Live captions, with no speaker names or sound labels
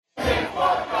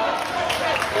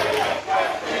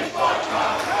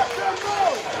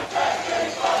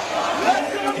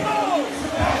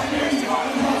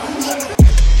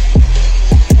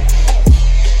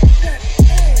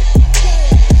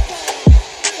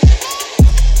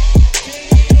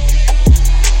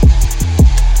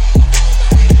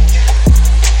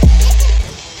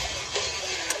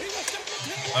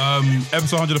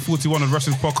Episode 141 of the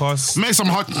Wrestling Podcast. Make some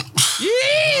hot.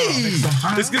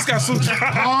 This guy's so...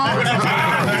 I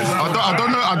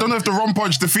don't know if the Ron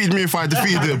Punch defeated me if I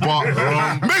defeated it, but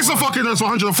make some fucking noise for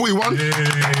 141.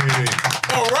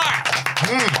 All right.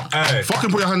 Hey.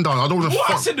 Fucking put your hand down. I don't want to fuck.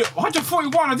 I said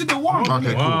 141. I did the one.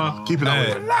 Okay, cool. Keep it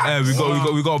that way.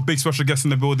 We got a big special guest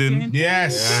in the building.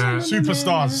 Yes.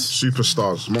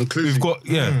 Superstars. Monclizzy. We've got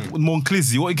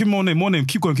Monclizzy. What? Give me more name.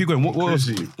 Keep going. What else?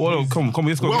 Come.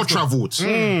 Let's go. Well travelled.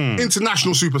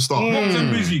 International superstar.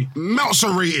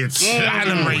 Meltzer rated.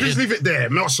 Please leave it there.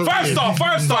 Meltzer rated.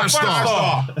 5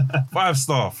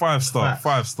 star.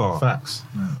 Facts.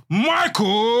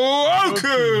 Michael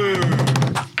Oku.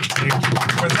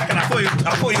 For a second, I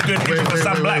thought you were doing it for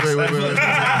Sam Blacks.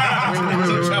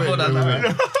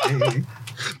 Wait.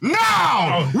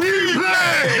 Now we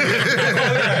play.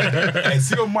 Hey,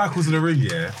 see when Michael's in the ring,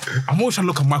 yeah? I'm always trying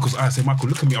to look at Michael's eyes. Say, Michael,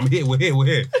 look at me. I'm here. We're here. When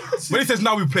he says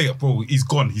now we play it, bro, he's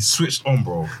gone. He's switched on,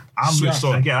 bro. I think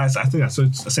I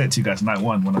said it to you guys night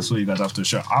one when I saw you guys after the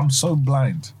show. I'm so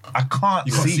blind. I can't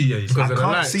see. I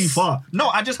can't see far. No,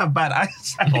 I just have bad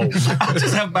eyesight. I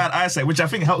just have bad eyesight, which I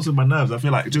think helps with my nerves. I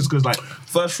feel like just because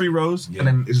first 3 rows and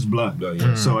then it's just blurred.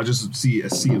 So I just see a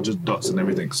sea of just dots and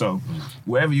everything. So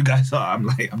wherever you guys are, I'm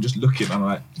just looking. I'm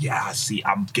like, yeah, I see.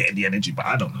 I'm getting the energy, but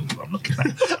I don't know who I'm looking at.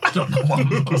 I don't know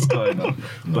what's going on.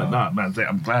 But nah, man,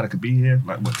 I'm glad I could be here.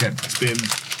 Like, again, it's been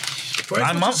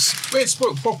 9 months. We ain't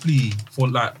spoke properly for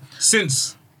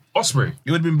since Ospreay.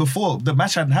 It would have been before the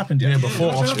match hadn't happened yet. Yeah,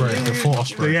 before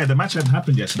Ospreay. So yeah, the match hadn't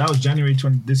happened yet. So that was January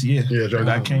 20 this year. Yeah, January.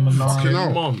 That came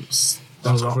along. Months.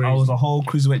 I was a whole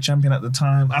cruiserweight champion at the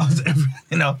time. I was,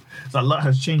 so a lot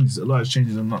has changed. A lot has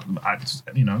changed, and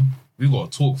We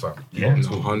got to talk, fam.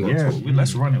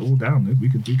 Let's run it all down. We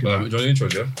could. Do you want the intro,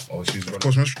 yeah? Oh, she's running. Of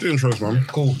course, let's do the intros, man.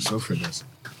 Cool. Go for it.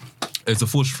 It's a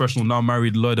full professional, now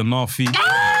married Lloyd Anafi.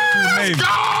 Full name.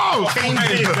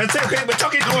 That's it. We're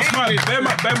talking.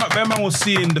 Bear man was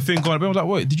seeing the thing going. Bear was like,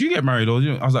 "Wait, did you get married?" I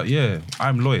was like, "Yeah,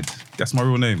 I'm Lloyd. That's my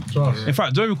real name." In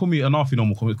fact, don't even call me Anafi no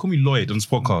more. Call me Lloyd on this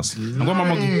podcast. I'm going my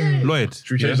mum Lloyd.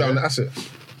 Should we change that on the asset?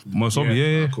 Most of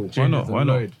yeah. Cool. Why not?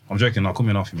 I'm joking. Now call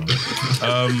me Anafi, man.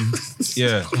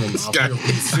 Yeah.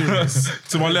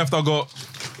 To my left, I got.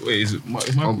 Wait, is my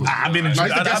I've been. He's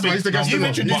the guest.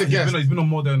 He's been on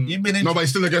more than. No, but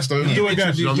he's still a guest though. He's still a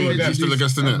guest. He's still a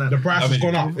guest, isn't it? The price has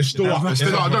gone up. It's still up. No,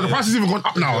 the price has even gone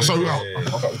up now. So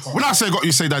when I say got,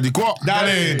 you say daddy. Go up,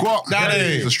 daddy.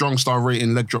 The strong star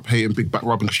rating, leg drop hating, big back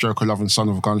rubbing, stroker loving, son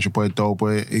of a gun, your boy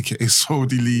Doughboy, aka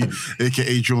Sody Lee,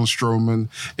 aka John Strowman,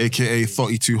 aka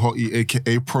 32 Hottie,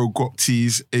 aka Pro Gop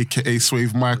Tees, aka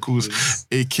Swave Michaels,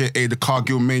 aka the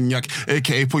Cargill Maniac,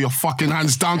 aka put your fucking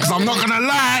hands down, because I'm not gonna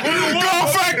lie. God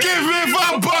forgive me if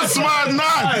I bust my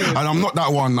nine. And I'm not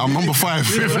that one. I'm number 5.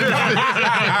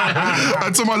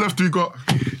 And to my left, we got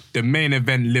the main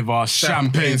event liver,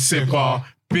 champagne sipper,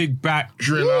 big back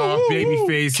driller,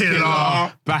 babyface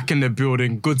killer, back in the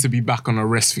building. Good to be back on a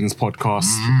Rest Things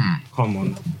podcast. Come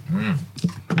on.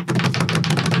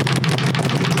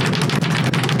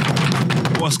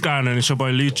 What's going on? It's your boy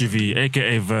Luigi V,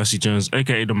 aka Versi Jones,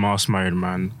 aka the Masked Married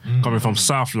Man, coming from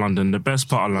South London, the best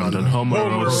part of London,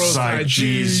 Homo Road Side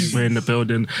G's. We're in the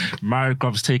building. Married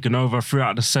Club's taking over. 3 out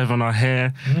of the 7 are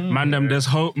here. Man, them, there's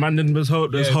hope. There's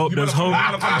hope.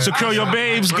 Secure your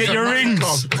babes. Get your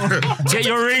rings. Get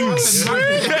your rings.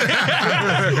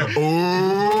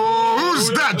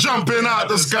 who's that jumping out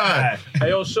the sky? Hey,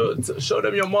 yo, show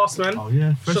them your mask, man. Oh,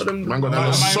 yeah. Show them. Man got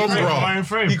that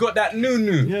sombra. You got that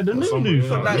new. Yeah, the new. I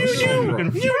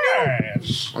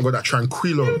got that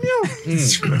tranquilo.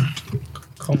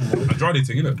 Come on. Andrade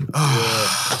thing, innit?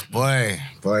 Boy.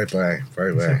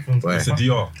 It's a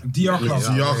DR. DR club.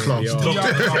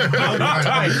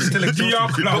 Still a DR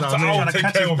club. I'll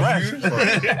take care of you.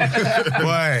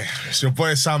 Boy, it's your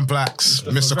boy Sam Blacks,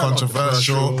 Mr.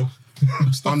 Controversial.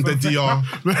 Under DR.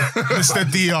 Mr.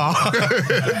 DR.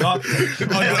 Doctor.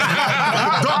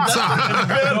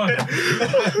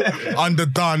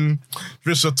 Underdone.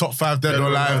 Mr. Top 5 Dead or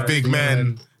Alive. Big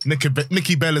man.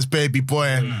 Nikki Bella's baby boy,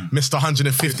 Mr.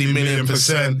 150 million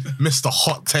 %, Mr.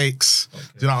 Hot Takes. Do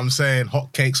you know what I'm saying?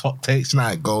 Hot cakes, hot takes. Now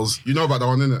it goes. You know about that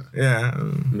one, innit? Yeah.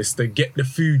 Mr. Get the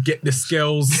food, get the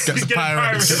scales. Get the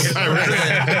pirates.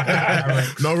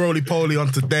 No roly-poly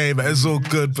on today, but it's all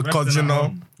good because, you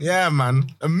know... Yeah,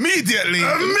 man. Immediately! I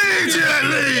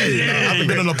haven't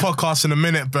been on a podcast in a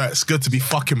minute, but it's good to be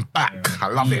fucking back. I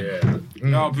love it.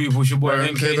 Now, people, it's your boy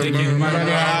NK.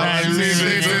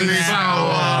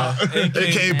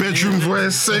 AKA Bedroom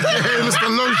Voice, AKA Mr.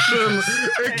 Lotion,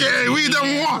 AKA We Them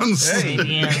Ones.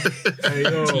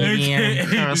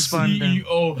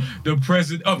 CEO, the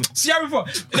president. See how we fuck.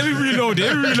 Let me reload it.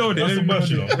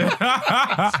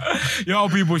 Yo,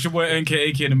 people, it's your boy NK,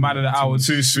 aka the man of the hour.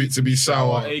 Too sweet to be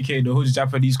sour. aka the Hood's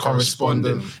Japanese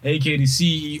correspondent. Aka the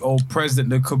CEO, president,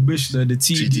 the commissioner, the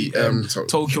TDM,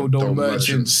 Tokyo Dome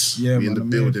Merchants. Yeah, we in the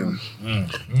building.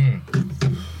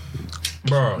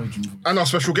 Bro. And our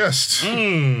special guest.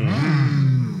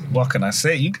 What can I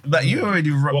say? You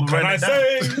already What can I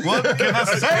say? What can I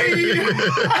say?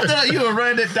 I thought you were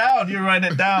writing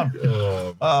it down.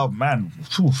 Oh man.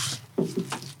 Oof.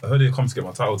 I heard it come to get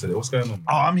my title today. What's going on?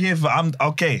 Oh, I'm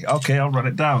okay, I'll run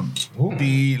it down.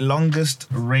 The longest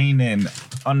reigning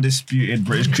undisputed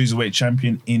British Cruiserweight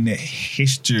champion in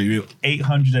history with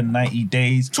 890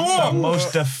 days. The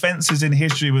most defenses in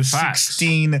history with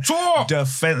 16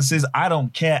 defenses. I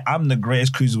don't care. I'm the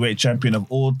greatest Cruiserweight champion of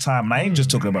all time. And I ain't just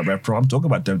talking about Rev Pro. I'm talking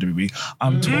about WWE.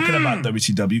 I'm talking about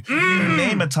WCW.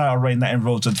 Name a title reign that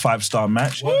involves a 5-star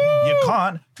match. You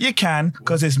can't. You can,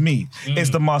 because it's me.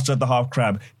 It's the master of the half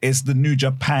crab. It's the New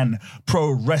Japan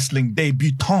Pro Wrestling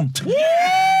debutante.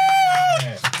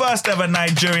 First ever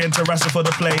Nigerian to wrestle for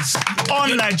the place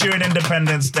on Nigerian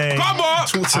Independence Day. Come on!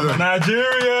 Talk to them.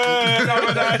 Nigerian.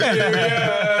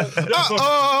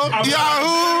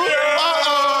 Yahoo!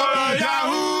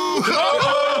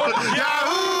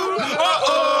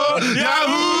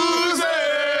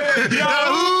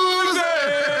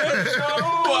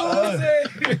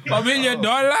 $1 million.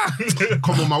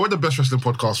 Come on, man. We're the best wrestling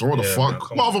podcast. What the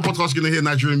fuck? What other podcast gonna hear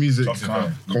Nigerian music?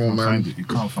 Come on, man. You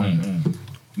can't find it.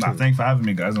 Nah, thanks for having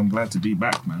me, guys. I'm glad to be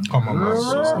back, man. Come on,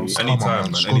 man.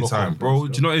 Anytime, man. Anytime. Bro,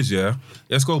 do you know what it is, yeah?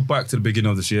 Let's go back to the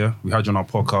beginning of this year. We had you on our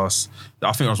podcast.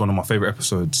 I think that was one of my favourite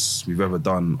episodes we've ever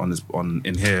done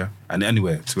in here and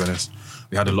anywhere, to be honest.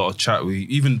 We had a lot of chat.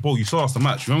 Bro, you saw us the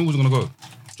match. Remember we wasn't going to go?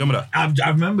 Do you remember that? I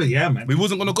remember, yeah, man. We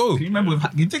wasn't going to go. Can you remember?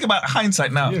 You think about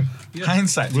hindsight now. Yeah.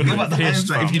 Hindsight. Think about the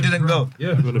hindsight if you didn't go.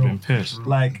 Yeah. Would have been pissed.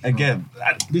 Like, again,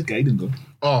 this guy didn't go.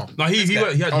 Oh, No, he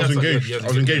had I was engaged. I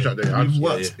was engaged that day.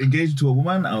 Engaged to a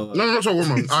woman? Or? No, not to a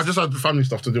woman. I just had family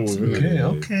stuff to deal with.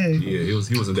 Okay. Yeah, he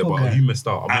wasn't there, Poor but guy. you missed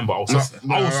out. I remember I was so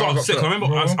upset. I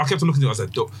remember I kept on looking at it. I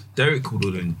said, Derek would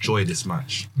enjoy this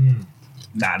match.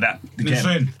 Nah, that Insane.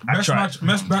 again. I tried.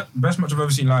 Best match I've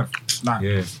ever seen live. Nah,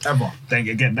 Yeah. ever. Then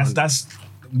again, that's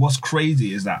what's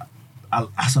crazy is that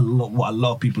that's what a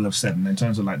lot of people have said, and in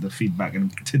terms of like the feedback,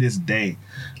 and to this day,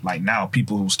 like now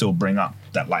people will still bring up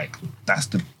that like that's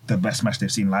the best match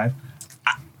they've seen live.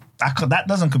 That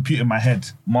doesn't compute in my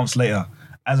head months later.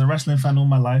 As a wrestling fan all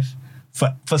my life,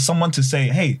 for someone to say,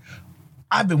 "Hey,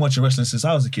 I've been watching wrestling since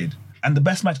I was a kid, and the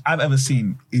best match I've ever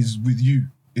seen is with you."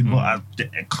 It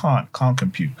can't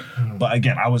compute. But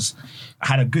again, I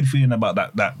had a good feeling about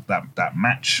that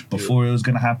match before it was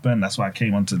gonna happen. That's why I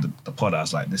came onto the pod. I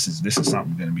was like, this is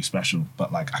something gonna be special.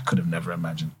 But like, I could have never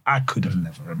imagined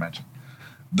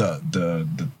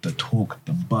the talk,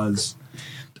 the buzz,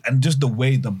 and just the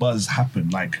way the buzz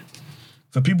happened. Like,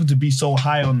 for people to be so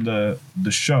high on the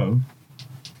show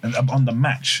and on the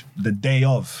match the day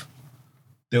of.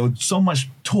 There was so much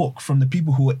talk from the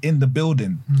people who were in the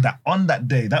building that on that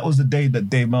day, that was the day that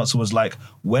Dave Meltzer was like,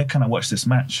 where can I watch this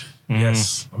match?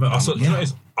 Yes. I saw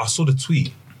the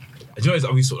tweet. Do you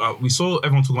know, we saw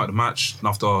everyone talking about the match, and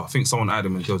after I think someone added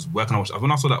him and he goes, "Where can I watch?"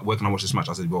 When I saw that, "Where can I watch this match?"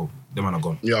 I said, "Well, them man are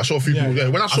gone." Yeah, I saw a few people there.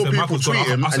 When I saw said, people Michael's tweet gone.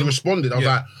 him and he responded, I was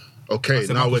like, okay,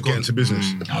 now we're getting to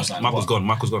business. I was like, Michael's gone.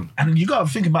 Michael's gone. And you got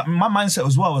to think about my mindset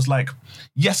as well. Was like,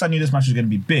 yes, I knew this match was going to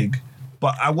be big,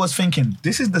 but I was thinking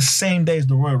this is the same day as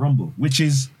the Royal Rumble, which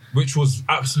was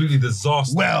absolutely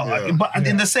disaster. Well, but at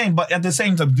the same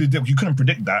time, you couldn't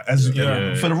predict that.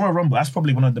 For the Royal Rumble, that's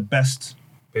probably one of the best,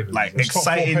 like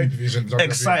exciting,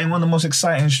 one of the most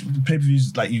exciting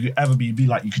pay-per-views like you could ever be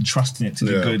like you can trust in it to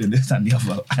do good and this and the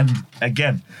other. And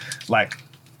again, like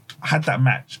I had that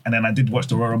match, and then I did watch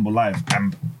the Royal Rumble live,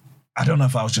 and I don't know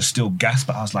if I was just still gasped,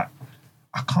 but I was like,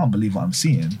 I can't believe what I'm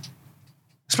seeing.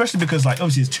 Especially because, like,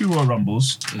 obviously, it's 2 Royal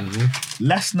Rumbles.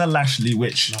 Lesnar Lashley,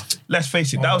 which, let's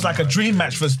face it, that was like a dream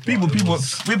match for people.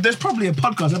 There's probably a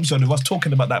podcast episode of us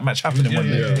talking about that match happening one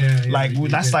day.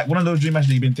 That's like one of those dream matches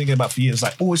that you've been thinking about for years.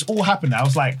 Like, it's all happening. I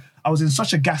was in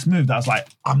such a gas mood that I was like,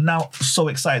 I'm now so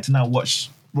excited to now watch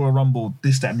Royal Rumble,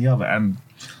 this, that, and the other. And,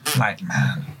 like,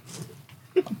 man.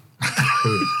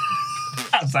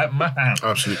 That's like, man.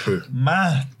 Absolute poo.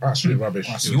 Man. Absolute rubbish.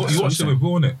 You watched it with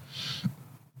Will, innit?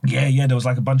 Yeah. There was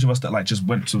like a bunch of us that like just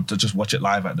went to just watch it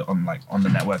live on the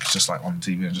network. It's just like on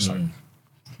TV and just like,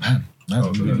 man,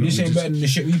 This ain't better than the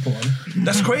shit we put on.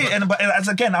 That's great, but as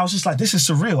again, I was just like, this is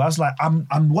surreal. I was like,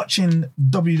 I'm watching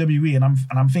WWE, and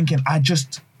I'm thinking, I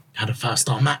just had a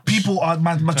 5-star match. People are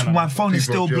my phone is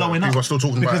still blowing up. People are still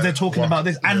talking because about they're talking about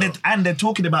this, and they're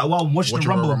talking about while watching the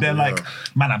Rumble. They're like,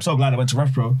 man, I'm so glad I went to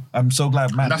Rev Pro. I'm so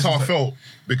glad, man. And that's how I felt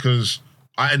because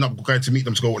I ended up going to meet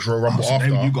them to go watch Royal Rumble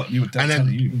after. And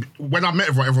then when I met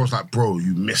everyone was like, bro,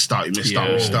 you missed out. And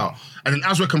then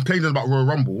as we're complaining about Royal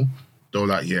Rumble, they were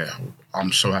like, yeah,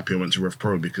 I'm so happy I went to Rev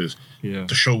Pro because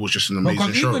the show was just an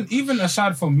amazing show. Even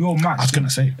aside from your match, I was gonna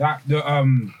say like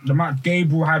the match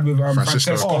Gabriel had with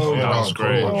Francesco. That was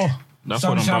great. That's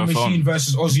Sunshine Machine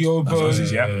versus Aussie Open.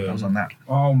 I was on that.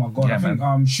 Oh my god! I think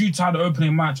Shooter had the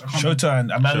opening match. Shota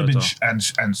and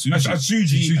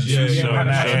Suji.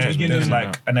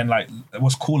 And then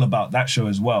what's cool about that show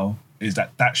as well is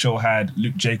that show had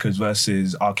Luke Jacobs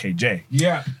versus RKJ.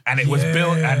 Yeah, and it was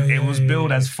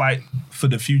billed as fight for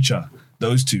the future.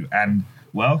 Those two, and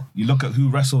well, you look at who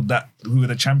wrestled that. Who were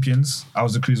the champions? I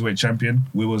was the cruiserweight champion.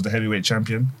 Will was the heavyweight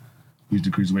champion. Who's the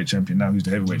cruiserweight champion now? Who's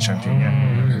the heavyweight champion?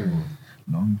 Yeah.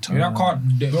 Long time. Long time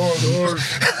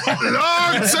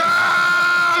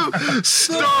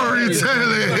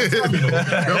storytelling. In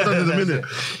a minute.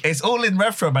 It's all in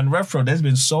Refro, man. Refro, there's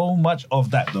been so much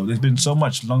of that, though. There's been so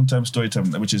much long-term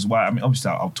storytelling, which is why, I mean,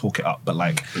 obviously, I'll talk it up, but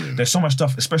like, there's so much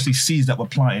stuff, especially seeds that were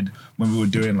planted when we were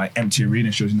doing like empty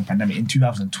arena shows in the pandemic in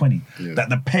 2020, that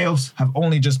the payoffs have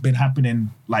only just been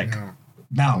happening like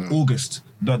now, August.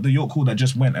 The York Hall that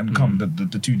just went and come,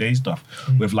 the 2 day stuff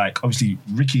with like, obviously,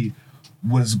 Ricky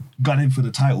was gunning for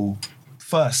the title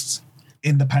first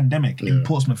in the pandemic in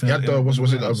Portsmouth. He had did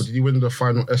he win the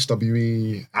final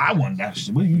SWE? I won that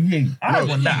shit. I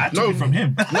won that. I took it from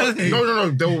him. No. They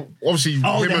were obviously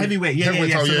the heavyweight. Yeah.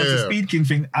 So the Speed King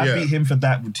thing. I beat him for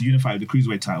that to unify with the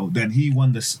cruiserweight title. Then he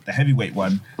won the heavyweight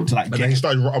one to like. And then he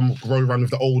started rolling around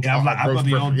with the old. Yeah, I've got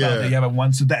the old belt that you haven't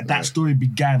won. So that story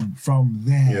began from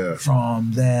there.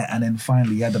 From there, and then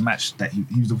finally he had the match that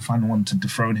he was the final one to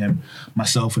dethrone him.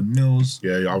 Myself and Mills.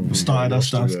 We started our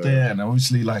stuff there, and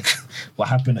obviously like. What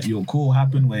happened at York Hall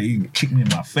happened where he kicked me in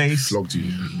my face. Flogged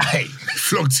you. Hey.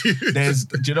 Flogged you. Do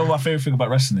you know what my favourite thing about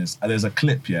wrestling is? There's a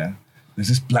clip, There's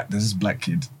this black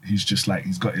kid who's just like,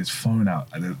 he's got his phone out.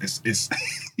 And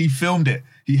he filmed it.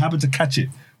 He happened to catch it.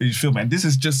 He's filming. And this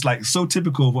is just like so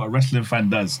typical of what a wrestling fan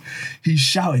does. He's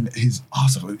shouting his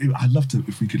ass off. I'd love to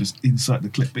if we could just insert the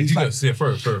clip. But he's like,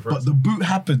 but the boot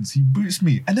happens. He boots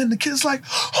me. And then the kid's like,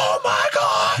 oh my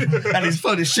God. And his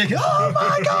phone is shaking. Oh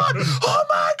my God. Oh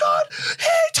my God.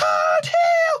 He turned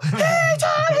heel.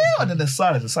 And then there's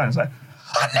silence. Like,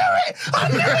 I knew it. I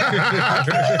knew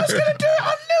he was going to do it.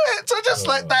 I knew it. So just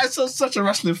like, that's such a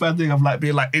wrestling fan thing of like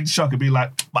being like in shock and being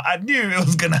like, but I knew it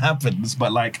was going to happen.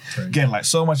 But like, again, like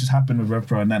so much has happened with Rev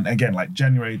Pro. And then again, like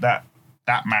January, that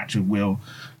match with Will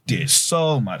did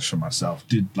so much for myself.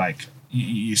 Did like,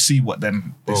 you see what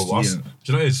then this year. Do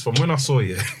you know what it is? From when I saw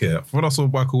when I saw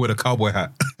Michael with a cowboy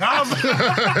hat,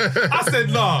 I said,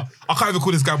 nah, I can't even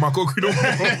call this guy Michael.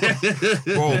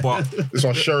 Bro, but this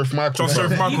was Sheriff Michael.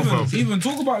 Even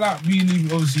talk about that being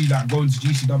obviously like going to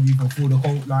GCW before the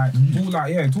whole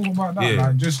talk about that.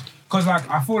 Like just because like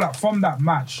I feel like from that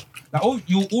match, like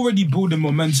you're already building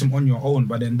momentum on your own,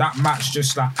 but then that match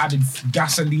just like added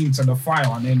gasoline to the fire,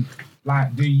 and then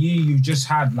like the year you've just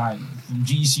had, like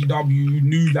GCW, you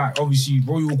knew like obviously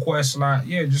Royal Quest, like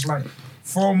just like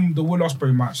from the Will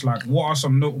Ospreay match, like what are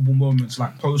some notable moments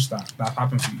like post that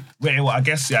happened for you? Well, I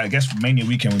guess Mania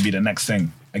weekend would be the next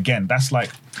thing. Again, that's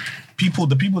like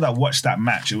the people that watched that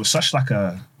match. It was such like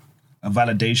a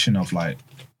validation of like,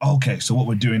 okay, so what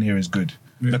we're doing here is good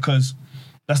because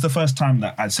that's the first time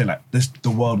that I'd say like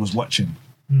the world was watching.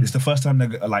 It's the first time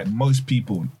that like most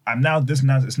people, and it's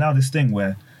now this thing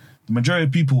where. The majority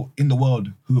of people in the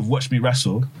world who have watched me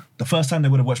wrestle, the first time they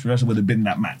would have watched me wrestle would have been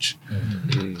that match.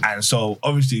 And so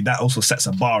obviously that also sets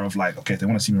a bar of like, okay, if they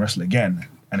want to see me wrestle again,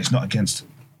 and it's not against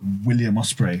William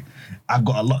Ospreay, I've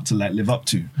got a lot to like live up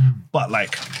to. But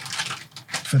like,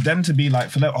 for them to be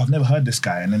like, I've never heard this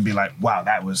guy, and then be like, wow,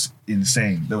 that was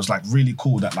insane. That was like really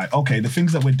cool that like, okay, the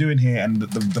things that we're doing here and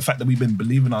the fact that we've been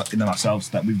believing in ourselves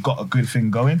that we've got a good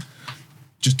thing going,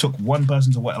 just took one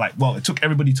person to watch, like, well, it took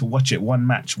everybody to watch it, one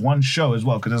match, one show as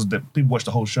well, because people watched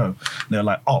the whole show. And they're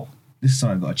like, oh, this is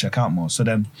something I've got to check out more. So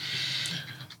then,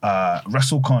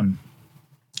 WrestleCon,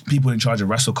 people in charge of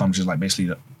WrestleCon, which is like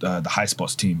basically the High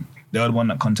Spots team, they're the one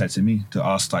that contacted me to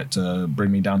ask, like, to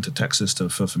bring me down to Texas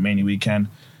for Mania weekend.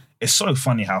 It's so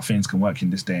funny how things can work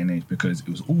in this day and age because it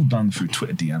was all done through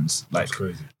Twitter DMs. Like, that's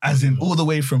crazy. As in all the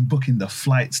way from booking the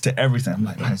flights to everything. I'm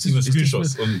like, man,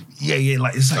 screenshots. Yeah.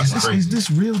 Like, is this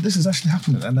real? This is actually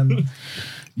happening. And then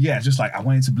yeah, just like I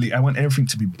want everything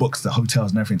to be booked, the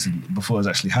hotels and everything before it was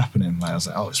actually happening. Like I was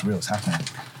like, oh, it's real, it's happening.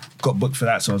 Got booked for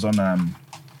that, so I was on.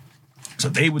 So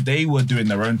they were doing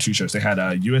their own 2 shows. They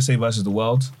had USA versus the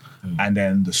World, and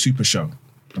then the Super Show,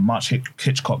 the March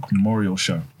Hitchcock Memorial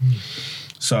Show.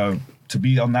 So to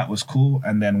be on that was cool.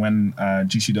 And then when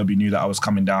GCW knew that I was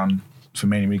coming down for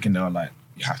Mania Weekend, they were like,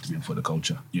 you have to be in For the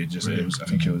Culture. I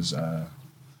think it was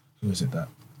who was it that?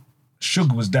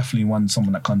 Suge was definitely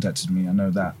someone that contacted me. I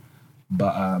know that.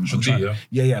 But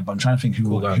but I'm trying to think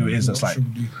who it is that's like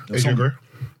AJ Gray?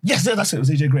 Yes, that's it. It was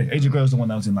AJ Gray. AJ Gray was the one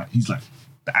that was in like, he's like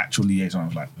the actual liaison. I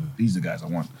was like, these are the guys I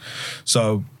want.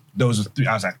 So I was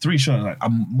like 3 shows. Like,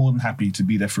 I'm more than happy to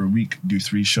be there for a week, do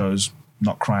 3 shows,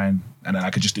 not crying, and then I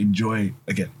could just enjoy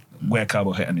again, wear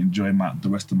cowboy hat and enjoy the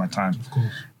rest of my time. Of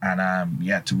course.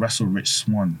 And to wrestle Rich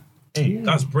Swann.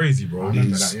 That's crazy, bro.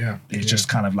 It's just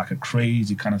kind of like a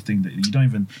crazy kind of thing that you don't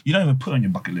even put on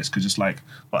your bucket list because it's like,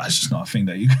 well, it's just not a thing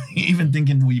that you even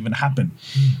thinking will even happen.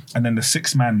 And then the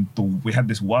 6-man, we had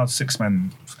this wild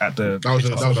 6-man at the. That was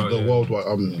the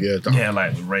worldwide.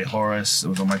 Like Ray Horace. It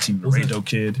was on my team. The Rado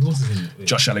Kid,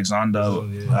 Josh Alexander,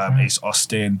 Ace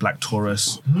Austin, Black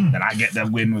Taurus. Then I get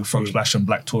that win with Frog Splash and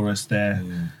Black Taurus there.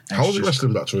 How was it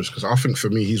wrestling Black Taurus? Because I think for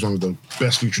me, he's one of the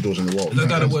best luchadors in the world. The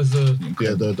guy that was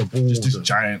the ball. Just this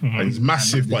giant. He's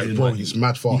massive, but he's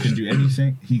mad fast. He can do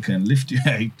anything. He can lift you.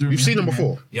 You've seen him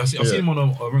before? Yeah, I've seen him on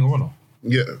a Ring of Honor.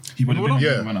 Yeah. He would have been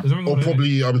or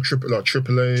probably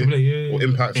AAA or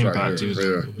Impact.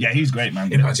 Yeah, he's great,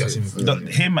 man. Impact,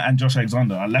 him and Josh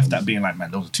Alexander, I left that being like, man,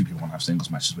 those are 2 people I want to have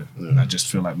singles matches with. And I just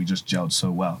feel like we just gelled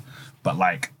so well. But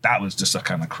like, that was just a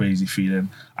kind of crazy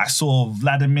feeling. I saw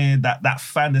Vladimir, that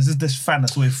fan, there's this fan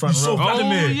that's always front row. You saw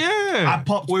Vladimir? Yeah. I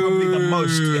popped probably the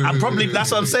most. That's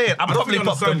what I'm saying. I probably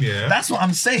popped them. That's what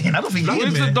I'm saying. I don't think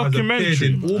Where's the documentary?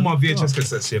 In all my VHS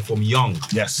cassettes here from young.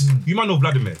 Yes. You might know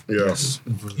Vladimir. Yes.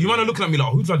 You might know looking at me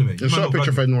like, who's Vladimir? Insert a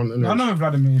picture for anyone. I know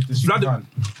Vladimir.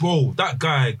 Bro, that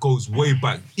guy goes way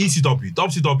back. ECW,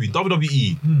 WCW,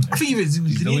 WWE. I think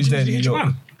he's always there in New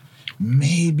York.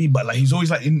 Maybe, but like he's always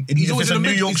like he's always in a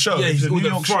New York show. Yeah, he's a New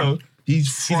York show.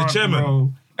 He's the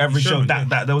chairman. Every show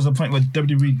that there was a point where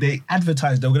WWE they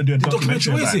advertised they were going to do a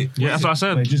documentary. What is it? Yeah, that's what I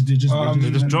said. They just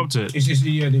dropped it. It's just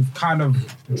they've kind of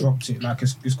dropped it like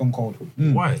it's gone cold.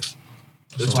 Why?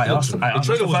 That's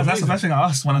the first thing I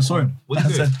asked when I saw him. What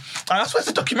did you say? I asked where's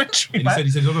the documentary. He said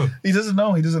he don't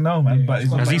know. He doesn't know, man. Yeah, but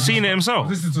has he seen it himself?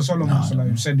 This is to Solomon, so like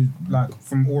he said it like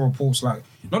from all reports, like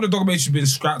not the documentary's been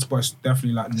scrapped, but it's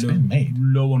definitely like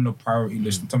low on the priority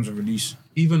list in terms of release.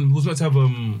 Even we was meant to have what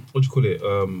do you call it?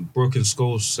 Broken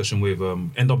Skulls session with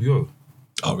NWO.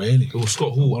 Oh really? It was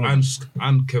Scott Hall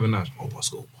and Kevin Nash. Oh, what's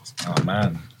Scott? Oh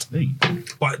man.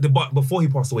 But before he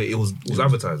passed away, it was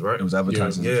advertised, right? It was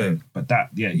advertised. Yeah. But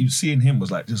you seeing him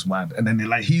was like just mad. And then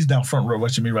he's down front row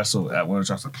watching me wrestle at one of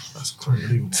the like, that's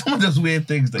crazy. Some of those weird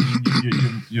things that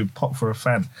you pop for a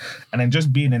fan. And then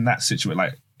just being in that situation,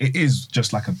 like it is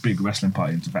just like a big wrestling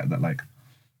party in the fact that like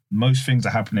most things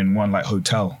are happening in one like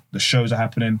hotel. The shows are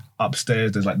happening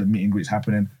upstairs, there's like the meet and greets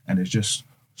happening, and there's just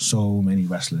so many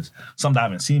wrestlers. Some that I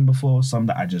haven't seen before, some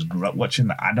that I just grew up watching.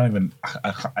 That I don't even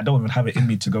have it in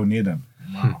me to go near them.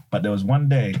 Wow. But there was one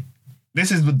day.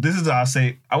 This is I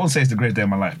won't say it's the greatest day of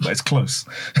my life, but it's close.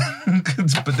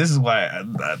 But this is why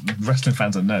wrestling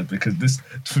fans are nerds, because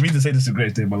for me to say this is the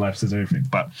greatest day of my life says everything.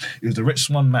 But it was the Rich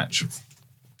Swann match.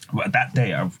 But that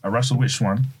day I wrestled Rich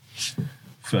Swann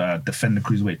for defend the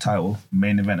cruiserweight title,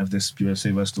 main event of this USA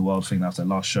vs. the World thing. That was the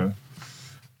last show,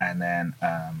 and then.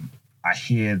 I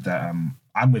hear that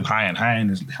I'm with Hyan.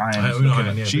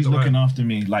 She's looking after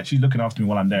me. Like she's looking after me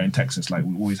while I'm there in Texas. Like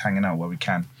we're always hanging out where we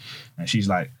can. And she's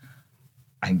like,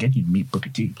 I can get you to meet Booker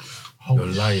T. You're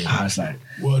lying. I was like,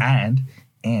 what? And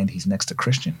he's next to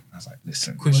Christian. I was like,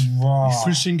 listen.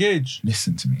 Christian Gage.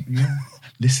 Listen to me. Yeah.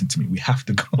 Listen to me. We have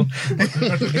to go. I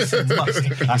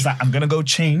was like, I'm going to go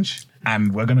change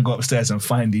and we're going to go upstairs and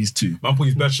find these two. Man put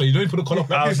his best show. You don't even put the collar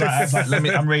I was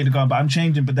like, I'm ready to go. But I'm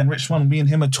changing. But then Rich Swann, me and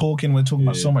him are talking. We're talking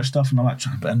about so much stuff. And I'm like,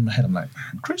 but in my head, I'm like,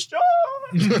 Christian.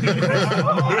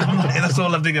 That's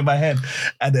all I'm thinking in my head.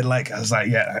 And then I was like,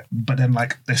 yeah. But then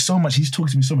there's so much. He's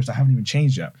talking to me so much that I haven't even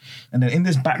changed yet. And then in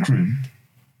this back room,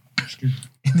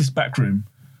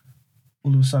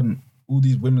 all of a sudden, all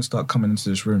these women start coming into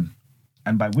this room.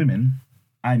 And by women,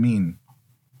 I mean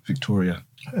Victoria.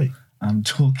 Hey. I'm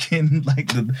talking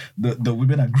like the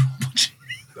women I grew up watching.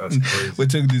 That's crazy. We're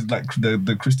talking these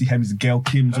the Christy Hemmings, the Gail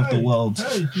Kims of the world.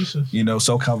 Hey, Jesus. You know,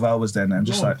 SoCal Val was there, and I'm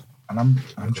just like, And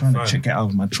I'm trying to check it out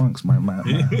of my trunks, my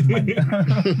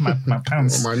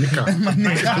pants. My knicker.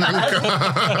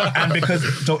 And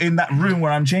because so in that room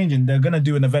where I'm changing, they're gonna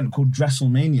do an event called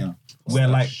Dresselmania, where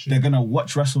like they're gonna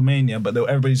watch WrestleMania, but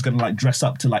everybody's gonna like dress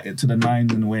up to the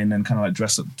nines in a way, and then kind of like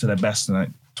dress up to their best and like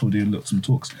do some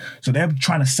talks. So they're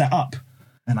trying to set up,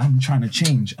 and I'm trying to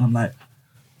change. And I'm like,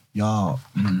 y'all,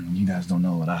 you guys don't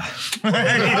know what I. You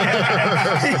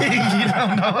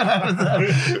don't know what I was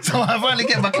doing. So I finally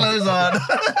get my clothes on.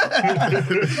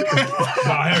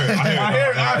 I hear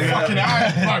it.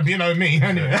 Right, you know me,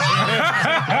 anyway.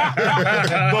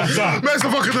 That's the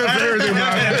fucking everything,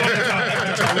 man.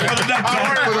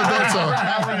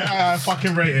 I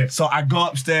fucking rate it. So I go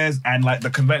upstairs and like the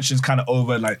convention's kind of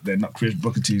over. Like they're not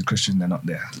Booker T is Christian. They're not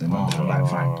there. They're not there. Like,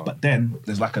 fine. But then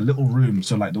there's like a little room.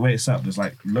 So like the way it's set up, there's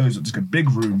like loads of, there's a big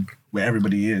room where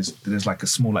everybody is. There's like a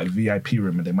small like VIP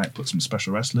room and they might put some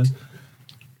special wrestlers.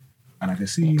 And I can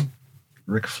see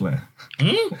Ric Flair.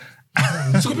 You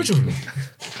took a picture of him.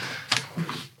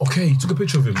 Okay, you took a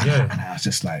picture of him. Yeah. And I was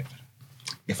just like,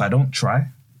 if I don't try,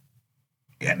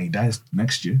 and he dies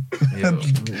next year,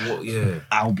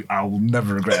 I will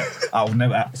never regret it. I will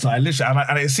never. So I literally,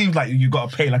 and it seems like you got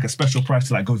to pay like a special price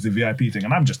to like go to the VIP thing,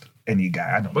 and I'm just any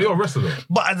guy. I don't. But you're a wrestler though.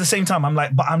 But at the same time, I'm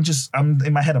like, I'm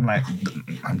in my head, I'm like,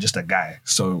 I'm just a guy,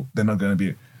 so they're not gonna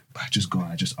be. But I just go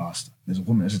and I just asked. There's a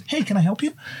woman that says, "Hey, can I help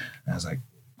you?" And I was like,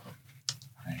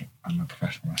 I'm a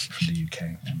professional wrestler from the UK,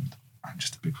 and I'm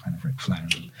just a big fan of Ric Flair.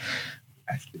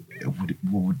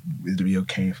 Would it be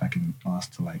okay if I can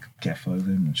ask to like get a photo of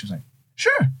him? And she was like,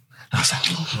 sure. I was like,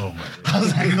 oh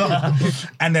my God.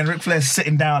 And then Ric Flair's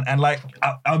sitting down, and like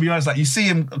I'll be honest, like you see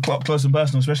him up close and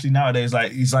personal, especially nowadays.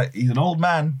 Like he's an old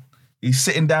man. He's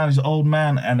sitting down, he's an old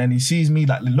man, and then he sees me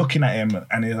like looking at him,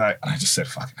 and he's like, and I just said,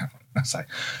 fucking hell. I was like,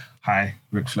 hi,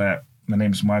 Ric Flair. My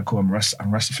name's Michael. I'm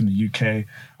wrestling from the UK.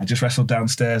 I just wrestled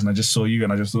downstairs, and I just saw you,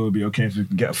 and I just thought it'd be okay if we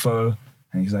can get a photo.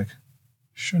 And he's like,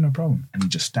 sure, no problem. And he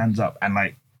just stands up, and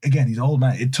like, again, he's an old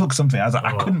man. It took something. I was like,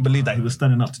 I couldn't believe that he was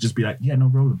standing up to just be like, yeah, no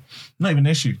problem. Not even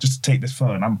an issue, just to take this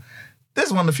photo. And this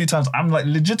is one of the few times I'm like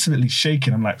legitimately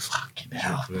shaking. I'm like, fucking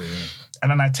hell. Yeah. And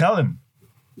then I tell him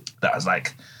that I was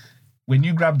like, when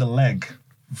you grab the leg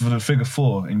for the figure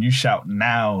four and you shout,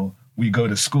 now we go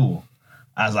to school,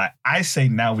 I was like, I say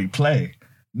now we play.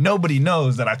 Nobody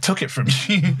knows that I took it from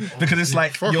you because it's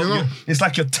like it's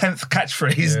like your 10th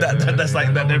catchphrase that's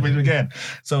like that every again.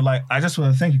 So like I just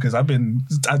want to thank you because I've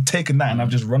taken that and I've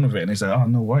just run with it. And he said, oh,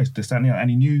 no worries, this, that, and the other. And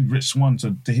he knew Rich Swann,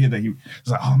 so to hear that he was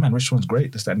like, oh man, Rich Swann's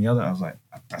great, this, that, and the other. I was like,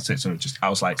 that's it. So I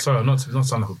was like, sorry, not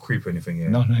sound like a creep or anything. Yeah.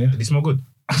 No, yeah. Did he smell good?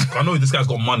 I know this guy's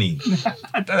got money.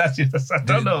 I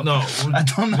don't know. No, I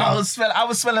don't know. I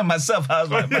was smelling myself. I was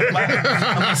like,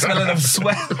 I'm smelling of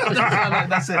sweat. Like,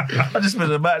 that's it. I just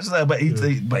smelled a match there. But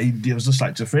he was just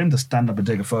like, for him to stand up and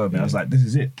take a photo, I was like, this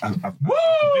is it.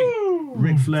 Woo!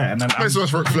 Ric Flair. And then Ric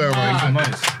Flair, man.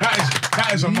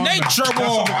 That is a nature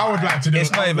ball. I would like to do.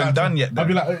 It's not even done yet. I'd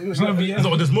be like, there's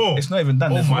more. It's not even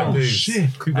done. Oh my days. Shit.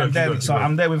 So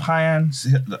I'm there with Hyan.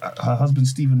 Her husband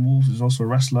Stephen Wolf is also a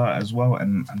wrestler as well,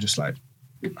 and I'm just like,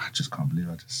 I just can't believe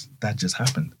that just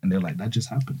happened. And they're like, that just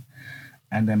happened.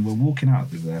 And then we're walking out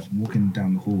there, walking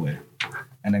down the hallway,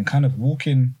 and then kind of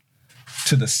walking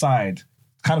to the side,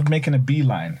 kind of making a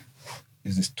beeline,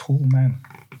 is this tall man,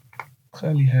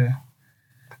 curly hair.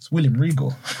 It's William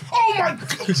Regal. Oh my God!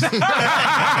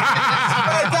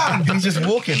 He's just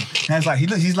walking. And it's like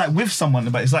he's like with someone,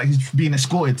 but it's like he's being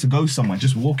escorted to go somewhere,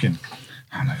 just walking.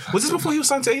 Was this before he was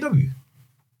signed to AEW?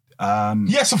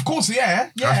 Yes, of course, yeah.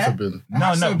 Has to been.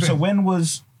 No. So when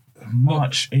was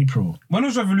March, April? When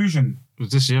was Revolution? It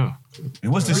was this year. It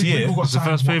was this year. It was the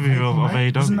first pay-per-view of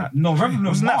AEW. Revolution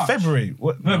wasn't that February?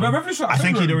 What? No, Revolution. I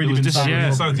think he'd already been signed.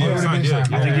 Yeah. I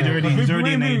think he'd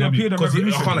already in AEW.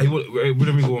 I can't like,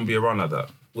 William Regal wouldn't be around like that,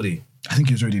 would he? I think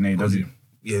he was already in AEW.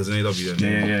 Yeah, he was in AEW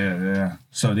then. Yeah.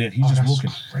 So he's just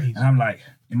walking. Crazy. And I'm like,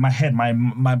 in my head,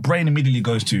 my brain immediately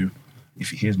goes to,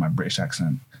 if he hears my British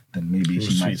accent, then maybe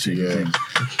he might say things.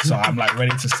 So I'm like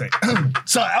ready to say.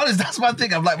 So that's my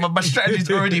thing. I'm like, my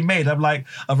strategy's already made. I'm like,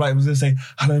 I was gonna say,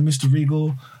 hello, Mr.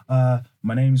 Regal.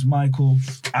 My name's Michael.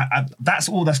 That's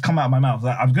all that's come out of my mouth.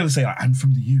 I was gonna say, I'm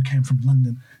from the UK. I'm from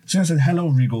London. As soon as I said, hello,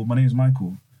 Regal. My name's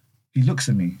Michael. He looks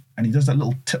at me and he does that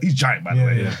little tilt. He's giant, by the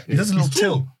way. Yeah. He does a little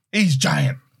tilt. He's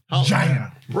giant.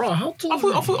 Giant. Bro, how tall? I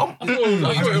thought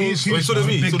so does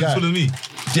me.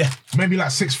 Yeah. Maybe like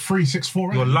 6'3",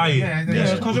 6'4". You're lying.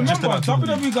 Yeah, because remember,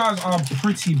 WWE guys are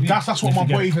pretty big. That's what my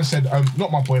boy even said.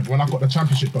 Not my boy, but when I got the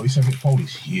championship belt, he said Mick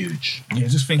Foley's huge. Yeah,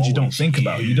 just things you don't think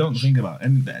about. You don't think about.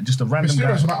 And just a random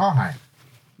guy. About our height.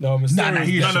 No, he's No,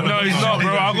 he's not, bro.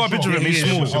 I got a picture of him. He's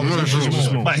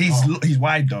small. But he's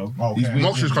wide though.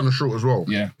 Moxley's kind of short as well.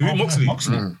 Yeah. Who Moxley?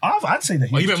 I'd say that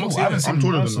he's you meant Moxley? I'm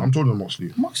taller than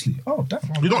Moxley. Moxley. Oh,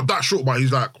 definitely. He's not that short, but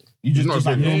he's like. You just not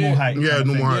like normal height. Yeah,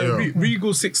 normal height. Yeah.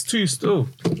 Regal 6'2" still.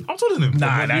 I'm taller than him.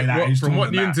 Nah. From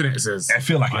what the internet says. I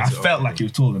felt like he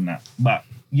was taller than that. But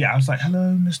yeah, I was like,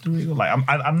 hello, Mr. Regal. Like,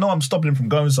 I know I'm stopping him from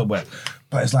going somewhere,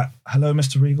 but it's like, hello,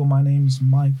 Mr. Regal, my name's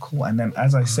Michael. And then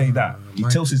as I say that, he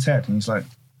tilts his head and he's like,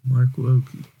 Michael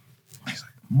Oki. He's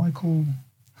like, Michael.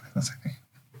 I was like,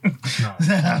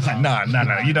 no.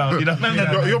 You don't.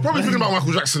 You're probably thinking about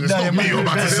Michael Jackson. It's not me you're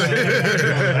about to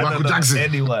say. Michael Jackson.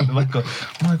 Anyone.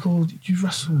 Michael, you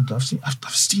wrestled. I've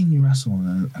seen you wrestle.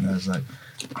 And I was like,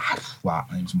 wow,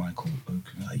 my name's Michael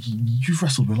Oak. Like, you've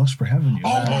wrestled with Ospreay, haven't you?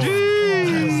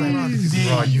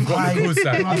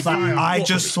 I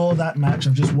just saw that match.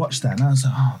 I've just watched that. And I was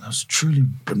like, that was truly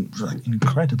like an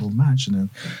incredible match. And then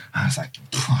I was like,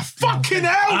 fucking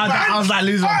hell, man. I was like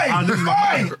losing my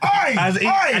mind.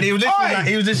 And he was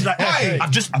literally like, hey,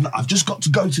 I've just got to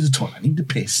go to the toilet. I need to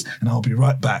piss, and I'll be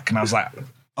right back. And I was like,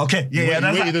 okay, yeah. And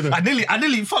I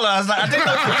nearly followed. I was like, I didn't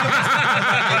know.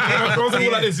 I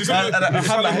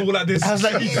was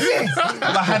like,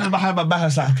 my hands behind my back. I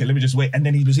was like, okay, let me just wait. And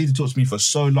then he proceeded to talk to me for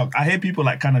so long. I hear people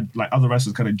like kind of like other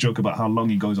wrestlers kind of joke about how long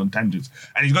he goes on tangents,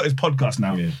 and he's got his podcast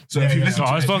now. Yeah. So if you listen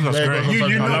to his podcast, great.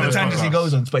 You know the tangents he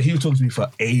goes on. But he would talk to me for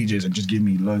ages and just give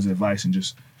me loads of advice and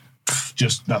just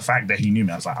the fact that he knew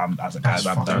me, I was like, I'm done.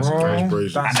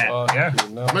 Crazy.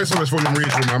 Make some of this volume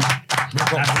read for man.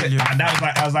 That's it. And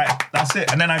I was like, that's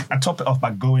it. And then I topped it off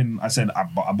by going. I said I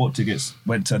bought tickets,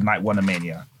 went to night 1 of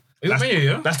Mania. That's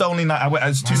the only night I went.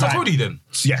 It's 2 nights. Cody then?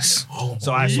 Yes.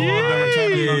 So I saw the return of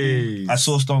Cody. I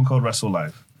saw Stone Cold wrestle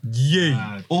live.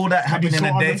 Yeah. All that happened in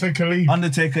a day.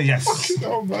 Undertaker, yes.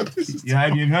 Yeah,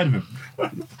 have you heard of him?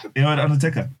 You heard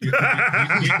Undertaker? You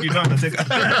know Undertaker?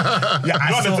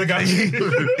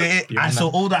 I saw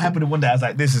all that happen in one day. I was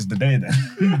like, this is the day then.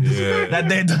 Yeah. That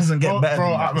day doesn't get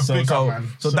better.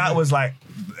 So that was like,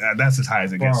 that's as high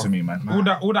as it gets to me, man. All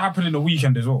that happened in the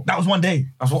weekend as well. That was one day.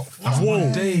 That's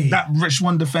one day. That Rich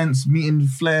One defense meeting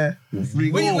Flair.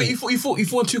 Wait, you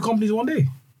fought 2 companies in one day?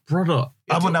 Brother.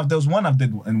 There was one I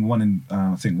did and one in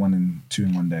I think 1 and 2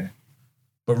 in one day.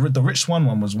 But the Rich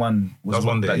One was one. That was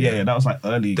one day. Yeah, that was like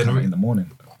early in the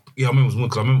morning. Yeah, I remember it was one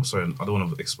because I remember. Sorry, I don't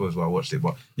want to expose where I watched it,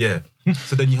 but yeah.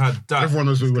 So then you had that. Everyone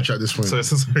knows we watch at this point. So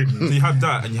you had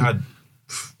that, and you had,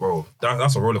 bro.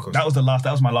 That's a roller coaster. That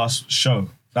was my last show.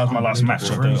 That was my last match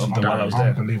of the while I was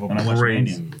there. When I watched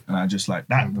Mania. And I just like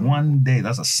that one day.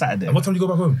 That's a Saturday. And what time did you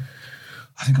go back home?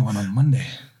 I think I went on Monday.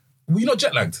 Were you not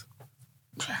jet lagged?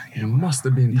 You must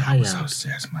have been tired. It's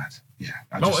mad. Yeah.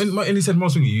 And he said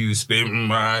most thing, you spin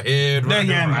my head.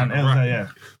 Yeah.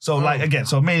 So like again,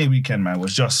 so Mania weekend, man,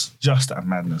 was just a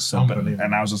madness. So,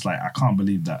 and I was just like, I can't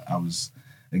believe that I was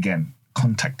again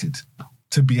contacted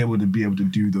to be able to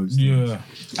do those things. Yeah.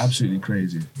 Absolutely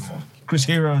crazy. Chris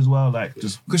Hero as well, like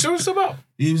just Chris Hero was about.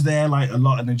 He was there like a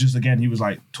lot, and then just again he was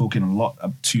like talking a lot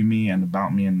to me and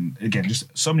about me, and again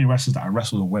just so many wrestlers that I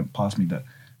wrestled and went past me that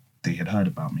they had heard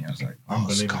about me. I was like,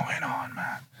 what's going on,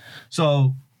 man?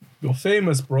 So you're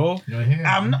famous, bro.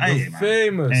 I'm not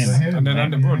famous. And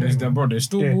then the brothers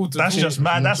still. That's just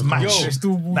mad. That's match.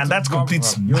 That's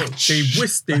complete match.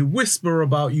 They whisper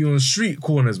about you on street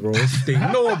corners, bro. They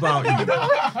know about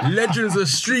you. Legends of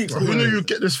street. Who knew you'd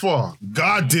get this far?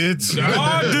 God did.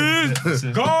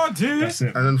 God did.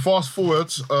 And then fast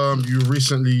forward, you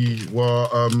recently were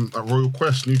at Royal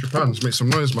Quest, New Japan. Make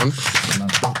some noise, man.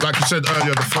 Like you said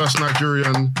earlier, the first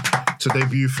Nigerian to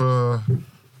debut for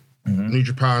New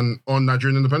Japan on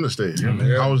Nigerian Independence Day.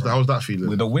 How was that feeling?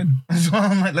 With a win.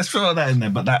 Let's throw that in there.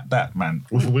 But that man.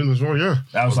 With a win as well, yeah.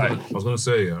 I was gonna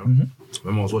say, when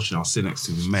I was watching, I was sitting next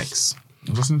to Mex.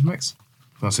 I was sitting next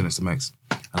to Mex.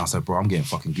 And I said, bro, I'm getting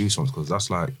fucking goosebumps because that's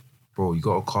like, bro, you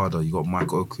got Okada, you got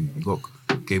Mike Oku, you got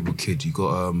Gable Kidd, you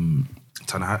got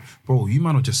Tanahashi. Bro, you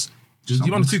man are just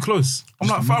you man are too close. I'm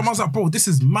like, I was like, bro, this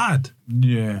is mad.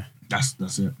 Yeah. That's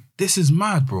it. This is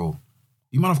mad, bro.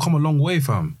 You man have come a long way,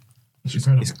 fam.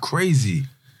 It's crazy.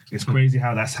 It's crazy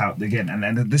how again,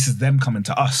 and this is them coming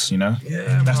to us, you know?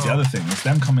 Yeah, that's the other thing. It's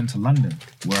them coming to London,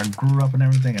 where I grew up and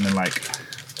everything, and then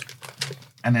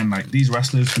like these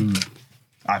wrestlers who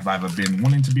I've either been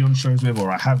wanting to be on shows with,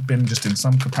 or I have been just in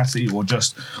some capacity, or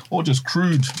just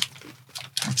crude,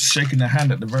 just shaking their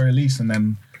hand at the very least, and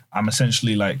then I'm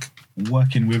essentially like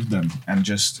working with them, and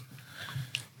just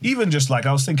even just like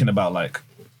I was thinking about like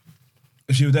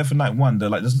If you were there for night one, there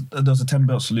was a 10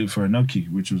 belt salute for Inoki,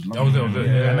 which was lovely. That was it,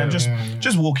 yeah. And then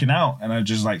just walking out, and I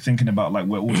just like thinking about like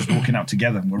we're all just walking out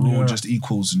together, and we're all just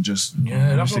equals, and just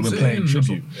obviously we're playing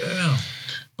tribute.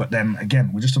 But then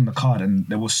again, we're just on the card, and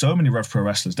there were so many Rev Pro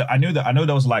wrestlers that I know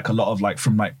there was like a lot of like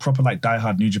from like proper like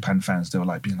diehard New Japan fans. They were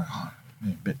like being like, oh, a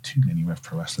bit too many Rev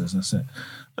Pro wrestlers, and that's it.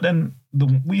 But then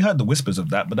we heard the whispers of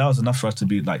that, but that was enough for us to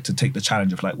be like to take the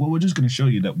challenge of like, well, we're just going to show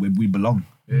you that we belong,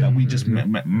 that we just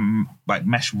like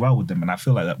mesh well with them, and I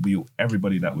feel like that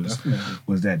everybody that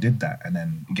was there did that, and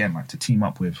then again like to team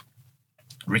up with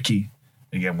Ricky.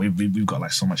 Again, we've got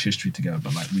like so much history together,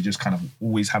 but like we just kind of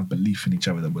always have belief in each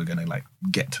other that we're gonna like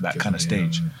get to that kind of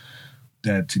stage.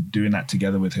 There to doing that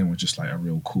together with him was just like a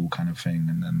real cool kind of thing,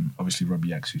 and then obviously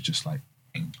Robbie X, who's just like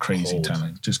crazy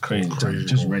talent, just crazy talent,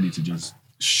 just ready to just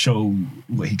show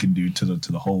what he can do to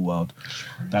the whole world.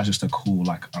 That's just a cool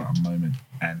like moment,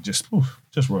 and just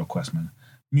Royal Quest, man.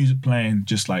 Music playing,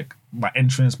 just like my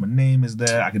entrance, my name is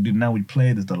there. I can do Now We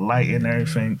Play. There's the light and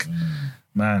everything,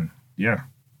 man. Yeah.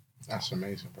 That's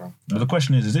amazing, bro. But the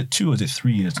question is it 2 or is it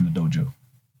 3 years in the dojo?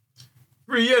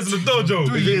 3 years in the dojo.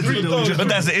 3 years in the dojo. But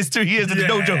that's it. It's 2 years in the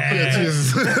dojo.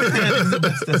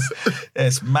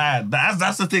 It's mad.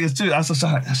 That's the thing. It's too. That's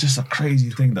just a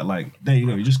crazy thing that like there you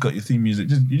go. You just got your theme music.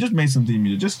 You just made some theme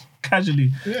music. Just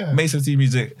casually made some theme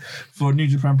music for New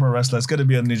Japan Pro Wrestler. It's gonna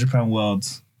be on New Japan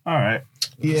Worlds. All right.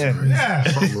 Yeah.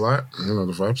 Something like, you know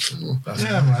the vibes. Man.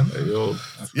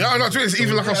 Yeah, no, it's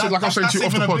even like I was saying to you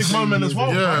off the pod. That's a big moment as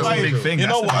well. Yeah, like, big thing. You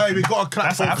know what? Hey, we got to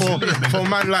clap for a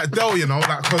man like Del, you know,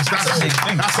 like because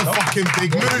that's a fucking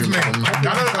big move, mate.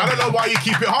 I don't know why you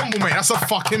keep it humble, mate. That's a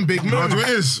fucking big move. No, it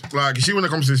is. Like, you see, when it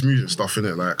comes to this music stuff,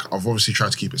 innit, like, I've obviously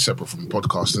tried to keep it separate from the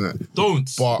podcast, innit? Don't.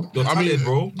 But, You're talented,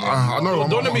 bro. I know.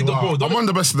 Don't let me, bro. I'm one of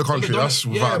the best in the country, that's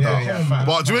without doubt.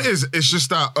 But do you know what it is? It's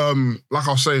just that, like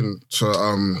I was saying to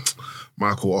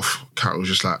Michael off cat, was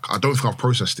just like, I don't think I've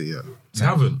processed it yet. You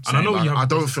haven't. And I know you haven't. I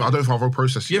don't think I've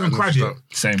processed it. You haven't cried yet.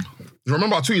 Same. You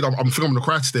remember I told you that I'm thinking I'm gonna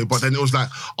cry today, but then it was like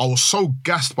I was so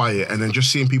gassed by it, and then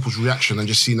just seeing people's reaction and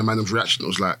just seeing the man's reaction, it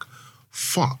was like,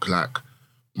 fuck, like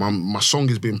my song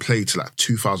is being played to like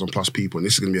 2,000 plus people, and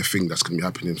this is gonna be a thing that's gonna be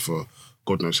happening for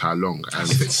God knows how long. And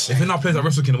if it now plays at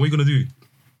Wrestle Kingdom, what are you gonna do?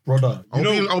 Brother,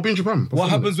 I'll be in Japan. What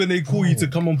happens when they call you to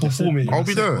come and perform it? I'll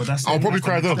be there. I'll probably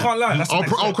cry there. I can't lie.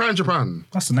 I'll cry in Japan.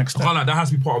 That's the next step. I can't lie. That has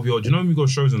to be part of your. Do you know when we go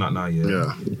shows and that now?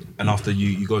 Yeah. And after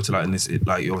you go to like in this,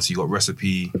 like obviously you got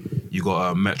Recipe, you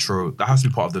got Metro. That has to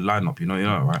be part of the lineup. You know,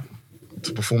 right?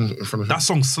 To perform in front of that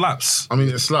song slaps. I mean,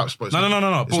 it slaps, but it's no. It's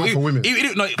not for women.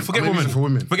 Forget women. For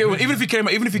women. Forget women. Even if he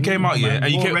came out, yeah,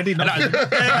 and you came already even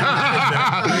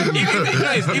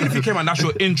if he came out, and that's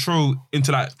your intro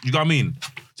into like, you know what I mean?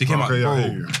 So he came out,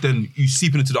 bro. Then you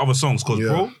seep into the other songs, because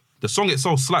bro, the song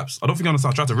itself slaps. I don't think you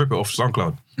understand. I tried to rip it off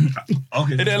SoundCloud.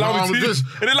 Okay. It didn't allow me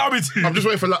to. I'm just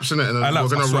waiting for Laps in it, and then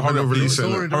we're gonna release it.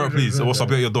 Alright, please. What's up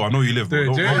at your door? I know you live,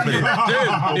 bro.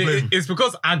 It's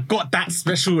because I got that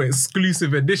special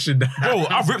exclusive edition. Bro,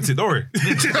 I've ripped it. Don't worry.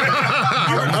 Don't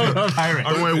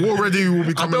worry. War Ready will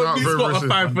be coming out very, very soon.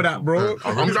 Spotify for that, bro.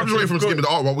 I'm just waiting for him to give me the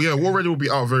artwork. Well, yeah, War Ready will be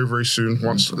out very, very soon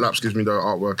once Laps gives me the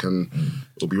artwork, and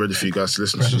it'll be ready for you guys to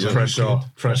listen to.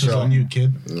 Pressure on you,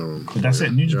 kid. But that's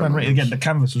it. New Japan Rated again. The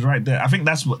canvas was right there. I think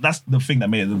that's the thing that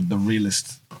made it the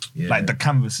realist. Like the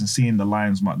canvas and seeing the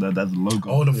lions, the logo.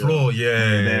 Oh, the floor,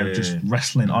 They're just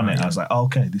wrestling on it. I was like, oh,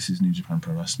 okay, this is New Japan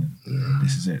Pro Wrestling.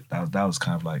 This is it. That was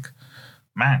kind of like,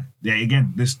 man. Yeah,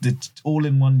 again, this all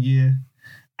in 1 year,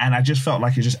 and I just felt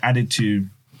like it just added to.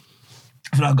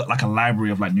 I feel like I've got like a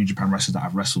library of like New Japan wrestlers that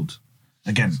I've wrestled.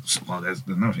 Again, well, there's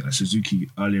another thing. Like Suzuki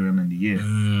earlier in the year,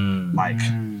 like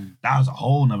that was a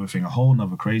whole nother thing, a whole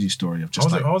nother crazy story of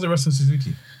just how was it wrestling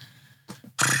Suzuki?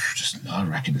 Just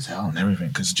nerve-wracking as hell and everything,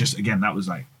 because just again that was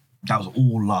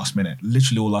all last minute,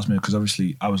 literally all last minute, because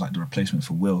obviously I was like the replacement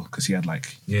for Will because he had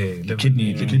like the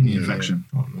kidney infection.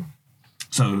 Oh, no.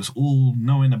 So it was all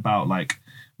knowing about like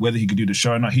whether he could do the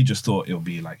show or not. He just thought it would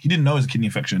be like, he didn't know it was a kidney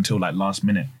infection until like last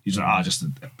minute. He's like, just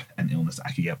an illness that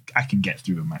I can get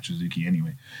through a match with Suzuki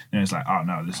anyway. And it's like, oh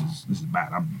no, this is bad.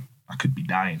 I could be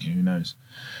dying here. Who knows?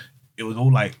 It was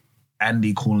all like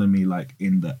Andy calling me like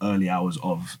in the early hours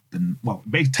of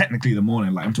technically the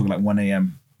morning, like I'm talking like 1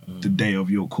 a.m. the day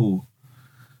of your call,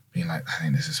 being like, I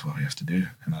think this is what we have to do.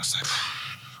 And I was like,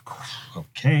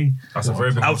 okay. That's a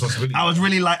very big responsibility. I was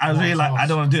really like, I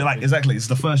don't want to do it. Like, exactly. It's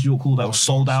the first York call that was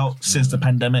sold out since the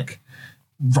pandemic.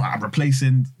 I'm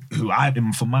replacing who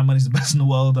for my money is the best in the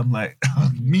world. I'm like,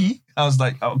 me? I was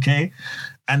like, okay.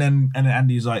 And then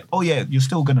Andy's like, oh yeah, you're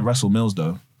still going to wrestle Mills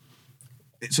though.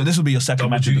 So this will be your second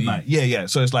match of the night. Yeah.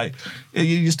 So it's like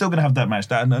you're still gonna have that match.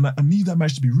 And I need that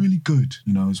match to be really good,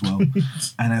 as well.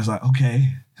 And I was like,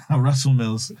 okay, I'll wrestle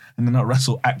Mills, and then I'll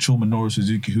wrestle actual Minoru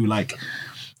Suzuki, who like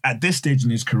at this stage in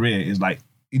his career is like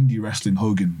indie wrestling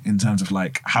Hogan in terms of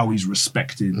like how he's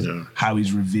respected, how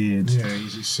he's revered. Yeah,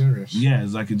 he's serious. Yeah,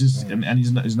 it's like it just and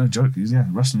he's no joke.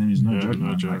 Wrestling him is no joke.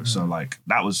 No joke. Like, so like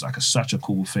that was like such a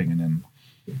cool thing, and then.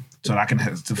 So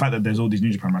the fact that there's all these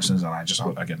New Japan wrestlers, and I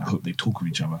hope they talk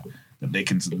with each other, that they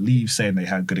can leave saying they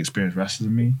had good experience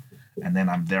wrestling me, and then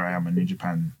I am in New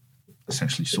Japan,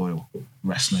 essentially soil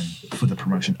wrestling for the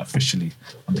promotion officially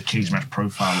on the Cage Match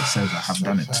profile. It says I have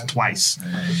done it twice.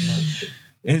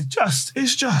 It's just,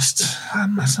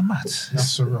 that's a mad.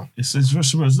 That's surreal. It's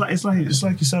surreal. It's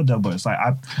like you said, Delbo. It's like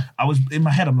I was in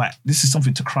my head. I'm like, this is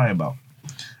something to cry about.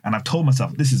 And I've told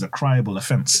myself this is a cryable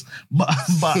offence, but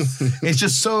it's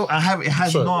just so I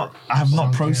have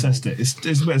not processed it.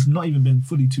 It's not even been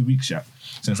fully 2 weeks yet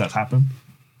since that's happened.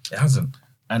 It hasn't.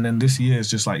 And then this year is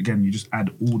just like, again, you just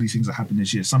add all these things that happened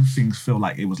this year. Some things feel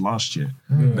like it was last year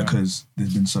because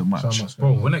there's been so much.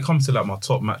 Bro, when it comes to like my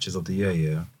top matches of the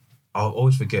year, I'll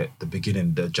always forget the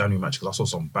beginning, the January match, because I saw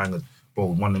some bangers. Bro,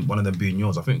 one of them being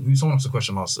yours. I think someone asked a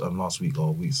question last week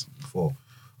or weeks before.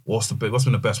 What's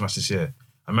been the best match this year?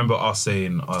 I remember us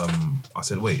saying, I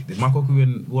said, wait, did Michael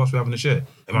win? Who else we having this year?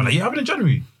 And I'm like, yeah, happened in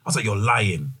January. I was like, you're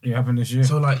lying. Yeah, happened this year.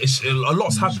 So like, a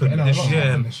lot's happened this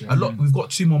year. We've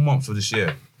got 2 more months for this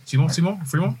year. 2 more? 3 more?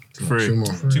 3 more.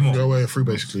 2 more. Go away 3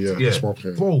 basically, yeah.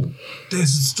 Bro,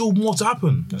 there's still more to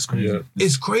happen. That's crazy. Yeah.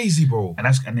 It's crazy, bro.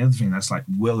 And the other thing, that's like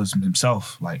Will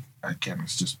himself, like, again,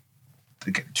 it's just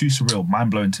too surreal,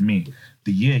 mind-blowing to me.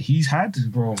 The year he's had,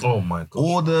 bro. Oh my god.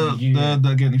 All the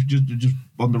again, if you just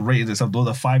on the ratings itself, all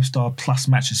the 5-star plus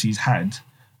matches he's had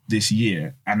this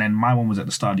year, and then my one was at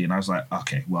the start of the year, and I was like,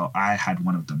 okay, well, I had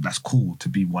one of them. That's cool to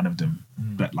be one of them,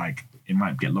 but like it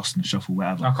might get lost in the shuffle,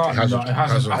 whatever. I can't. It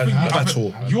hasn't. I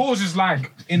think yours is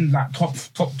like in that top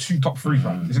 2, top 3,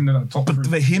 fam. It's in the top 3.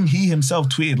 But he himself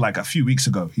tweeted like a few weeks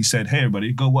ago. He said, "Hey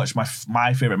everybody, go watch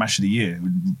my favorite match of the year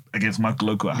against Michael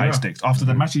Loco at High Stakes." After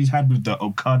the match he's had with the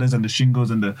Okadas and the Shingos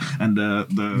and the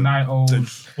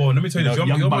Naito. Well, let me tell you,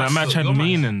 that match had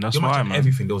meaning. That's why, man.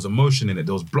 Everything. There was emotion in it.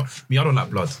 There was blood. I don't like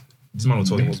blood. This man will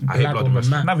tell you, I hate blood in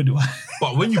wrestling. Never do I.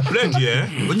 But when you bled,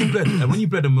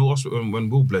 when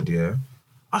Will bled,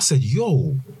 I said,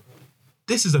 yo,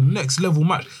 this is a next level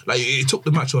match. Like it took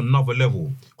the match to another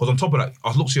level. Because on top of that,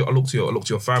 I looked to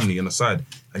your family on the side,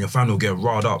 and your family were getting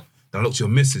riled up. Then I looked to your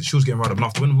missus, she was getting riled up. And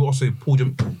after when we also pulled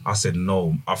him, I said,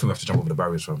 no, I think we have to jump over the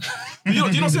barriers, fam. Do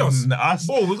you not see us?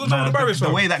 Bro, we're going to jump over the barriers, fam.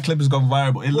 The way that clip has gone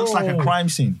viral, it looks like a crime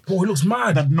scene. Bro, it looks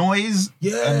mad. That noise,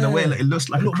 and the way it looks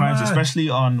like a crime scene, especially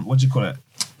on, what do you call it?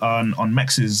 On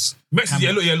Mex's.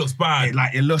 It looks bad.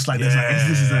 It looks like there's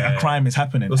this is a crime is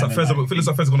happening. Looks like Fez are going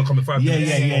to come in 5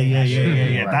 minutes.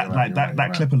 Yeah.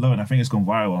 That clip alone, I think it's gone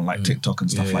viral on like TikTok and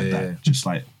stuff like that. Just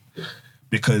like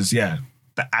because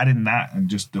adding that and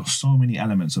just there were so many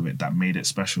elements of it that made it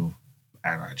special.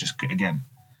 And I just again,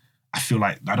 I feel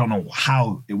like I don't know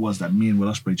how it was that me and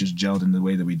Will Ospreay just gelled in the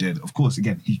way that we did. Of course,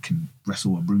 again, he can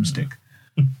wrestle a broomstick,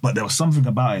 but there was something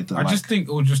about it that I just think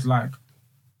it was just like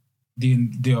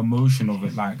the emotion of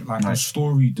it, like the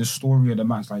story of the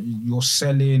match. Like you're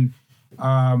selling,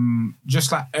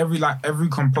 just like every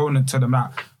component to the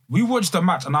match. We watched the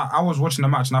match, and I was watching the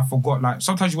match, and I forgot. Like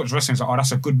sometimes you watch wrestling, it's like, oh,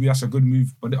 that's a good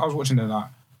move. But I was watching it like,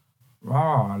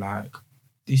 wow, like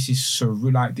this is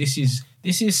surreal. Like this is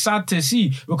sad to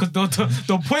see because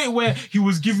the point where he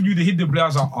was giving you the hidden blade, I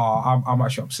was like, oh, I'm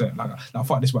actually upset. Like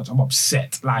fuck this match, I'm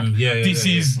upset. Like this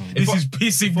is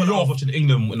pissing me off. I was watching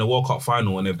England in the World Cup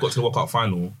final, and they've got to the World Cup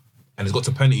final, and it's got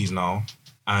to penalties now,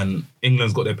 and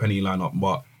England's got their penalty lineup,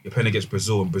 but you're playing against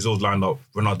Brazil, and Brazil's lined up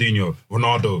Ronaldinho,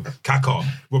 Ronaldo, Kaká,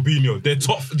 Robinho. They're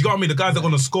top. You got me? The guys that are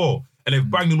gonna score, and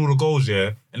they've banged in all the goals,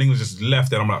 and England's just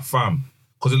left there. I'm like, fam.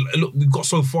 Because we got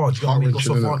so far. Do you know what I mean?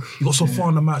 You got so far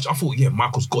in the match. I thought,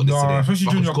 Michael's got this today. Especially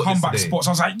during your comeback spots.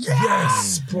 I was like,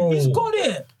 yes, bro. He's got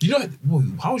it. You know,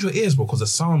 how was your ears, bro? Because the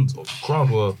sound of the crowd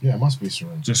were... Yeah, it must be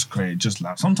surreal. Just great, just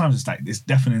loud. Sometimes it's like, it's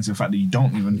deafening to the fact that it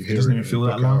doesn't even feel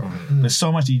that loud. There's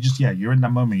so much that you just, you're in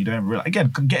that moment, you don't even realize.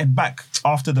 Again, getting back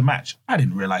after the match, I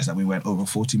didn't realize that we went over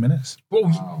 40 minutes.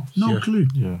 Bro, no clue.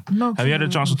 Yeah. No clue. Have you had a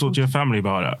chance to talk to your family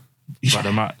about that? About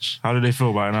the match? How do they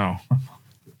feel about it now?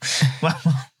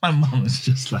 My mum was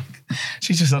just like,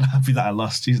 she's just unhappy that I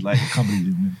lost. She's like, I can't believe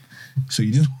you didn't win. So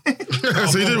you didn't win?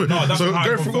 So you didn't win. No, so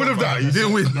go for all of that. You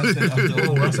didn't win.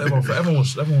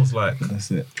 Everyone was like... That's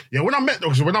it. Yeah, when I met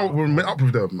them, when I met up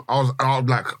with them, I was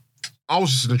like, I was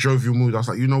just in a jovial mood. I was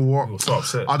like, you know what? You were so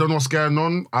upset. I don't know what's going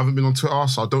on. I haven't been on Twitter,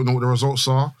 so I don't know what the results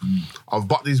are. I've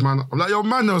bucked these man. I'm like, yo,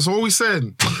 man, so what are we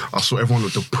saying? I saw everyone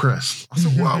look depressed. I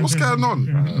said, wow, what's going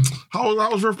on? How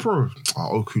was Rev Pro?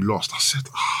 Oh, Oku lost. I said,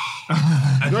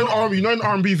 you know in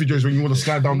R&B videos when you want to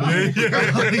slide down the And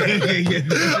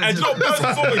you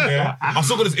know, I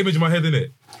still got this image in my head,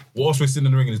 innit? Osprey sitting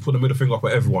in the ring and he's putting the middle finger up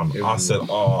at everyone. I said,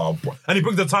 oh, bro. And he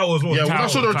brings the title as well. Yeah, when I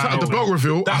saw the belt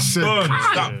reveal, I said,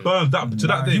 that burns. To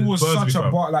that day, he was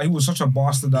such a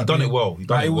bastard. He done it well.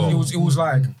 It was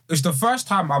like, it's the first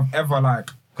time I've ever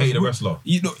like hated a wrestler.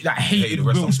 You know, like hated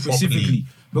Will specifically.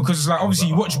 Because it's like, obviously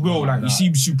you watch Will, like you see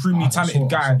him supremely talented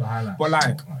guy, but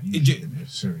like,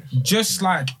 just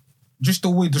the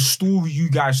way the story you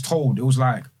guys told, it was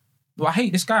like, well, I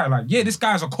hate this guy. Like, yeah, this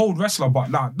guy's a cold wrestler, but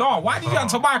no, why did you get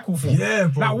to Michael for? Yeah,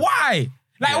 bro. Like, why?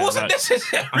 Like, it wasn't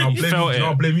necessary. And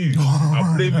I blame you.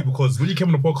 I blame you because when you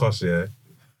came on the podcast,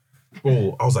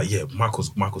 bro, I was like, yeah, Michael's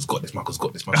got this.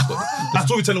 The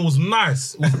storytelling was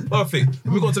nice. It was perfect.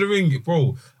 When we got to the ring,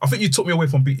 bro, I think you took me away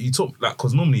from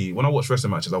because normally when I watch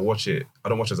wrestling matches, I don't watch it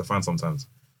as a fan sometimes.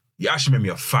 You actually made me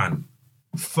a fan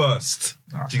first.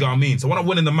 Do you get what I mean? So when I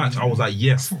went in the match, I was like,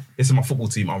 yes, this is my football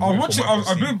team. I was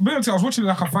watching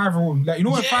like a 5-year-old. Like, you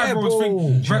know what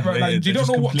 5-year-olds think? Like, they don't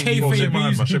know what kayfabe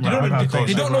means.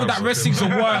 They don't know that wrestling's a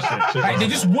word. Like, they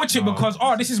just watch it because,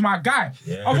 this is my guy.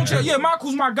 I was watching like,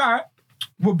 Michael's my guy.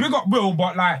 Well, big up Will,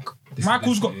 but like,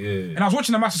 Michael's got... And I was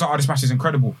watching the match, I was like, this match is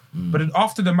incredible. But then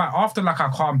after the match, like I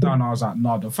calmed down, I was like,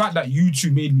 nah, the fact that you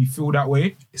two made me feel that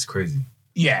way... It's crazy.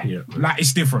 Yeah, like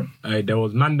it's different. Hey, there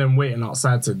was man them waiting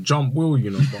outside to jump Will, you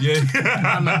know.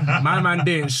 But my man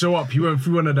didn't show up. He went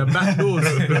through one of the back doors.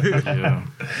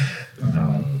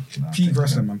 Peak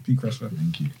wrestler, man. Peak wrestler.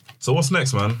 Thank you. So what's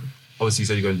next, man? Obviously,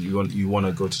 you said you want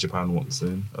to go to Japan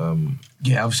soon.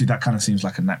 Yeah, obviously that kind of seems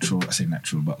like a natural. I say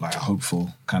natural, but like a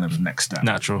hopeful kind of next step.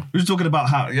 Natural. We're just talking about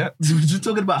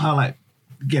how like.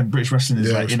 Again, British wrestling is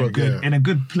in a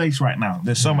good place right now.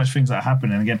 There's so much things that are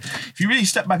happening. And again, if you really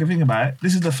step back and think about it,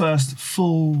 this is the first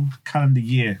full calendar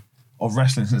year of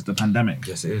wrestling since the pandemic.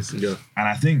 Yes, it is. Yeah. And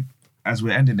I think as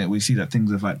we're ending it, we see that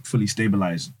things have like fully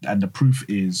stabilized. And the proof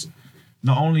is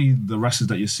not only the wrestlers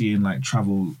that you're seeing like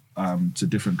travel to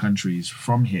different countries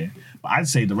from here, but I'd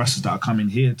say the wrestlers that are coming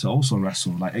here to also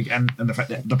wrestle, like and the fact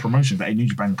that the promotions that New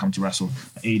Japan come to wrestle,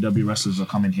 AEW wrestlers are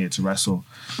coming here to wrestle.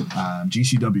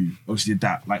 GCW obviously did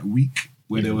that like week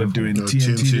where they were doing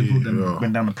TNT Liverpool, then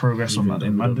went down the Progress in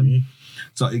London.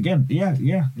 So again, yeah,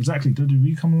 exactly.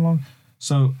 WWE coming along.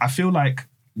 So I feel like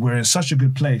we're in such a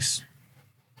good place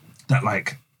that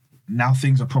like now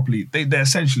things are properly they're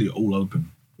essentially all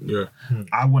open. Yeah,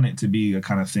 I want it to be a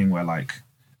kind of thing where like.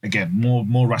 Again,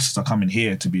 more wrestlers are coming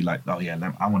here to be like, oh yeah,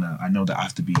 I know that I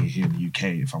have to be here in the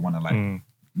UK if I want to like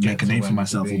make a name for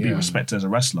myself or be respected as a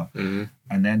wrestler. And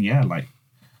then like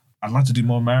I'd like to do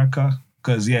more America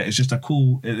because it's just a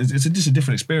cool. It's just a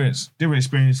different experience.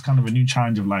 Kind of a new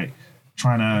challenge of like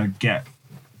trying to get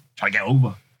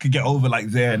over. Could get over like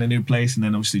there in a new place, and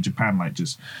then obviously Japan, like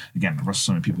just again wrestle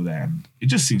so many people there, and it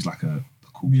just seems like a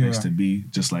cool place to be.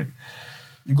 Just like,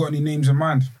 you got any names in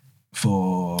mind?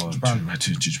 For Japan. I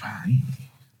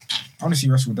want to see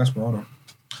wrestle with Desperado.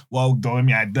 Well,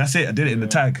 that's it. I did it in the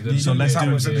tag. So let's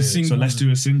do a singles. Let's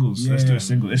do a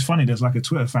single. It's funny. There's like a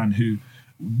Twitter fan who,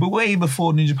 but way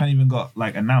before New Japan even got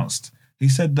like announced, he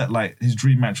said that like his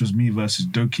dream match was me versus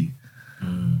Doki.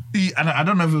 And I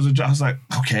don't know if it was a joke. I was like,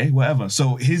 okay, whatever.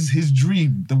 So his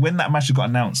dream, when that match got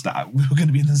announced that we were going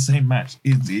to be in the same match,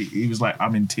 he was like,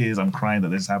 I'm in tears, I'm crying that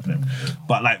this is happening.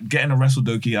 But like getting to wrestle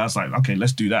Doki, I was like, okay,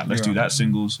 let's do that. Let's do that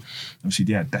singles. Obviously,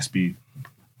 Despy.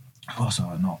 Who else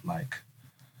are not like,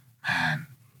 man?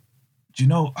 Do you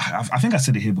know? I think I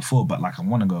said it here before, but like I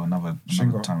want to go another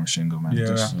time with Shingo, man.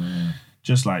 Yeah.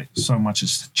 Just like so much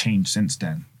has changed since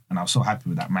then. And I was so happy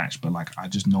with that match, but like I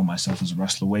just know myself as a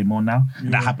wrestler way more now.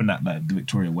 And that happened at the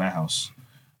Victoria Warehouse,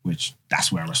 which that's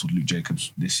where I wrestled Luke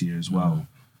Jacobs this year as well.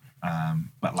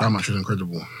 But like, that match was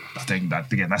incredible. I think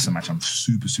that again, that's a match I'm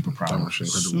super proud of.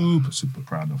 Super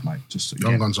proud of. Like just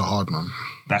Young Guns are hard, man.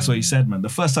 That's what he said, man. The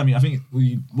first time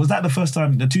was that the first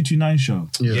time the 229 show?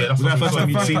 Yeah, that's the first time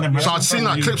you've seen them. So I'd seen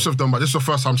like clips of them, but this is the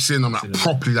first time seeing them like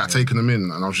properly like taking them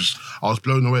in, and I was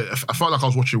blown away. I felt like I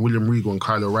was watching William Regal and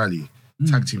Kyle O'Reilly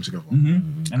tag team together.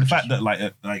 And the fact that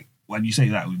like when you say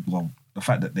that, well, the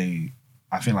fact that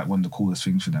I feel like one of the coolest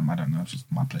things for them, I don't know if it's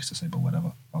my place to say, but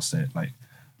whatever, I'll say it. Like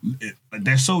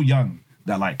they're so young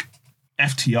that like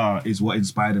FTR is what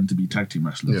inspired them to be tag team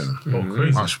wrestlers. Yeah,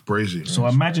 crazy. That's crazy. So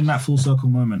imagine that full circle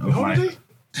moment of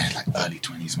they're like early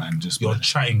 20s, man. Just You're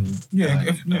chatting.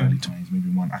 early 20s,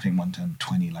 maybe I think one turned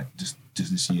 20 like just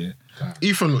this year.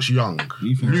 Ethan looks young.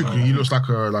 Luke, he looks like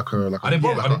a Are they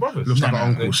brothers? looks like No, an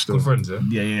uncle still. Good friends, yeah.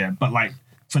 Yeah. But like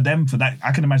for that,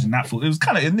 I can imagine that. It was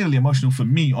kind of nearly emotional for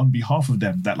me on behalf of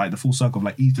them. That like the full circle of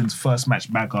like Ethan's first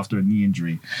match back after a knee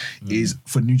injury is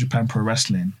for New Japan Pro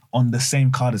Wrestling on the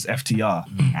same card as FTR,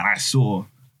 and I saw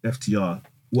FTR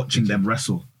watching them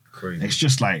wrestle. Crazy. It's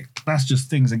just like that's just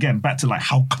things again back to like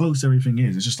how close everything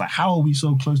is. It's just like how are we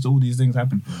so close to all these things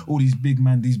happening, all these big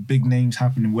names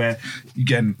happening. Where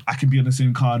again I can be on the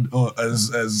same card or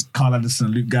as Carl Anderson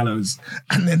and Luke Gallows,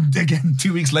 and then again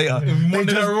 2 weeks later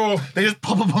they just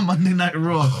pop up on Monday Night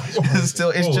Raw. It's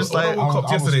just like when I woke up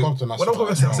yesterday,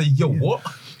 I said, "Yo, what?"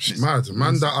 It's mad.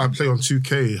 Man that I play on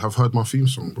 2K have heard my theme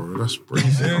song, bro. That's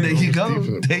brilliant. There you go.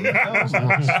 That's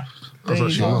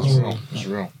actually nuts. It's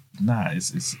real. Nah,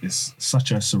 it's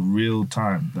such a surreal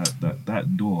time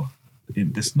that door.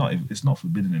 It's not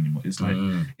forbidden anymore. It's like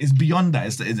it's beyond that.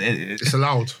 It's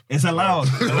allowed. It's allowed.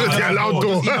 The allowed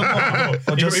door.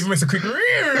 Even makes a quick.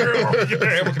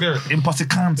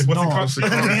 Impossible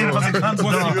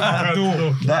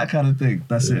that kind of thing.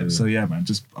 That's it. So yeah, man.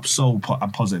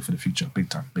 I'm positive for the future. Big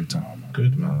time.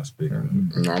 Good man. That's big.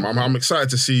 I'm excited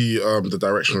to see the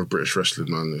direction of British wrestling,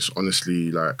 man. It's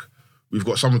honestly like we've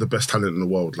got some of the best talent in the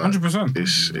world. Like, 100%.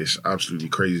 It's absolutely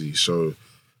crazy. So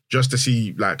just to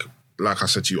see like I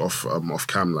said to you off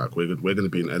cam, like we're going to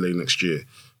be in LA next year.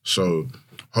 So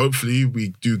hopefully we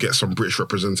do get some British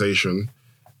representation.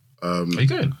 Are you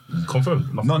going?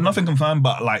 Confirmed? Nothing confirmed,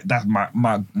 but like that's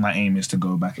my aim is to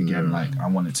go back again. Yeah. Like I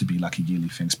want it to be like a yearly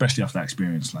thing, especially after that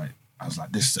experience. Like I was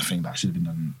like, this is a thing that should have been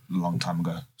done a long time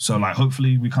ago. So like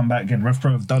hopefully we come back again.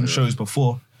 RevPro have done shows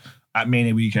before at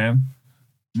Mania Weekend.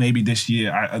 Maybe this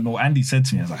year, I know Andy said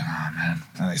to me, I was like, man,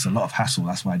 it's a lot of hassle.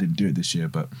 That's why I didn't do it this year.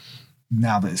 But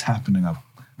now that it's happening, I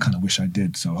kind of wish I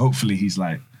did. So hopefully he's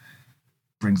like,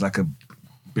 brings like a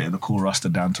bit of the cool roster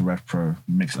down to RevPro,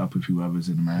 mix it up with whoever's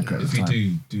in America. If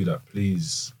you do that,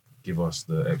 please give us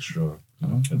the extra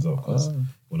heads up because we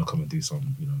want to come and do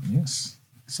some, Yes.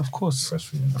 It's of course.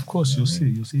 Of course, you'll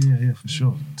see. Yeah, for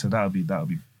sure. So that'll be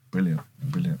brilliant.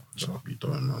 That'll be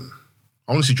done, man.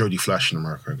 I want to see Jody Flash in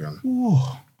America again. Ooh,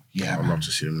 yeah, I'd love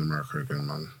to see him in America again,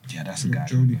 man. Yeah, that's a guy.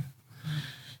 Jody.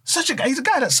 Such a guy. He's a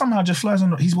guy that somehow just flies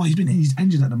on. He's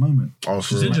injured at the moment. Oh,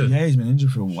 for real? injured? Yeah, he's been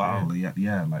injured for a while.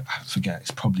 Yeah, like I forget.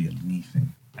 It's probably a knee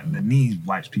thing, and the knee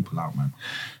wipes people out, man.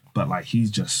 But like, he's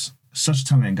just such a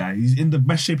talented guy. He's in the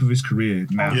best shape of his career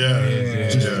now. Yeah.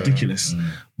 Just ridiculous.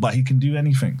 But he can do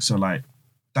anything. So like,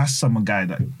 that's some guy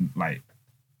that like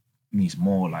needs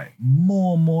more like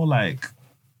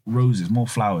roses, more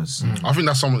flowers. I think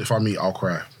that's someone, if I meet, I'll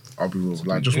cry. I'll be real.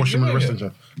 Like, just watch him in the wrestling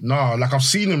show. No, like, I've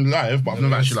seen him live, but I've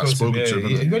never actually, like, spoken to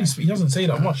him. He doesn't say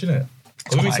that much, innit?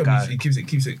 He keeps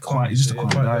it calm. He's just a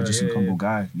quiet guy, just a humble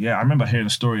guy. Yeah, I remember hearing a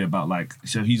story about, like,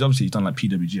 so he's done, like,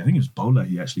 PWG. I think it was Bowler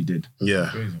he actually did.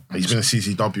 Yeah. He's been a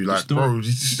CCW. Like, bro,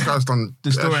 this guy's done...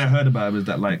 The story I heard about it was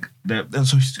that, like,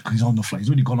 so he's on the flight. He's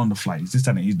already gone on the flight. He's just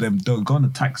standing. He's gone on a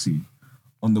taxi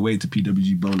on the way to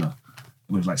PWG Bowler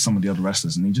with, like, some of the other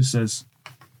wrestlers. And he just says...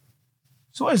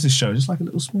 So what is this show? Just like a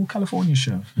little small California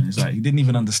show. And it's like he didn't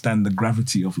even understand the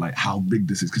gravity of like how big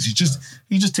this is because he's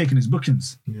just taking his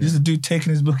bookings. Yeah. He's just a dude taking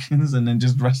his bookings and then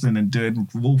just wrestling and doing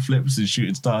wall flips and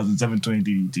shooting stars and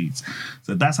 720 DDTs.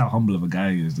 So that's how humble of a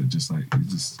guy he is. That just like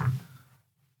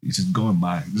he's just going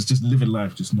by, just living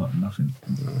life, just nothing.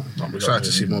 I'm excited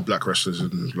to see more black wrestlers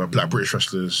and like black British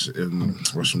wrestlers in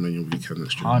WrestleMania weekend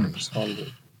next year. 100%.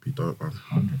 Be dope, man.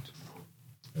 100.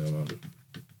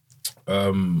 Yeah,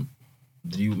 man.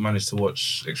 Did you manage to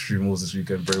watch Extreme Rules this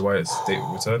weekend? Bray Wyatt's date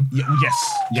return?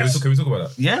 Yes. Can we talk about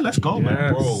that? Yeah, let's go,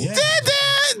 man. Bro. Yeah. I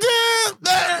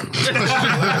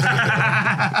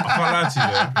can't lie to you,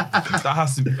 yeah. That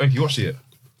has to be... you watched it yet?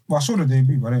 Well, I saw the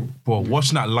debut, but I didn't. Bro,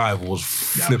 watching that live was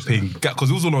flipping...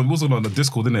 Because it was on the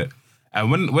Discord, didn't it? And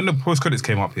when the post credits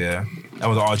came up here, I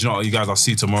was like, "Oh, do you know what, you guys? I'll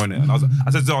see you tomorrow." And I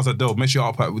said, "Dale, make sure you're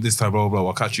up at this time, blah blah blah.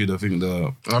 I'll catch you." And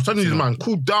I was telling you, man,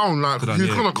 cool down. Like, he's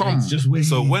gonna come. Just wait.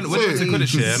 So when it was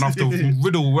credits, yeah, and after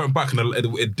Riddle went back and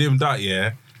it dimmed out,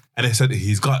 yeah, and they said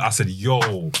he's got. I said,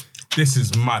 "Yo, this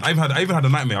is mad." I even had a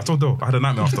nightmare. I told Dale I had a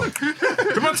nightmare after.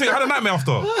 Remember, I had a nightmare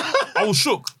after. I was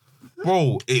shook.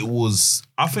 Bro, it was...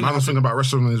 I was thinking about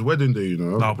wrestling on his wedding day, you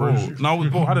know? Nah, bro, I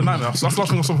had a nightmare. That's the last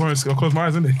thing I saw before I closed my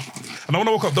eyes, innit? And when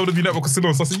I woke up, WWE Network was still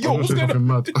on, so I said, yo, what's going on?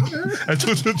 Mad.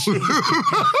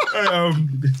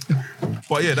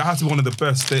 But yeah, that has to be one of the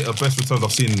best returns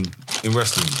I've seen in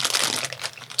wrestling.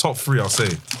 Top 3, I'll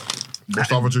say. What's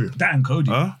the other 2? That and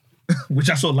Cody. Huh? Which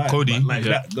I saw live. Cody, like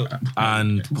yeah.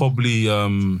 And probably...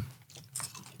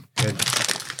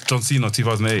 John Cena,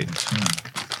 2008.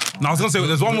 No, I was gonna say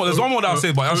there's one more that I'll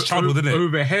say, but that's childhood, isn't it?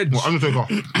 Overhead. What, Undertaker?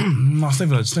 No, it's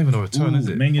not even a return, is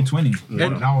it? Mania 20.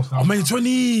 Oh, Mania 20.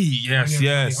 Yes.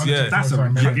 That's a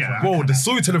Bro, the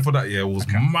storytelling for that year was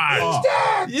mad.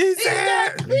 He's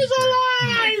dead. He's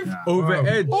alive.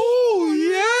 Overhead. Oh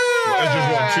yeah. Edge was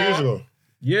what, 2 years ago?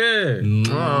 Yeah.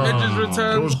 Edge's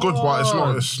return. It was good,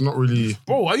 but it's not really.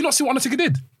 Bro, are you not seeing what Undertaker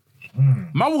did?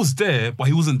 Man was there, but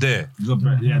he wasn't there.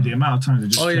 Yeah, the amount of times they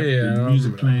just kept the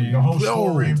music playing. The whole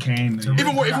story. Kane.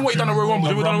 Even what he done at Royal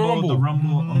Rumble. The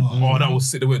Rumble. Oh, that was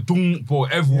sick. They went doom, bro.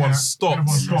 Everyone stopped.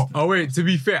 Oh wait, to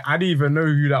be fair, I didn't even know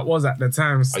who that was at the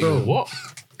time. Still, What?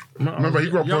 Remember, he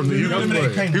grew up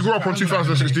on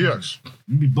 2006 DX.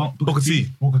 Booker T.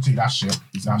 Booker T, that shit.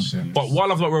 But what I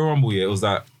loved about Royal Rumble, it was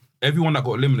that everyone that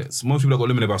got eliminated, most people that got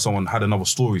eliminated by someone had another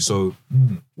story. So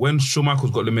when Shawn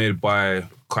Michaels got eliminated by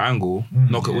Kurt Angle,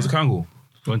 was it Kurt Angle?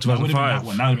 2005.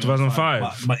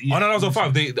 2005. But Oh no, that was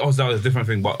 05. That was a different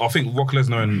thing. But I think Brock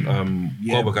Lesnar and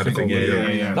Goldberg had a thing.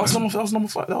 Yeah. That was number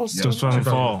 5. That was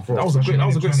 2004. That was a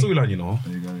great storyline, you know.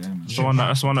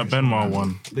 That's the one that Benoit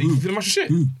won. You didn't match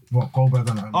shit. What, Goldberg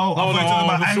and Oh, no,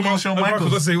 Angle Shawn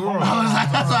Michaels. That's one of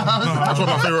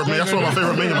my favorite men. That's one of my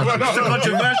favorite men. It's so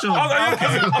controversial. I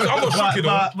got shocked, you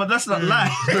know. But that's not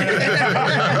live.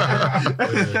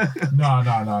 No.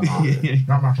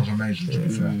 That match was amazing, to be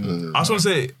fair. I just want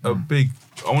to say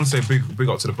big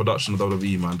up to the production of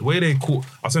WWE, man. The way they caught,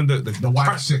 I said the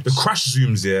white six. the crash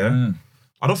zooms, yeah.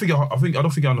 I don't think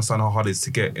you understand how hard it is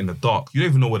to get in the dark. You don't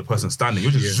even know where the person's standing.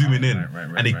 You're just zooming in,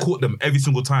 and they caught them every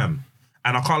single time.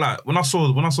 And I can't lie. When I saw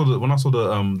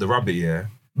the rabbit, yeah,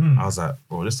 I was like,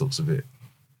 bro, this looks a bit.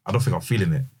 I don't think I'm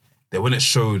feeling it. Then when it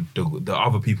showed the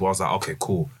other people, I was like, okay,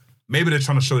 cool. Maybe they're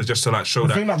trying to show it just to show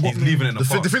that he's leaving it in the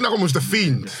The thing that got me was the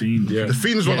Fiend. The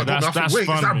Fiend is one that got me. I thought, wait,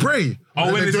 is that Bray?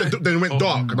 Oh, then it went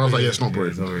dark, and I was like, yeah, it's not Bray.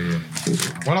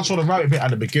 When I saw the rabbit bit at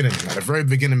the beginning, like the very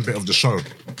beginning bit of the show,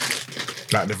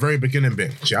 like the very beginning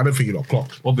bit. See, I don't think you got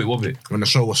clocked. What bit? When the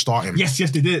show was starting. Yes, they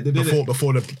did it.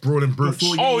 Before the Brawling Brutes.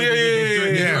 Oh,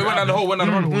 yeah. It went down the whole,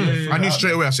 I knew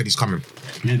straight away, I said, he's coming.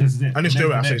 Yeah, this is it. I knew straight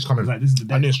away, I said, he's coming. This is the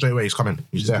day. I knew straight away, he's coming.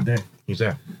 He's there. He's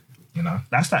there. You know?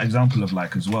 That's that example of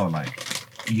as well,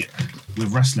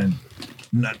 with wrestling,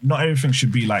 not everything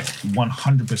should be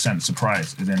 100%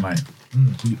 surprise. As in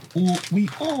we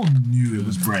all knew it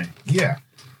was Bray. Yeah.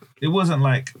 It wasn't oh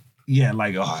no,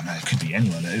 it could be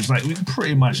anyone. It was we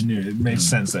pretty much knew it made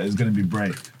sense that it was going to be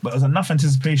Bray. But there was enough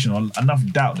anticipation or enough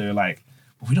doubt. They were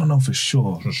we don't know for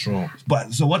sure. For sure.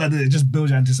 But so what I did, it just builds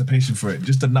your anticipation for it,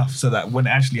 just enough so that when it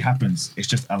actually happens, it's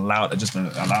just a louder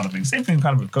thing. Same thing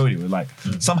kind of with Cody. We're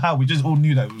somehow we just all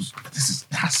knew that it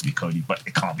has to be Cody, but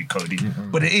it can't be Cody.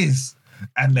 But it is.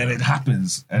 And then it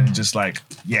happens, and it just it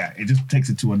just takes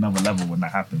it to another level when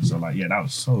that happens. So that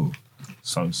was so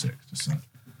sick. Just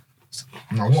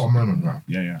no, what a moment, man.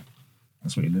 Yeah.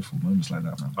 That's what you live for, moments like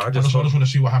that, man. I just want to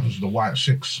see what happens with the White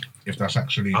Six, if that's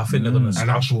actually I think they're gonna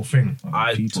an actual thing.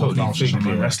 I totally think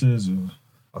wrestlers.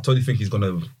 I totally think he's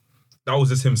gonna. That was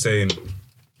just him saying,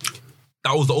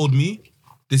 "That was the old me.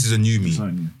 This is a new me."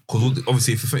 Because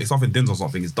obviously, if something dins on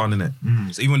something, it's done, innit?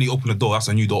 So even when you open the door, that's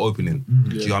a new door opening.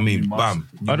 Do you know what I mean? Bam.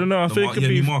 I don't know. I think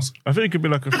it could be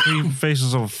like a Three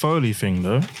Faces of Foley thing,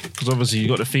 though. Because obviously you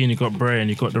got the Fiend, you got Bray, and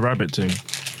you got the Rabbit thing.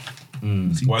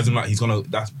 Why isn't he's gonna?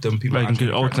 That's them people. You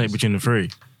can alternate between the three.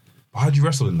 How'd you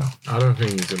wrestle him now? I don't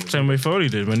think he's gonna. Same way Foley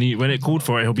did when it called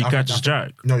for it, he'll be Cactus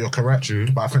Jack. No, you're correct,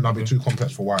 but I think that'd be too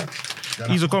complex for Wyatt.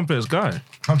 He's a complex guy.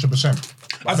 100%.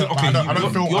 I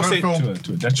don't feel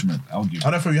to a detriment. I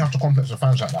don't feel you have to complex the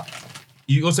fans like that.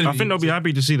 I think they'll be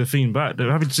happy to see the Fiend back.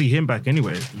 They're happy to see him back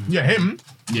anyway. Yeah, him.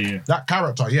 Yeah. That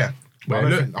character, yeah. But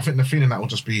I think the feeling that will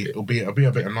just be it'll be a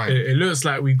bit annoying. It looks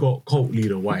like we got cult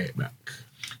leader Wyatt back.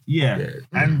 Yeah.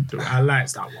 And I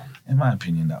liked that one. In my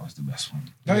opinion, that was the best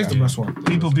one. That is the best one.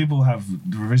 People have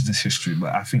the revisionist history,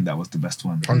 but I think that was the best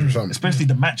one. 100%. Especially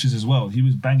the matches as well. He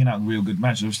was banging out real good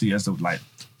matches. Obviously, as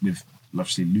with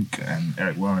obviously Luke and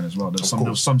Eric Warren as well. There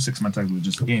was some 6-man tags that were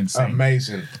just insane.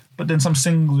 Amazing. But then some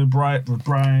singles with Brian,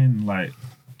 the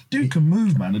dude can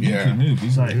move, man. The dude can move.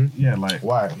 He's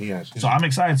Wyatt, he has. So I'm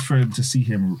excited for him to see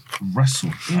him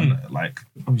wrestle. And,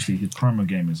 obviously his promo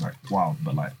game is wild,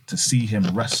 but to see him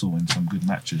wrestle in some good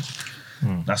matches,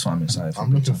 that's what I'm excited for.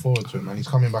 I'm looking forward to it, man. He's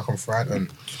coming back on Friday and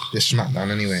this SmackDown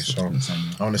anyway, so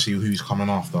I want to see who he's coming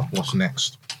after. What's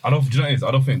next? Do you know what it is?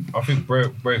 I think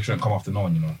Bray shouldn't come after no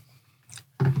one, you know.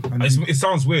 It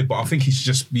sounds weird, but I think he should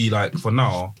just be for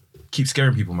now, keep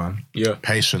scaring people, man. Yeah.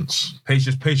 Patience. Let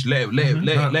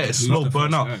it slow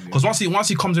burn out. Because once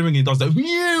he comes in the ring and he does that,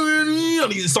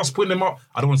 and he starts putting them up,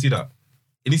 I don't want to see that.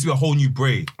 It needs to be a whole new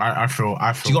Bray. I feel.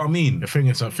 Do you know what I mean? The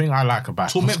thing I like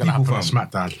about what's going to happen on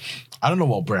SmackDown, I don't know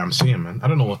what Bray I'm seeing, man. I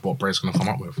don't know what Bray's going to come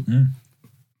up with.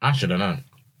 I actually don't know.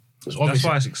 That's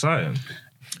why it's exciting.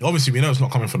 Obviously, we know it's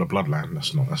not coming from the bloodline.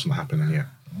 That's not happening yet.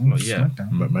 Not yet.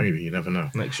 But maybe, you never know.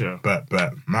 Next year. But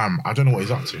man, I don't know what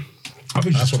he's up to. I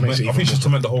think just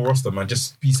torment the whole roster, man.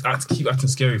 Just keep acting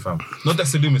scary, fam. Not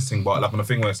that's the Loomis thing, but like on the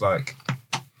thing where it's like,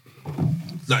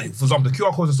 for example, the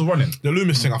QR codes are still running. The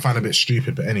Loomis thing I find a bit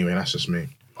stupid, but anyway, that's just me.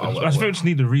 I just just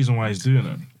need the reason why he's doing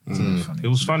it. It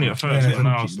was funny at first, but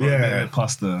now it's like,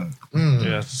 past the.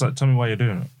 It's like, tell me why you're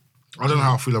doing it. I don't know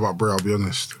how I feel about Bray, I'll be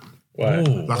honest.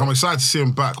 Like, I'm excited to see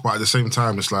him back, but at the same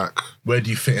time, it's like, where do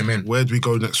you fit him in? Where do we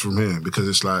go next from here? Because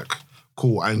it's like,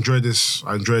 cool, I enjoyed his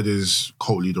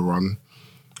cult leader run,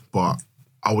 but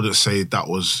I wouldn't say that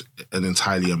was an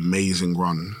entirely amazing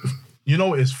run. You know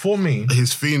what it is? For me,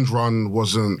 his Fiend run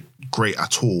wasn't great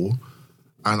at all.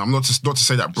 And I'm not to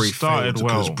say that Bray started failed,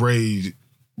 because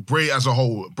Bray as a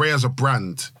whole, Bray as a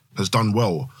brand has done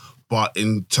well. But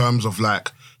in terms of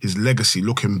like his legacy,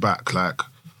 looking back, like,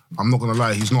 I'm not gonna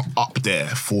lie, he's not up there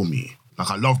for me. Like,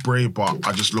 I love Bray, but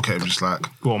I just look at him just like,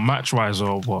 what, match wise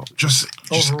or what? Just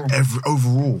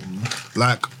overall.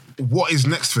 Like, what is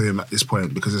next for him at this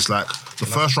point? Because it's like the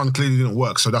first run clearly didn't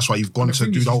work, so that's why you've gone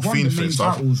to do the whole Fiend thing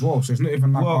stuff. As well, so it's not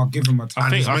even like I'll give him a time.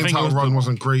 And his main title run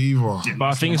wasn't great either. But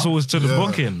I think it's always to the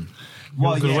booking.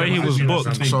 Well, the way he was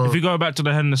booked. So, if you go back to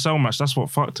the Hell in a Cell match, that's what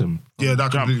fucked him. Yeah,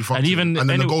 that completely fucked him. And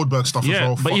then the Goldberg stuff as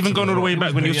well. But even going all the way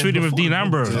back when he was feuding with Dean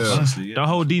Ambrose, the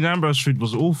whole Dean Ambrose feud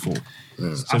was awful.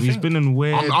 Yeah. So he's been in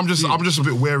weird. I'm just a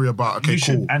bit wary about. Okay,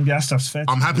 cool. And that stuff's fair.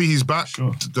 I'm happy he's back.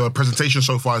 Sure. The presentation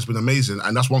so far has been amazing,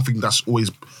 and that's one thing that's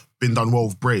always been done well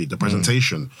with Bray, the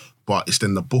presentation. But it's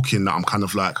then the booking that I'm kind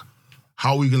of like,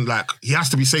 how are we going to, like, he has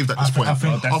to be saved at this point.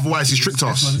 Otherwise, he's tricked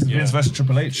us. Vince versus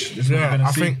Triple H.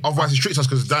 I think otherwise he's tricked us,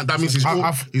 because that means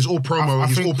he's all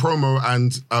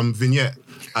promo and vignette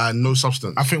and no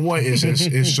substance. I think what it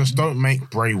is just don't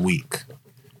make Bray weak.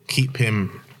 Keep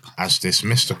him as this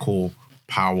mystical,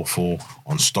 powerful,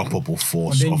 unstoppable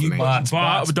force of nature.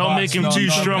 But don't make him too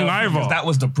strong either. That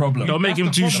was the problem. Don't make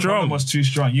him too strong. The problem was too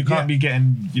strong. You can't be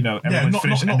getting, everyone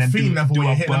finished and then do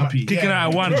a burpee. Kicking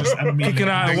out at one. Kicking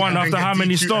out at one after how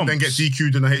many stomps? Then get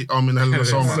DQ'd in the Hell in a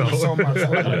Cell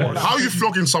match. How are you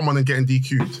flogging someone and getting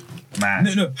DQ'd? Man.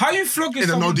 No. How you flogging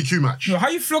someone in a no DQ match? No, how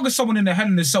you flogging someone in the Hell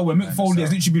in a Cell where Mick Foley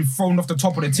has literally been thrown off the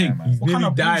top of the thing? What kind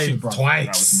of bullshit, bro?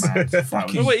 Twice.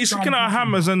 Wait, he's kicking out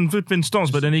hammers and flipping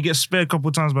stomps, but then he gets spared a couple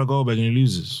of times by Goldberg and he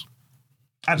loses.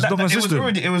 It's not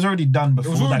consistent. It was already done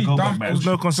before that Goldberg match. There's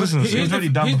no consistency. It was already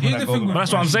done before that Goldberg match.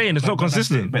 That's what I'm saying. It's not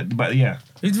consistent. But yeah.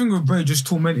 Here's the thing with Bray just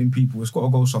tormenting people. It's got to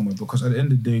go somewhere, because at the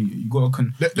end of the day, you got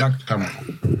to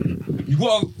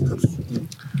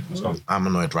I'm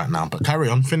annoyed right now, but carry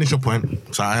on. Finish your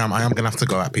point. So I am gonna have to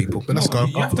go at people. But let's go.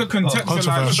 You have to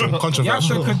contextualize. You have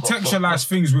to contextualize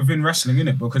things within wrestling,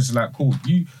 innit? Because it's like, cool,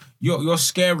 you're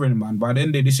scaring, man. By the end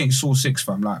of the day, this ain't Saw 6,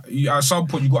 fam. Like, at some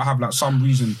point, you gotta have like some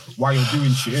reason why you're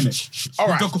doing shit, innit? All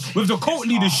right. With the cult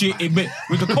leadership,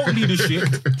 with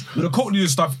the cult leader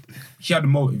stuff, he had a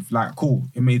motive. Like, cool,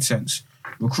 it made sense.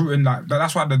 Recruiting, like,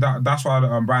 that's why the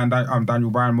Daniel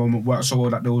Bryan moment worked so well.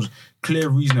 That there was clear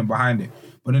reasoning behind it.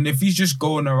 But then if he's just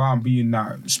going around being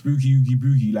that spooky oogie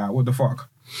boogie, like, what the fuck?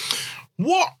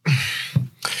 What?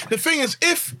 The thing is,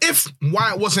 if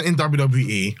Wyatt wasn't in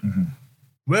WWE,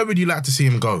 where would you like to see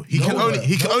him go? He can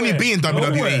only be in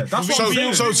WWE.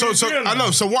 So I know.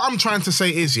 So what I'm trying to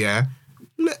say is,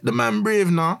 let the man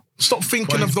breathe now. Stop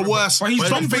thinking of the worst.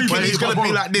 Stop thinking he's going to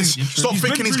be like this. Stop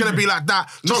thinking he's going to be like that.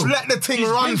 Just let the thing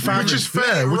run, fam. Which is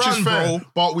fair.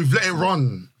 But we've let it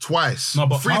run twice. No,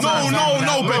 but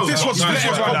this was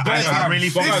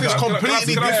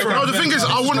completely different. No, the thing is,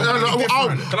 I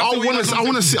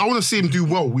want to see him do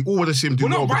well. We all want to see him do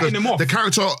well, because the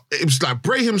character, it was like,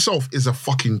 Bray himself is a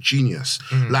fucking genius.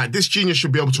 Like, this genius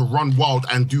should be able to run wild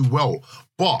and do well.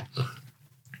 But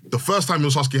the first time it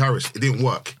was Husky Harris, it didn't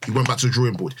work. He went back to the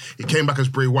drawing board. He came back as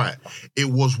Bray Wyatt. It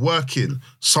was working.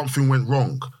 Something went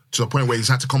wrong, to the point where he's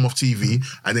had to come off TV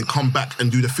and then come back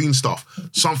and do the Fiend stuff.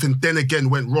 Something then again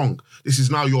went wrong. This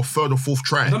is now your third or fourth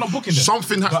try. They're not booking them.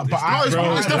 Something happened.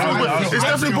 It's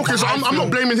definitely booking. So I'm not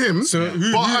blaming him.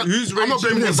 I'm not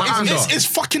blaming him. It's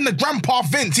fucking the grandpa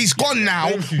Vince. He's gone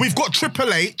now. We've got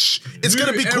Triple H. It's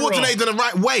going to be coordinated in the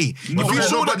right way. Not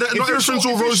everything's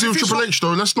all rosy with Triple H,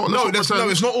 though. Let's not. No,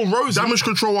 it's not all rosy. Damage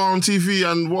Control are on TV,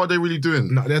 and what are they really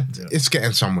doing? No, it's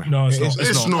getting somewhere. No, it's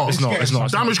not. It's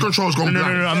not. Damage Control's gone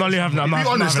blank. not having that. Be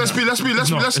honest.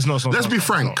 Let's be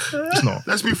frank. It's not.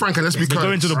 Let's be frank and let's be clear. They're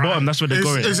going to the bottom. That's where they're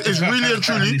going. It's really and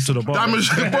truly To the bottom. damage.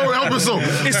 Bro, help us all.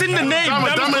 It's in the name.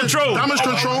 Damage control. Damage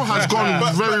control has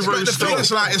gone very, very The thing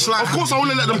slow. is, it's like, Of course, I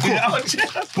want to let them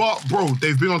cook, but bro,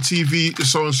 they've been on TV,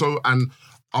 so and so, and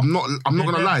I'm not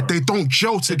gonna lie, they don't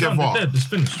gel together. It's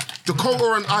finished.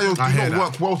 Dakota and Io do not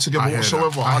work well together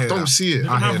whatsoever. I don't see it.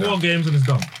 Have war games and it's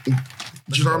done.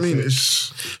 Do you know what I mean?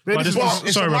 It's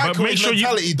it's sorry, a but make sure you.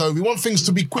 mentality, though. We want things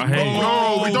to be quick.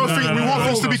 no, we don't think we want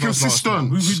things to be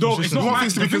consistent. We don't. It's We not want like-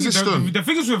 things to be the thing is- consistent. The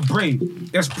thing is with Bray,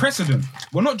 there's precedent.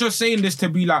 We're not just saying this to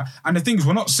be like, and the thing is,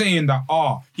 we're not saying that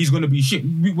he's gonna be shit.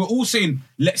 We're all saying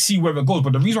let's see where it goes.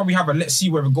 But the reason why we have a let's see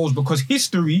where it goes because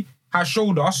history has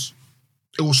showed us.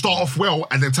 It will start off well,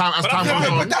 and then as time goes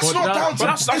on. But that's not down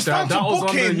to. It's down to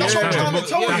booking. That's what I'm trying to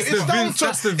tell you. It's down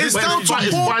to. It's down to.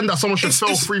 It's fine that someone should fail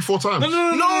 3-4 times.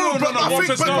 No, but I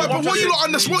think. But what you lot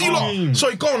understand? What you lot?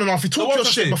 Sorry, go on and off. You talk your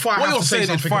shit before I have to say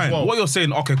something as well. What you're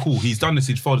saying, okay, cool. He's done this.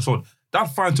 He's failed this one.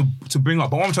 That's fine to bring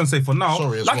up. But what I'm trying to say for now,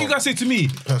 Sorry as like well. you guys say to me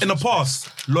in the past,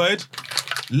 Lloyd,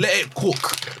 let it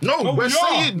cook. No, we're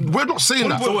not saying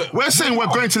that. We're saying we're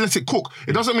going to let it cook.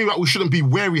 It doesn't mean that we shouldn't be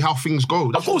wary how things go.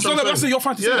 Of course, that's you're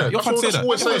fine to say that. You're fine to say that.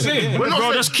 That's what we're saying. We're not Bro,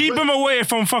 saying- just keep him away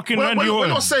from fucking Randy We're Orton.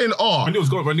 not saying Randy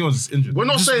was injured. We're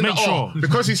not saying make that sure.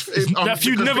 because he's That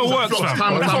feud because never things have works, flopped fam.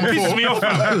 time and That's what time pisses before. me off,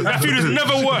 fam. That feud has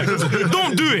never worked.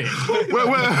 Don't do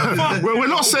it. We're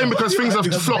not saying because things have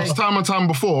flopped time and time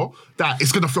before that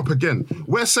it's gonna flop again.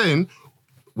 We're saying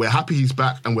we're happy he's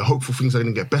back and we're hopeful things are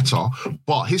gonna get better.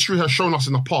 But history has shown us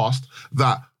in the past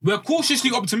that We're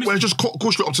cautiously optimistic. we're just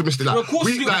cautiously optimistic. We're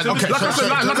cautiously optimistic.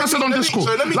 Like I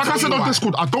said on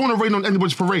Discord, I don't want to rain on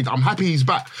anybody's parade. I'm happy he's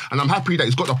back, and I'm happy that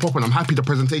he's got the pop, and I'm happy the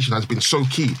presentation has been so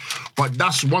key. But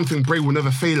that's one thing Bray will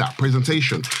never fail at: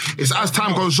 presentation. It's as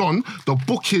time goes on, the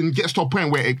booking gets to a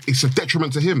point where it's a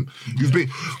detriment to him.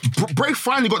 Bray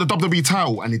finally got the WWE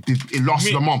title, and it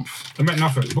lasted a month. It meant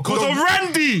nothing. Because of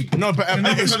Randy. No, but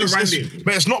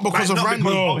it's not because of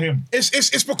Randy.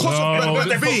 It's because of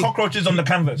They put cockroaches on the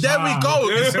canvas. There we go.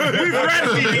 With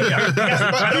Randy.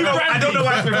 I don't know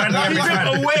why it's with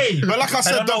Randy. away. But like I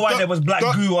said, I don't know why there was black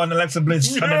goo on Alexa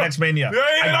Bliss on the next Mania.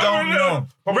 I don't know.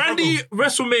 Randy,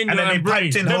 WrestleMania, And then they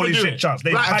piped in holy shit shots.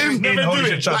 They piped in holy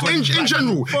shit shots. In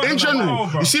general,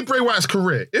 you see Bray Wyatt's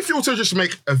career. If you were to just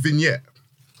make a vignette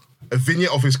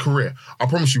of his career, I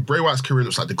promise you, Bray Wyatt's career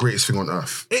looks like the greatest thing on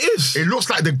earth. It is. It looks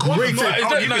like the greatest.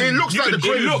 It looks like the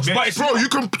greatest. but Bro, you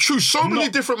can choose so many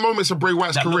different moments of Bray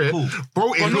Wyatt's career.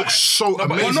 Bro, it looks so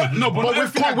amazing. But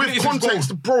with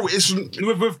context, bro, it's...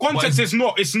 With context, it's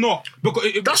not. Because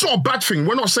That's not a bad thing.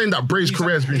 We're not saying that Bray's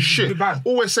career has been shit. bad.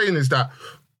 All we're saying is that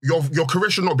your career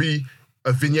should not be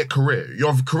a vignette career.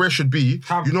 Your career should be,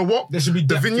 you know what? There should be the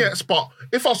depth to vignettes, but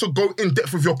if I was to go in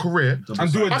depth with your career,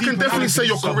 and do a I can deep definitely say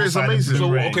your career is amazing.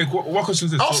 So, okay, what question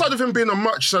is this? Outside of him being a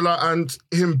merch seller and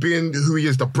him being who he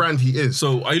is, the brand he is.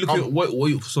 So are you looking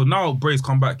at so now Bray's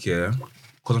come back here?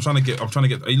 Because I'm trying to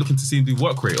get. Are you looking to see him do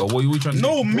work rate or what are you trying to?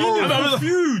 No, do? meaningful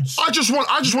feuds. I just want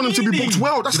him to be booked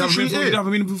well. That's You literally don't it. have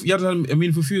a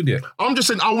meaningful feud yet. I'm just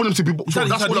saying I want him to be booked well.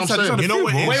 That's what I'm saying. You know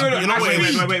what it is? You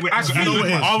know what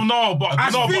it is? Oh no, but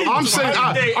I'm saying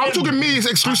I'm talking me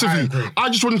exclusively. I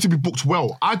just want him to be booked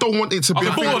well. I don't want it to be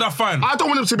a thing. that's fine. I don't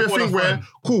want it to be a thing where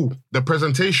cool, the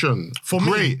presentation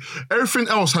great, everything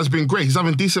else has been great. He's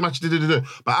having decent matches,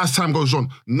 but as time goes on,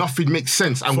 nothing makes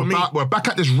sense, and we're back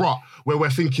at this rut where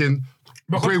we're thinking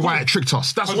Bray Wyatt tricked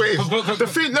us. That's where it is. The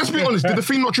Fiend, let's be honest, did the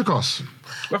Fiend not trick us?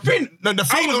 The Fiend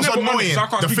was annoying.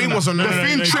 The Fiend was annoying. The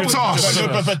Fiend tricked us.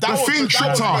 The Fiend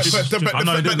tricked us.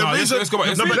 The reason, let's go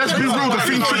back. Let's be real, the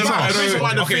Fiend tricked us. the reason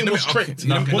why the Fiend was tricked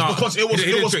was because it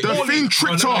was The Fiend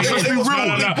tricked us. Let's be real.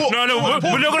 No,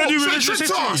 we're not going to do revisionist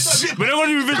history. We're not going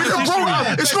to do revisionist Bro,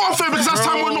 history. it's not unfair because as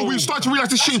time went on, we started to realize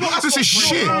this is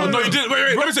shit. No, you didn't.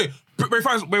 Wait. Let me say.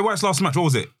 Bray Wyatt's last match. What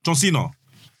was it? John Cena.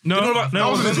 No, That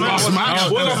was his last match.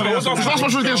 His last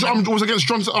match was against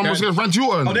Randy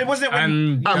Orton Oh, was it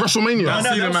when? at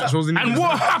WrestleMania. And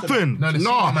what happened?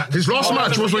 No, his last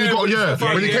match was when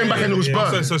he came back and it was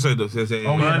burned. And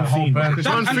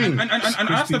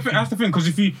that's the thing,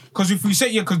 because if we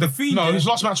say because the Fiend. No, his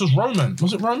last match was Roman.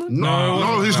 Was it Roman?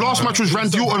 No, his last match was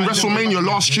Randy Orton WrestleMania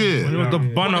last year. The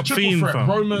bun-up Fiend, fam.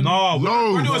 Roman. No,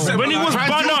 When he was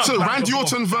bun-up.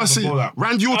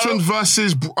 Randy Orton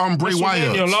versus Bray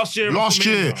Wyatt. Last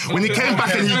year, when he came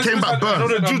back and he came back burned.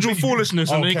 The Juju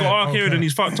foolishness, and then he got RKO'd and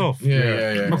he's fucked off.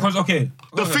 Yeah. Because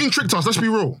The Fiend tricked us. Let's be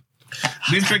real.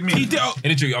 Didn't trick me. he did. I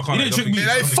can't. trick me.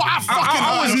 I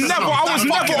was never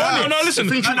on it. No, listen.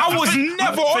 I was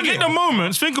never on Forget it. the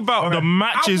moments. Think about the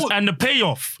matches and the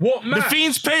payoff. What match? The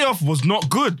Fiend's payoff was not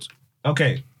good.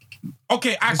 Okay.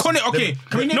 Okay, iconic. Okay,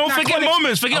 can we name No, an forget iconic-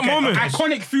 moments. Forget moments.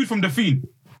 Iconic food from the Fiend.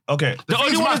 Okay. The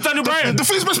only one is Daniel Bryan. The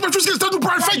Fiend's best match was against Daniel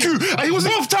Bryan. Thank you. And he was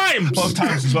Both times. Both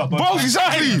times as well. Both,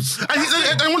 exactly. And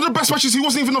one of the best matches, he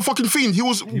wasn't even a fucking Fiend. He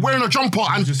was wearing a jumper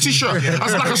and t-shirt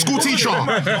as like a school teacher.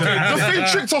 The Fiend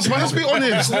tricked us, man. Let's be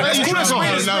honest.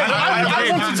 I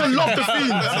wanted to love the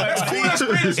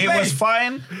Fiend. It was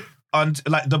fine. And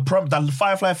like the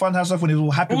Firefly Funhouse stuff, when he was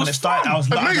all happy when it started, I was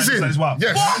amazing as well.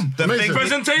 Yes, The thing,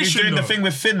 presentation, doing the thing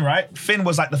with Finn, right? Finn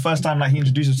was like the first time like he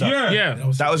introduced himself. Yeah.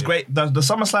 That was great. The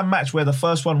SummerSlam match where the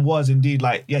first one was indeed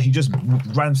like, yeah, he just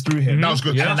ran through him. That was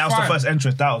good. And that was the first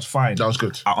entrance. That was fine. That was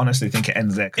good. I honestly think it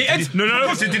ends there.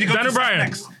 No. Did he go Daniel to Bryan. Seth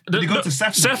next? Did he go to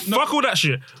Seth? Seth, fuck all that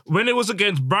shit. When it was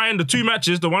against Bryan, the two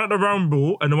matches, the one at the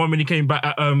Rumble and the one when he came back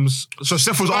at So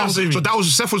Seth was after. So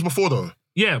Seth was before though.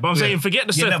 Yeah, but I'm saying forget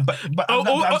the Seth. Yeah, but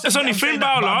it's only Finn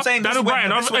Balor, Daniel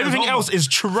Bryan. Everything else is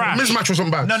trash. His match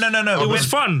wasn't bad. No. It was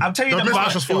fun. I'm telling you, The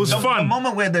match was fun. It was fun. The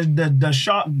moment where the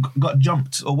shark got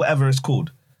jumped or whatever it's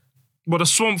called. But the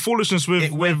swamp foolishness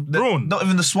with Braun. Not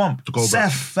even the swamp.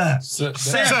 Seth. Seth,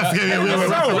 Hell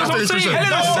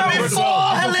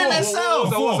in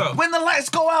itself. When the lights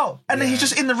go out and then he's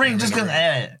just in the ring, just going,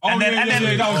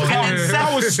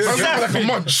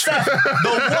 Seth,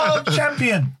 the world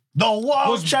champion. The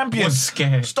world champion. Was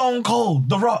scared. Stone Cold,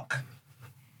 The Rock.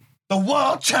 The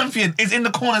world champion is in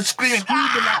the corner screaming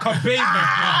like a baby.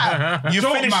 You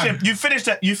finished him. You finished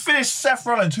that. You finished Seth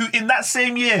Rollins, who in that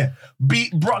same year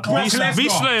beat Brock Lesnar.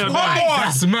 V-Slayer.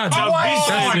 That's mad.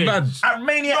 At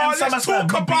Mania and SummerSlam.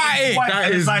 Talk about it.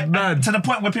 That is like mad. to the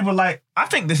point where people are like, I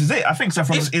think this is it. I think Seth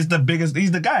Rollins is the biggest.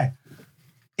 He's the guy.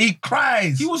 He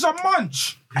cries. He was a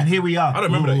munch. And here we are. I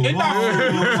don't remember that. In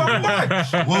that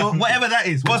food, Well, whatever that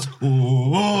is. What's Let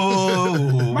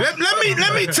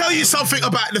me tell you something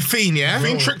about the Fiend, yeah?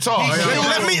 Fiend tricked us.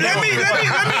 Let me tell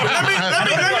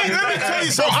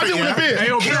you something. I didn't want to be it.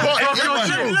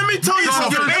 Let me tell you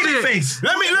something. Babyface.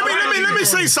 Let me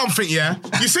say something, yeah?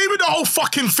 You see with the whole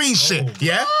fucking Fiend shit,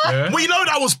 yeah? We know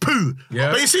that was poo.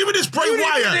 Yeah. But you see with this Bray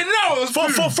Wyatt,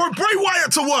 for Bray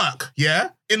Wyatt to work, yeah?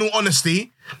 In all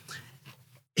honesty,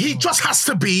 he just has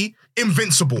to be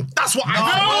invincible. That's what I think.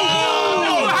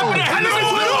 No! What happened at Hell in a Cell?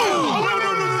 What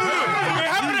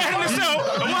happened at Hell in a Cell?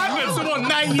 What happened? Someone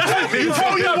 90. You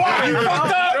tell you why. You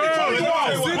fucked up.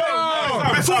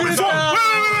 Before.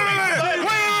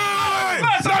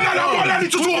 No, let me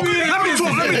talk.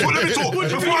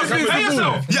 Before I say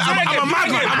yourself. Yeah, I'm a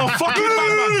madman. I'm a fucking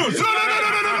madman. No.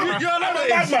 You're not a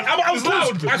madman. I was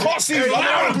loud. I can't see you.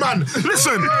 I'm a madman.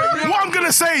 Listen, what I'm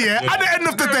gonna say, yeah, at the end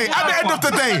of the day,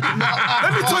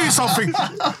 let me tell you something.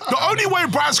 The only way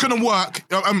Brad's gonna work,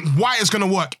 Wyatt is gonna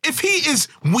work, if he is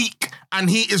weak and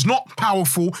he is not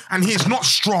powerful and he is not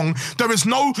strong, there is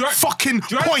no fucking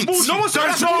point. There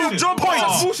is no point.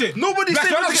 Nobody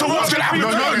said that. So what's gonna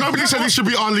happen? Nobody said he should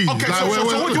be Ali. Okay, so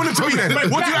what do you want him to be then?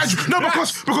 What do you actually? No,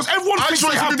 because everyone thinks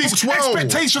they have these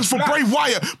expectations for Bray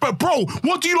Wyatt. But bro,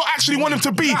 what do you not actually want him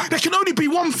to be? There can only be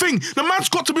one thing. The man's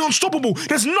got to be unstoppable.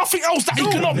 There's nothing else that he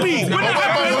cannot be.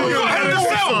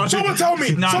 Someone tell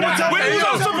me. Someone tell me. When he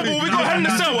was unstoppable, we got Hell in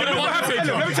a Cell. What happened?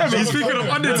 Let me tell you. Speaking of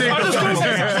Undertaker.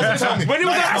 When he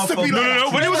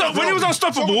was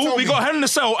unstoppable, we got Hell in a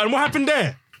Cell, and what happened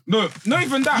there? No, not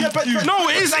even that. Yeah, but no,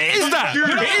 it is that.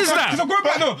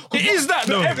 It is that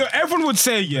though. Everyone would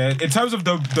say, yeah, in terms of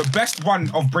the best one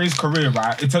of Bray's career,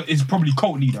 right? It's probably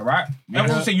Cult Leader, right?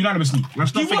 Everyone would say unanimously.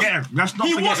 Let's not forget.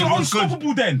 He wasn't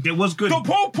unstoppable then. It was good. The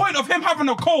whole point of him having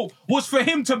a cult was for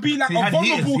him to be like a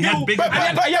vulnerable heel. But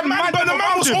the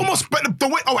man was almost. But the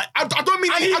way. Oh wait, I don't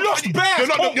mean. And he lost bare.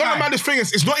 The maddest thing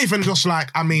is, it's not even just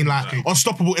like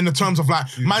unstoppable in the terms of like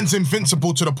man's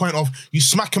invincible to the point of you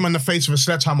smack him in the face with a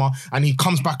sledgehammer and he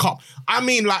comes back up. I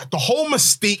mean, like the whole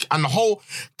mystique and the whole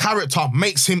character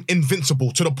makes him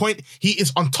invincible to the point he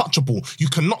is untouchable. You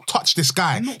cannot touch this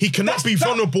guy. He cannot be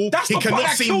vulnerable. He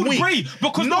cannot seem weak.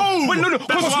 Because no.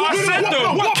 That's what I said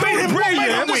though. What made him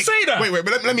weak? Say that. Wait,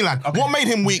 but let me land. Okay. What made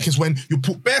him weak is when you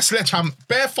put bare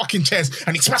fucking chairs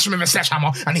and he smashes him with a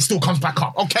sledgehammer and he still comes back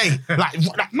up. Okay,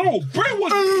 no, Bray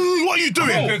was. What are you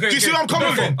doing? Do you see where I'm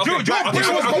coming from? You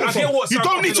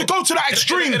don't need to go to that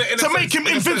extreme to make him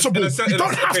invincible. You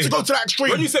don't have to go to that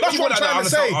extreme. That's what I'm trying to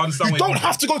say. You don't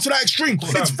have to go to that extreme.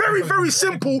 It's very, very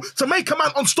simple to make a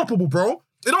man unstoppable, bro.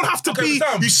 It don't have to be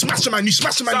you smash a man. No,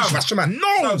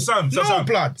 no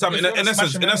blood. Sam, in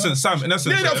essence. Of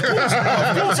course.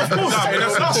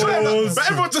 But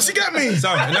everyone, does he get me?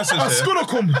 Sam, in essence, That's gonna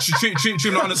come. Treat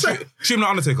him like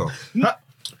Undertaker.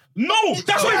 No,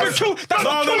 that's not even true. That's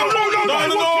not true. No.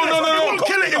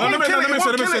 Kill it. Let me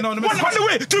say. Do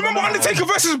you remember Undertaker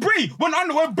versus Bray? When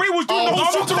Bray was doing the whole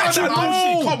I'm talking about that.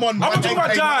 Come on, I'm talking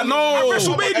about that. No.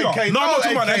 WrestleMania. No, I'm not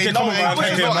talking about AK. Come on, man.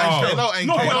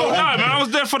 No, man, I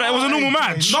was there for that. It was a normal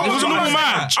match. It was a normal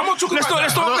match. I'm not talking about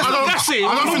Let's not. That's it.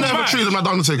 I don't think they ever treated him like the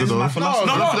Undertaker though. I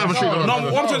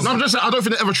don't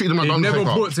think they ever treated him like the Undertaker.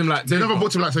 Never booked him like They never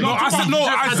booked him like Taker. No,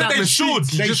 I said they should.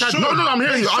 No, I'm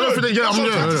hearing you. I don't think they. Yeah, I'm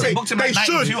hearing. They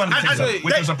should.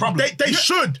 Which was a problem. They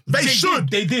should.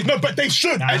 They did. No, but they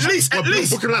should. At least.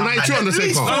 Booking like 92 At least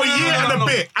Undertaker. for a year and a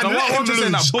bit. And let him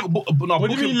lose. What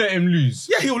do you mean let him lose?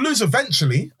 Yeah, he'll lose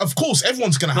eventually. Of course,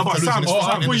 everyone's going to have to lose in this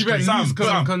fight.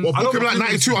 Well, book him like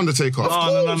 92 Undertaker.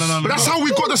 No. But that's how we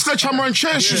got the sledgehammer and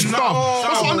chair stuff.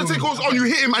 That's what Undertaker was on. You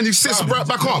hit him and he sits right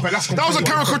back up. That was a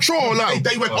caricature. Like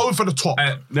They went over the top.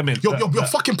 You're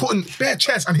fucking putting bare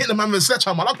chairs and hitting the man with a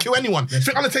sledgehammer. I'll kill anyone. You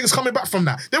think Undertaker's coming back from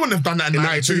that? They wouldn't have done that in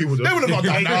 92. They wouldn't have done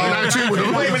that in 92. Put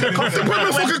him in the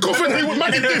fucking coffin. He would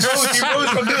manage this. They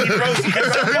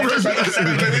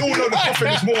all know the coffin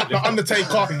is more the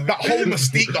Undertaker, that whole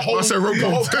mystique, the whole. I said rope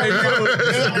hold.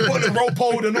 Putting the rope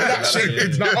hold and all that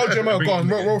shit. Like, oh, Jamel, go on,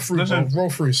 roll through, bro. Roll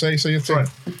through. Say your thing.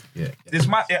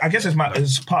 I guess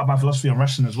it's part of my philosophy on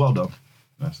wrestling as well, though.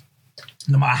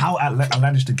 No matter how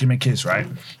outlandish the gimmick is, right?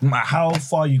 No matter how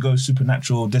far you go,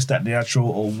 supernatural, this, that, the actual,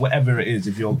 or whatever it is,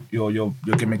 if your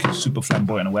gimmick is super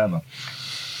flamboyant or whatever,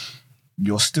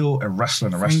 you're still a wrestler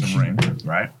in a wrestling ring,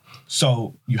 right?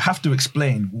 So you have to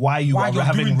explain why you are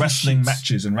having wrestling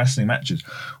matches.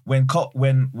 When Cult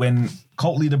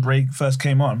Leader Bray first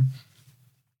came on,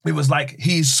 it was like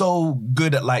he's so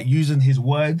good at like using his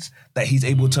words that he's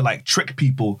able to like trick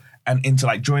people and into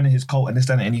like joining his cult and this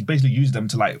and he basically used them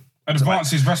to like advance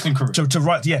his wrestling career. To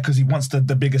write, yeah, because he wants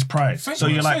the biggest prize. So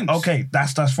you're like, okay,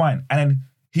 that's fine. And then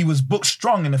he was booked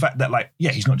strong in the fact that like,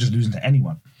 yeah, he's not just losing to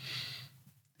anyone.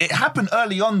 It happened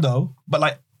early on though, but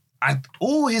like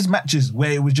all his matches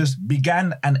where it was just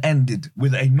began and ended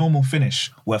with a normal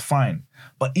finish were fine.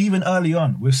 But even early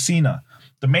on with Cena,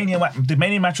 the Mania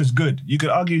match was good. You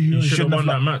could argue he shouldn't have won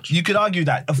that match. You could argue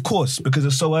that, of course, because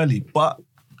it's so early. But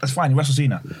that's fine. He wrestled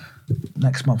Cena.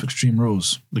 Next month, Extreme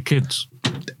Rules. The kids.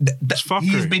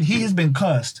 He has been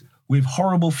cursed with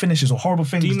horrible finishes or horrible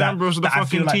things. Dean Ambrose with the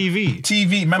fucking like TV.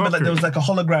 Remember that there was like a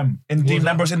hologram in Dean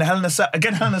Ambrose in the Hell in a Cell.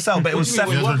 Again, Hell in a Cell, but it was Seth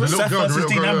versus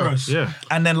Dean Ambrose. Yeah.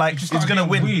 And then like, he's going to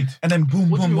win. And then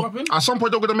boom. At some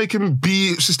point, they're going to make him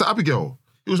be Sister Abigail.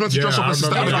 He was meant to dress up as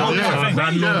Sister Abigail. It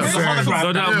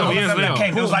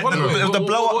was like the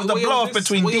blow off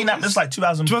between Dean Ambrose, like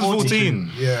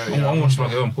 2014.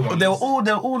 But they were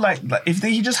all like if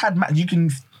he just had match, you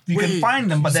can find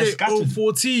them, but they're scattered.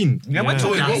 14. Yeah, we're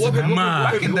talking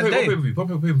back in the day. What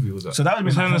pay-per-view was that? So that would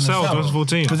be Hell in a Cell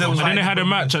 2014. And then they had a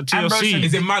match at TLC.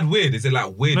 Is it mad weird? Is it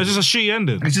like weird? No, it's just a shitty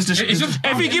ending. It's just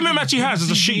every gimmick match he has is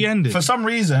a shitty ending. For some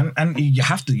reason, and you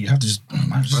have to just A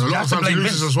lot of times he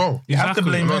loses as well. You have to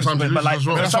blame Vince, but like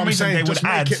for some reason they would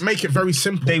make it very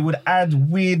simple. They would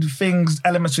add weird things,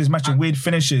 elements to his match, and weird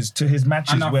finishes to his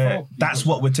matches where that's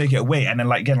what would take it away. And then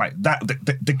like again, like that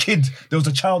the kid, there was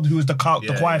a child who was the choir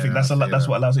thing. That's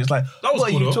what allows it. It's like, what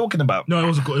are you talking about? No, it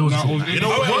was cool. You know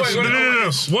what?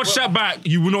 No. Watch that back.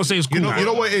 You will not say it's cool. You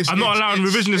know what it is? I'm not allowing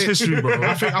revisionist history, bro.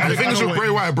 The thing is with Bray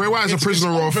Wyatt. Bray Wyatt is a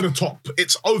prisoner of over the top.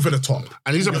 It's over the top,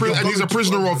 and he's a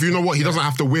prisoner of. You know what? He doesn't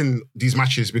have to win these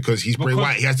matches because he's Bray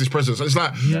Wyatt. He has this presence. It's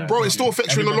like, bro, it still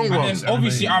affects you in the long run.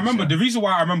 Obviously, I remember the reason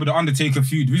why I remember the Undertaker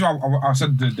feud. The reason why I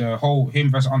said the whole him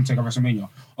versus Undertaker WrestleMania.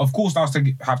 Of course, that was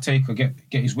to have Taker get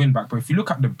his win back. But if you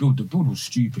look at the build was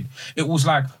stupid. It was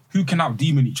like, who can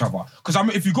out-demon each other? Because I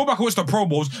mean, if you go back and watch the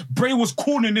promos, Bray was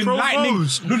calling in lightning.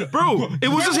 Bro, it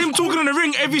was just him talking in the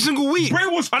ring every single week.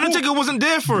 Undertaker wasn't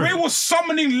there for it. Bray was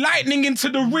summoning lightning into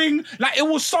the ring. Like, it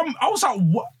was some... I was like,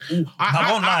 what?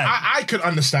 I won't lie. I could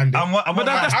understand it. But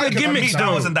that's the gimmicks, though.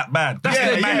 That wasn't that bad. That's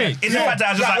the gimmick. In fact,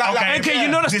 I was just like, okay. Okay, you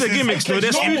know that's the gimmicks, though.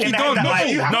 They're spooky done.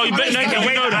 No, you better you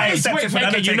know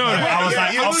that. You know that. I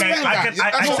was like, okay,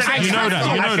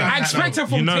 I expect it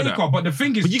from Taker, but the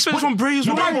thing is... But you expect it from Bray as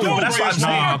well. That's what I'm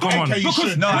saying. Come on.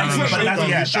 Because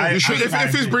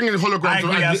if he's bringing holograms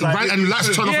and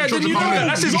lights turn off and children come in,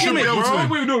 that's his gimmick,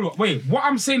 bro. Wait, what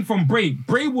I'm saying from Bray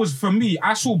was, for me,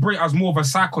 I saw Bray as more of a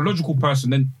psychological person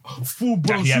than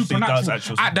full-blown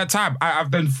supernatural. At that time, I've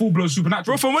done full-blown supernatural.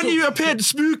 Bro, from when you appeared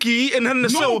spooky and then the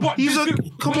cell, he's a...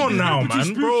 Come on now,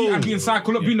 man, bro. And being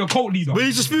a cult leader. But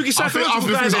he's a spooky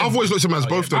psychological guy. I've always looked at him as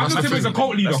both, though. I looked at him as a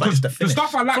cult leader because the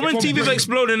stuff I like... From when TV's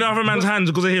exploding in other man's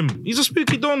hands because of him. He's a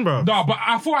spooky dog. Don, bro. No, but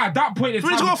I thought at that point in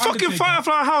time, He's got a fucking Undertaker-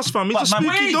 Firefly house, fam. He's a spooky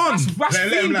Wait, Don. that's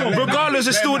Fiend, though. Regardless,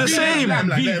 it's still the same.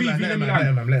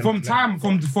 From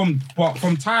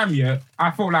time, yeah,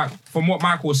 I felt like from what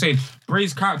Michael was saying,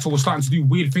 Bray's character was starting to do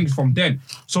weird things from then.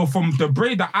 So from the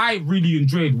Bray that I really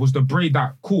enjoyed was the Bray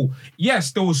that, cool,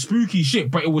 yes, there was spooky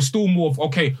shit, but it was still more of,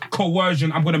 okay,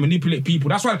 coercion, I'm going to manipulate people.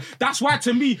 That's why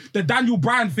to me, the Daniel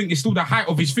Bryan thing is still the height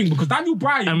of his thing, because Daniel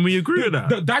Bryan... And we agree with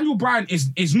that. Daniel Bryan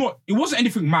is not... It wasn't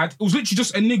anything mad. It was literally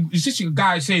just it's just a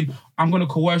guy saying, I'm going to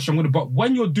coerce you, but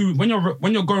when you're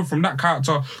going from that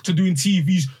character to doing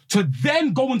TVs to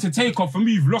then going to Takeoff, for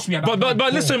me, you've lost me at that point.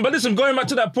 But listen, going back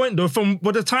to that point though, from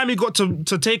by the time he got to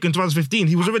Take in 2015,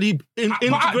 he was already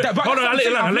integrated. Hold on, I'll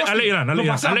let you land. No, but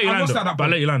I said I lost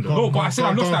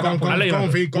at that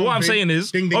point. But what I'm saying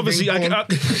is, obviously, I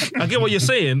get what you're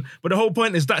saying, but the whole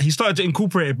point is that he started to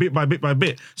incorporate it bit by bit by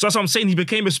bit. So that's what I'm saying. He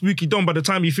became a spooky Don by the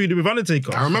time he feuded with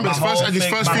Undertaker. I remember his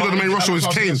first feud on the main roster was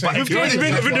Kane.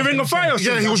 The Ring of Fire.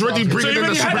 Yeah, he was already bringing in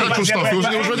the supernatural stuff. He was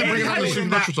already bringing in the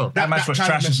supernatural stuff. That match was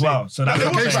trash as well. So that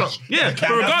was yeah, but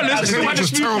regardless, it still had the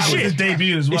spooky shit. His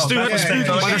debut as well. It still had the spooky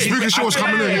But the spooky shit was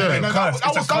coming in, yeah. That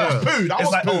was poo.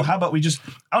 It's like, oh, how about we just...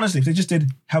 Honestly, if they just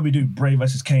did how we do Bray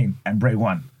versus Kane and Bray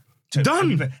won.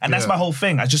 Done. And that's my whole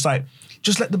thing. I just like,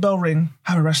 just let the bell ring,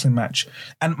 have a wrestling match.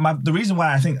 And the reason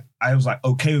why I think I was like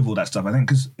okay with all that stuff, I think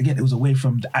because again, it was away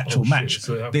from the actual match.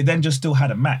 So they then just still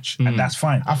had a match and that's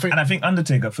fine. I think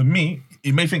Undertaker, for me,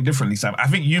 you may think differently, Sam. I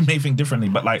think you may think differently,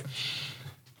 but like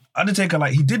Undertaker,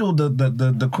 like he did all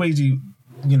the crazy,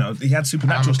 you know, he had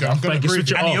supernatural stuff. And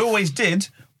he always did,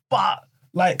 but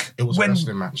like it was a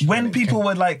wrestling match. When people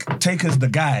were like take as the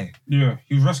guy, yeah,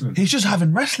 he was wrestling. He's just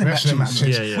having wrestling matches.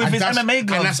 With his MMA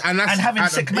gloves and having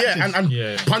sick matches.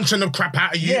 And punching the crap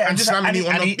out of you and slamming you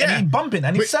on the... And he bumping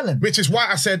and he's selling. Which is why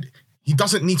I said... He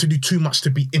doesn't need to do too much to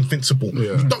be invincible.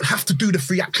 Yeah. You don't have to do the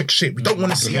theatric shit. We don't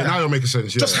want to see that. Now you're making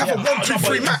sense. Just have a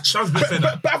 1-2-3 match.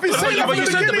 But I've been saying that from the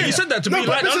beginning. You said that to me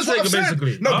like Undertaker,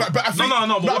 basically. No, but I think...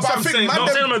 No, but I'm saying...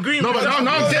 I'm agreeing. No, but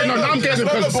now I'm getting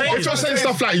it, because if you're saying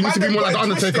stuff like you need to be more like the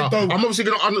Undertaker, I'm obviously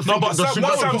going to... No, but that's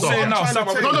what I'm saying now.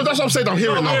 No, that's what I'm saying. I'm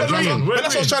hearing now. But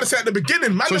that's what I was trying to say at the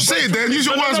beginning. So say it then. Use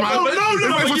your words, man. No.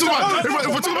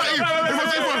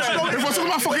 If we're talking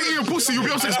about fucking eating pussy, you'll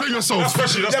be able to explain yourself.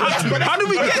 How do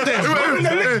we get there?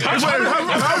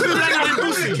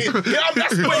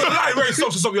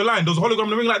 Stop your line. There was a hologram in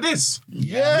the ring like this.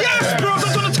 Yes, bro.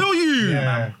 That's what I'm tell you.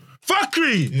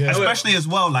 Fuckery. Especially as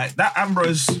well, like that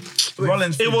Ambrose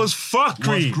Rollins. It was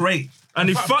fuckery. Was great. And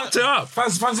he fucked it up.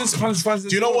 Fans.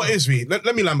 Do you know what is me?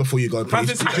 Let me land before you go,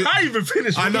 please. I even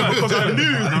finished. I know because I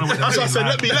knew. That's what I said.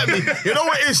 Let me. You know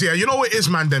what is, yeah? You know what is,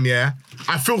 man, them, yeah?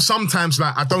 I feel sometimes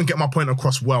like I don't get my point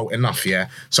across well enough, yeah?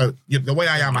 So the way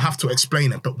I am, I have to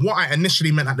explain it. But what I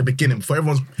initially meant at the beginning, before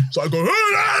everyone's sort of going, to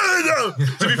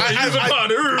be fair,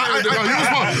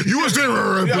 you was doing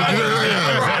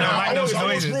I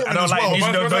don't like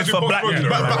using those notes for black people.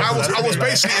 But I was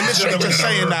basically initially just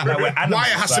saying that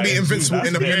Wyatt has to be invincible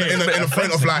in a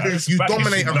point of like, you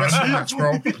dominate a wrestling match,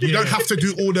 bro. You don't have to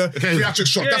do all the theatric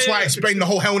shots. That's why I explained the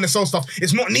whole Hell in a Cell stuff.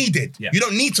 It's not needed. You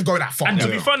don't need to go that far. And to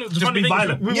be funny,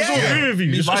 violent. We was all agree with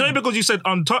you. It's only because you said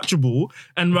untouchable,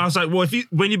 and I was like, well,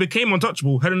 when you became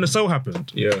untouchable, Hell in a Cell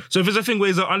happened. Yeah. So if it's a thing where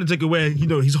he's an Undertaker, where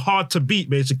he's hard to beat,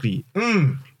 basically.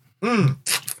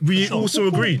 We also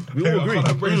agreed. We all agreed.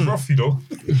 Bray's rough, you know.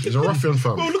 He's a ruffian,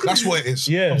 fam. That's what it is.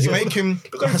 Yeah. You make him,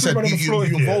 like I said, you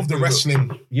involve the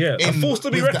wrestling. Yeah. A force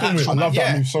to be reckoned with. I love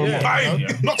that move so much.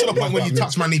 Not to the point where you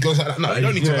touch man, he goes like that. No, you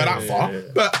don't need to go that far.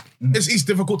 But he's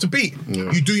difficult to beat.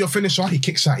 You do your finisher, he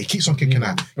kicks out. He keeps on kicking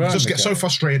out. You just get so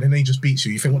frustrated and then he just beats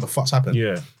you. You think, what the fuck's happened?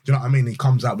 Yeah. Do you know what I mean? He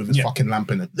comes out with his fucking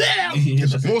lamp in it.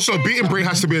 Also, beating Bray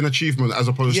has to be an achievement as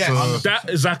opposed to... That,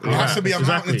 exactly. It has to be a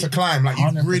mountain to climb. Like,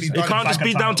 you've really done it. It can't just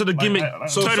be down to the gimmick.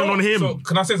 Turning on him. So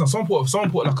can I say something?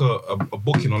 Someone put like a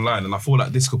booking online, and I feel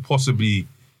like this could possibly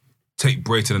take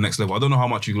Bray to the next level. I don't know how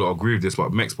much you lot agree with this,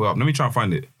 but Mex put up. Let me try and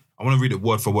find it. I want to read it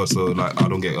word for word so like I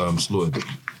don't get slaughtered.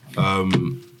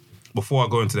 Before I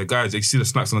go into the guys, you see the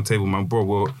snacks on the table, man, bro.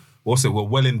 We're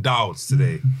well endowed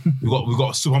today. We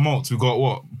got super malts. We got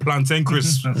what? Plantain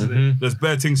crisps. There's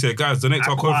bare things here, guys. Donate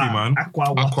to our coffee, man.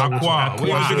 Aqua. We're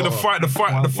drinking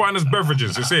the finest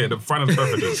beverages. You see it, the finest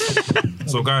beverages.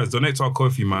 So, guys, donate to our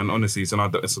coffee, man. Honestly, it's in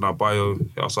our bio.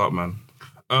 Hit us up, man.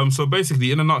 So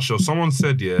basically, in a nutshell, someone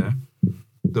said,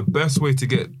 the best way to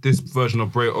get this version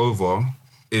of Bray over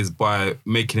is by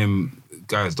making him,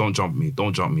 guys, don't jump me.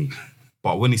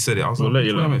 But when he said it, I was like,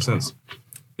 that makes sense.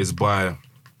 It's by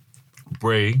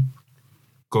Bray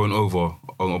going over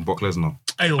on Brock Lesnar.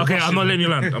 Okay, I'm not letting you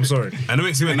land. I'm sorry. And it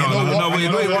makes me wait. And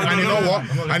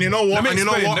you know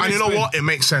what? It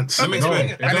makes sense. And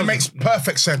it makes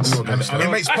perfect sense. It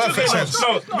makes perfect sense.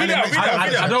 I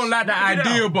don't like that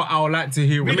idea, but I would like to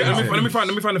hear what Let me find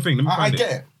the thing. I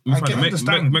get it. Make some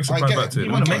reply back to it.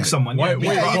 You want to make someone. Why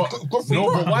Brock?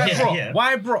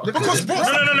 Because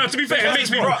Brock. No. To be fair,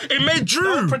 it made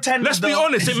Drew. Let's be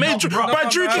honest. It made Drew. By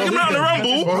Drew kicking him out of the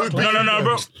Rumble. No,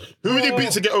 bro. Who would he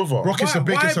beat to get over? Brock is the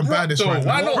biggest and baddest right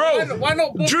now. Why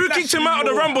not? Drew kicked him out of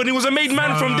the Rumble and he was a made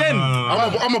man from then.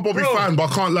 I'm a Bobby fan, but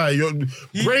I can't lie.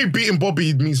 Bray beating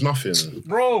Bobby means nothing.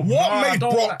 Bro,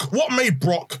 What made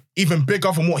Brock even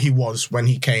bigger than what he was when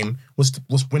he came was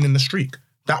winning the streak.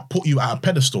 That put you at a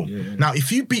pedestal. Now,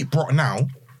 if you beat Brock now,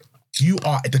 you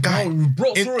are the guy.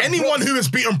 Anyone who has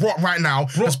beaten Brock right now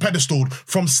has pedestaled.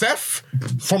 From Seth,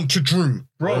 to Drew.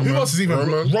 Who else is even?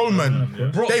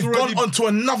 Roman. They've gone onto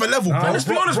another level, bro. Let's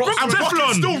be honest, Brock is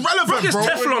Teflon. Still relevant, Brock is bro.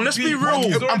 Teflon. Let's be real.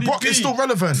 And Brock is still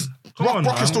relevant.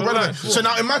 Brock is still relevant. So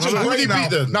now imagine Bray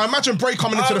now imagine Bray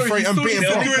coming into the fray and beating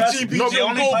Brock.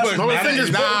 The thing is,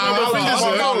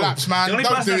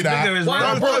 Don't do that.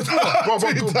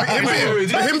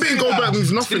 Him beating Goldberg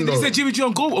means nothing though. He said Jimmy G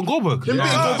on Goldberg. Him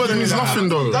beating Goldberg means nothing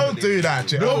though. Don't do that,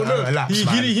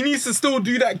 he needs to still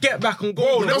do that get back on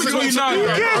goal. Who cares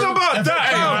about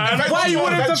that? Why you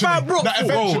want him to fight Brock?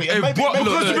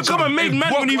 Because you become a made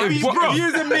man when you beat Brock. He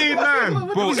is a made man.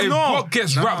 Bro, if Brock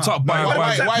gets wrapped up by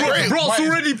Brock's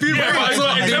already been in terms of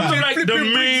like the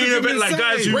main event, like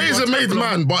guys who Bray's a made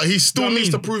man, but he still needs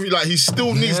to prove it. Like he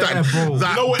still needs that hurdle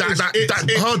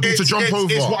to jump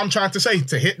over. It's what I'm trying to say.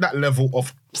 To hit that level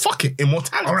of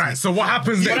immortality. All right. So what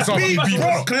happens next after he beat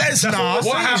Brock Lesnar?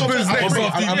 What happens next after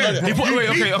he beat Wait.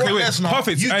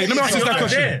 Perfect. Hey, let me ask you that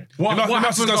question.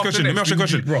 Let me ask you a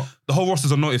question. The whole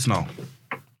roster's on notice now.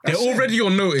 They're already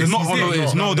on notice. They're not on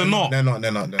notice. No, they're not.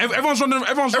 They're not. Everyone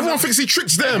thinks he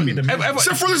tricks them.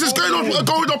 Seth Rollins is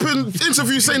going up in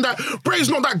interviews saying that Bray's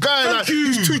not that guy. Like,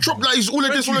 he's too chopped. Like he's all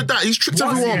of this, all of that. He's tricked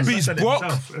everyone. Beats Brock.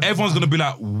 Everyone's gonna be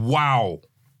like, wow,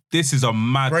 this is a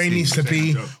mad. Bray needs to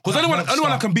be. Because anyone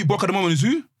that can beat Brock at the moment is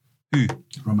who?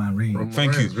 Roman Reigns.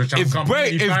 Thank you. If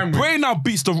Bray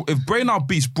now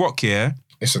beats Brock here.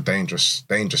 It's a dangerous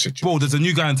situation. Bro, there's a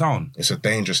new guy in town. It's a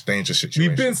dangerous situation.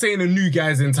 We've been saying the new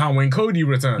guys in town when Cody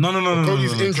returned. No.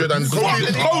 Cody's injured and No.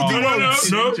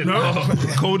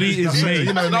 Cody is me.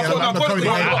 I'm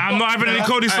not having any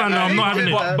Cody slander. I'm not having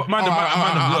it.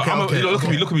 Look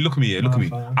at me.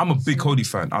 I'm a big Cody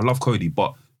fan. I love Cody,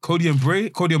 but Cody and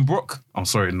Brock, I'm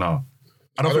sorry, no.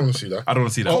 I don't want to see that. I don't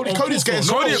want to see that. Cody's getting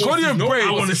Cody and Bray.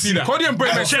 I want to see that. Cody and Bray.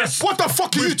 What the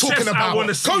fuck are you talking about?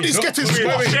 Cody's getting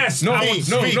squashed. Cody's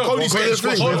getting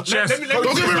squashed. Don't get me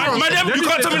wrong. Madam, you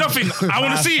can't tell me nothing. I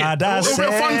want to see it. It'll be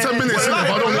a fun 10 minutes.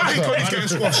 I don't want to see that. Cody's getting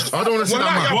squashed. I don't want to see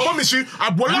that, man. I promise you. We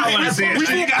thought Brian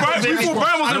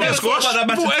was going to get squashed.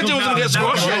 We thought AJ was going to get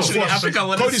squashed.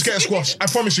 Cody's getting squashed. I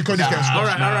promise you, Cody's getting squashed. All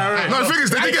right. No, the thing is,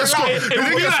 they didn't get squashed. It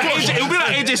will be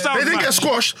like AJ Styles. They didn't get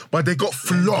squashed, but they got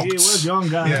flogged.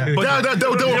 They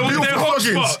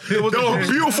were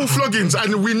beautiful floggings,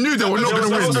 and we knew they were not going to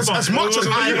win. As much as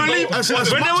I believe,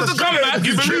 when there was a comeback,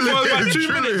 you believe it was like 2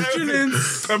 minutes.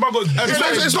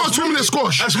 It's not a 2-minute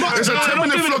squash. It's a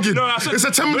 10-minute flogging. It's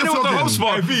a 10-minute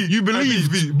flogging. You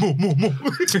believe more.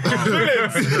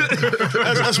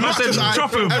 As much as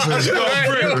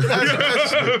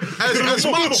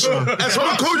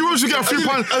Cody Rhodes will get a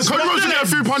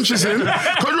few punches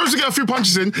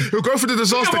in. He'll go for the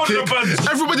disaster kick.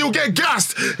 Everybody will get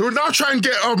gassed. He'll now try and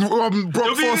get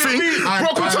Brock for a thing.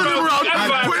 Brock will turn him around,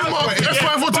 put him up.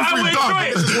 F5 1 2 3 done.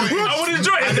 I would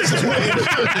enjoy it.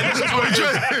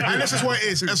 And this is what it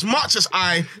is. As much as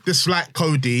I dislike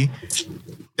Cody,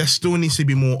 there still needs to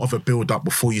be more of a build-up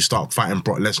before you start fighting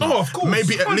Brock Lesnar. Oh, of course.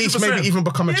 Maybe at least even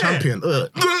become a champion. He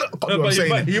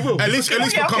will. At least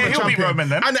become a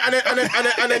champion. And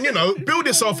then build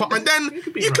yourself up, and then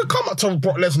you could come up to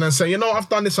Brock Lesnar and say, I've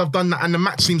done this, I've done that, and the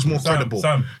match seems more credible.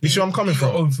 Sam, you see where I'm coming from?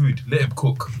 Your own food, let him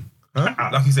cook. Huh?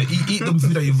 Like you said, eat the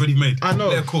food that you've already made. I know.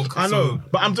 Let him cook. I know.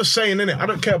 But I'm just saying, innit? I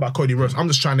don't care about Cody Rhodes. I'm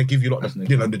just trying to give you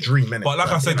the dream, innit? But like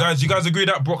I said, guys, you guys agree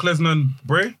that Brock Lesnar and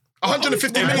Bray?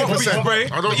 150 million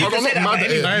 %. I'm not mad at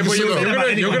it.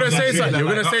 You're gonna say something. You're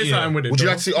gonna say something with it. Would you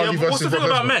like to see RD versus What's the thing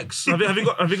about Mex? Have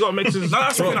you got Mex's? No,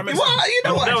 that's the thing that makes sense.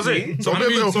 That was it. So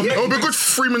it'll be a good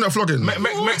 3-minute flogging.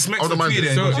 Mex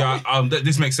tweeted,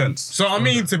 this makes sense. So I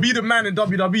mean, to be the man in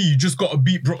WWE, you just got to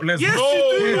beat Brock Lesnar. Yes,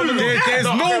 you do. There's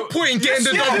no point in getting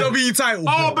the WWE title.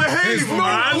 Oh, behave,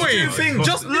 man.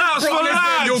 Just Brock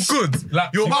Lesnar, you're good.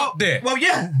 You're up there. Well,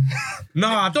 yeah.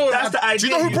 Nah, I don't. That's the idea. Do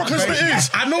you know who Brock Lesnar is?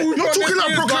 I know who You're talking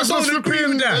like Brock Lesnar's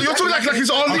flipping. You're talking like he's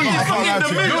Ali.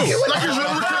 Like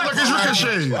he's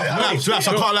Ricochet. Slaps, I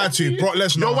can't lie to you. Brock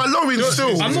Lesnar. You're wallowing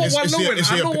still. I'm not wallowing.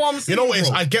 I know what I'm saying. You know what it is?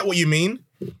 bro. I get what you mean.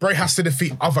 Bray has to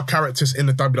defeat other characters in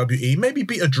the WWE. Maybe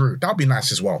beat a Drew. That would be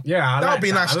nice as well. Yeah, that would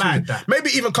be nice too.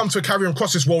 Maybe even come to a Karrion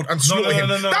Kross's world and slaughter him.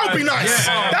 That would be nice.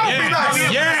 That would be nice.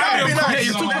 That would be nice.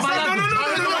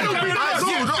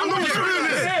 I'm not doing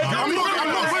it. I'm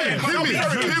not waiting. Hear me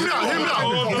out.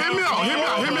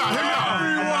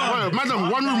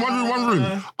 Madam, one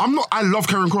room. I love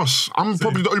Karrion Kross. I'm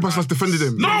probably the only person that's defended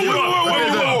him. No, you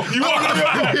are.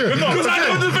 Because I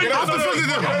don't defend I've defended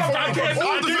him.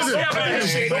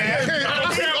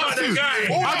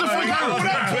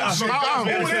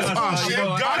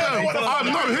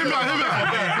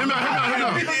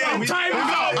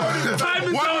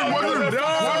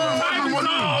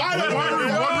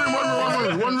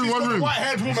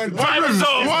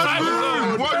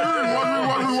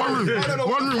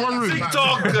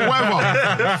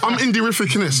 I'm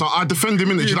indie-rific in it, so I defend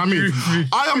him in it. Do you know what I mean?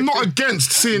 I am not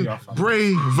against seeing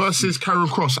Bray versus Karrion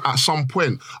Kross at some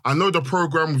point. I know the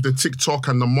program with the TikTok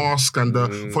and the mask and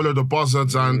the follow the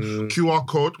buzzards and QR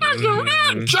code.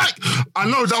 Check. I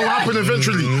know that will happen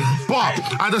eventually, but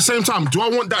at the same time, do I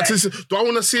want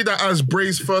to see that as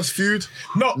Bray's first feud?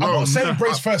 No, I'm not saying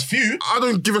Bray's first feud. I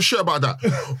don't give a shit about that.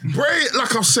 Bray,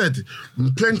 like I've said,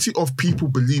 plenty of people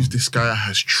believe this guy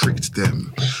has tricked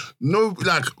them. No,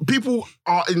 like people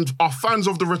are fans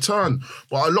of the return,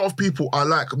 but a lot of people are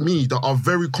like me that are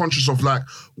very conscious of like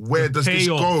where does this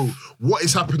go? What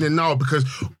is happening now? Because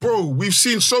bro, we've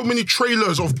seen so many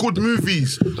trailers of good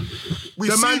movies. We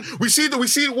see the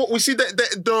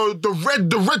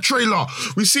red trailer.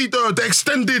 We see the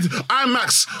extended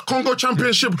IMAX Congo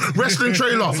Championship wrestling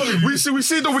trailer. We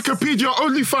see the Wikipedia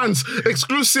OnlyFans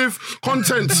exclusive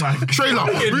content trailer.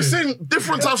 We've seen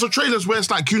different types of trailers where it's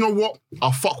like, you know what?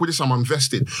 I'll fuck with this, I'm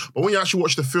invested. But when you actually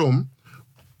watch the film,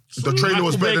 the trailer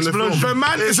was better than the film. The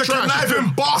man is a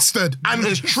conniving bastard, and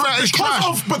it's trash.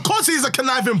 Because he's a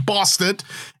conniving bastard.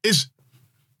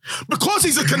 Because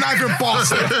he's a conniving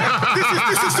bastard.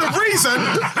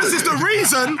 This is the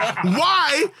reason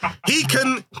why he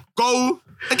can go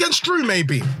against Drew,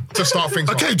 maybe, to start things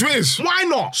okay, off. Driz. Why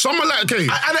not? Someone like, okay.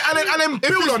 And then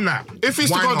build on that. If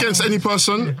he's to go against any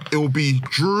person, it will be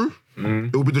Drew.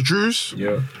 It will be the Drews,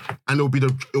 and it will be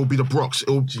the Brocks. It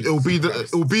will be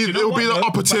the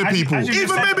upper tier people.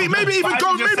 Maybe even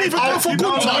go for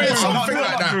Gunther or something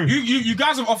like that. You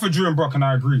guys have offered Drew and Brock, and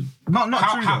I agree. Not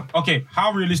true. Okay,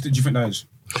 how realistic do you think that is?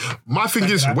 My thing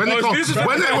is when it comes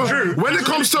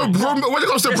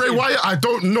to Bray Wyatt, I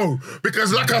don't know,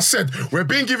 because like I said, we're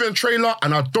being given a trailer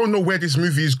and I don't know where this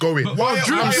movie is going.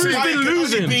 Drew's been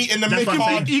losing. He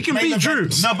can beat Drew.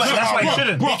 No, but that's why he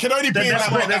shouldn't. He can only be in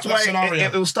that's why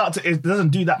it will start to. It doesn't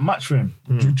do that much for him.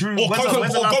 Drew, or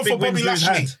go for Bobby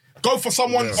Lashley. Go for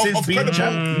someone of credible.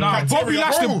 Bobby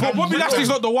Lashley's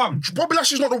not the one. Bobby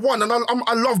Lashley's not the one, and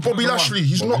I love Bobby Lashley.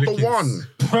 He's not the one.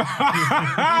 He's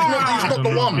not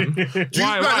the one.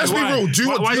 Let's be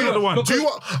real. Why is he not the one?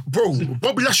 Bro,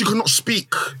 Bobby Lashley cannot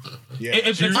speak.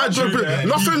 Nothing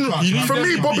for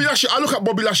me. Bobby Lashley. I look at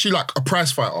Bobby Lashley like a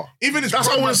prize fighter. Even his that's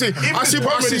what I want to say. I see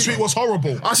Bobby this week was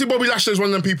horrible. I see Bobby Lashley as one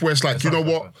of them people where it's like, you know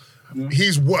what?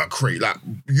 His work rate, like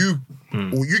you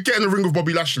get in the ring with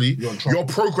Bobby Lashley, your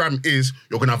program is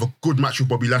you're gonna have a good match with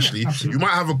Bobby Lashley. You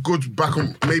might have a good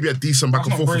maybe a decent back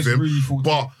and forth with him,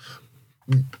 but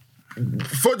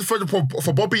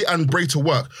for Bobby and Bray to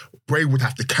work, Bray would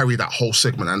have to carry that whole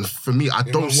segment, and for me, I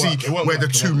don't see where the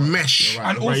two mesh.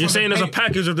 Right, you're saying there's a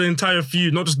package of the entire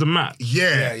feud, not just the match.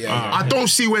 I don't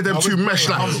see where them two mesh.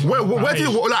 Like,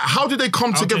 how did they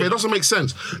come together? It doesn't make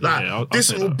sense. Like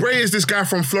Bray is this guy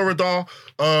from Florida.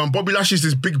 Bobby Lashley's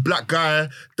this big black guy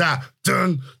that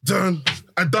dun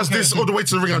and does this all the way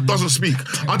to the ring and doesn't speak.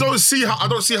 I don't see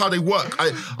how they work.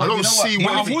 I don't see.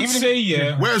 I would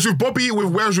say Whereas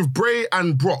with Bray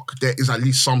and Brock, there is at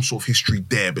least some sort of history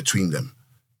there between them.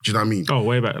 Do you know what I mean? Oh,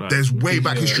 way back. There's way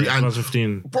back history.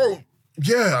 2015. Bro,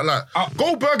 yeah, like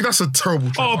Goldberg, that's a terrible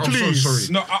choice. Oh, please. I'm so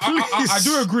sorry. No, I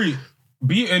do agree.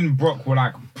 Beating Brock will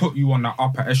like put you on that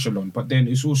upper echelon, but then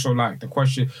it's also like the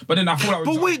question. But then I feel like.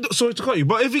 But wait, sorry to cut you.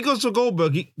 But if he goes to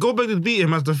Goldberg, Goldberg did beat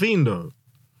him as the Fiend though.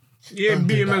 Yeah,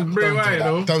 beat him as Bray Wyatt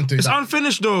though. Don't do that. It's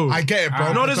unfinished though. I get it,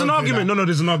 bro. No, there's an argument. No,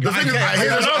 there's an argument. The thing is,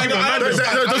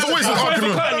 there's always an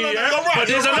argument. But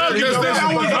there's an argument.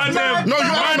 No,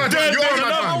 you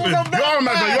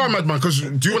are a madman. Because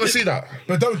do you want to see that?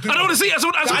 But don't. I don't want to see it. I just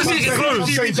want to see it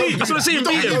close. I just want to see him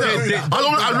beat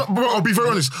him. Bro, I'll be very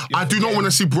honest. I do not want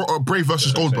to see Bray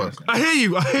versus Goldberg. I hear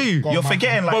you. You're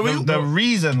forgetting like the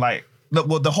reason like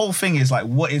the whole thing is like,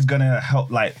 what is gonna help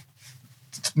like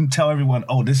tell everyone,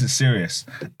 oh, this is serious.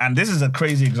 And this is a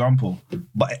crazy example,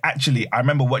 but actually I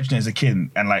remember watching it as a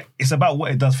kid, and like it's about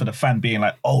what it does for the fan being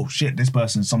like, oh shit, this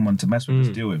person's someone to mess with,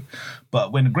 to deal with.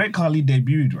 But when the Great Khali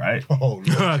debuted, right,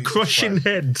 crushing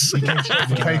heads.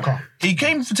 He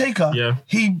came for Taker. Yeah.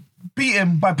 He beat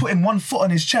him by putting one foot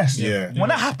on his chest. Yeah. When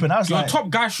that happened, I was Your like,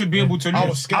 top guy should be able to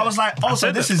lose. I was like, oh,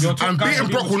 so this is. And beating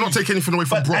Brock will not take anything away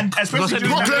from Brock. And especially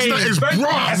Brock Lesnar is Brock.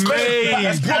 Brock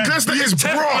Lesnar is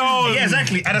Brock. Yeah,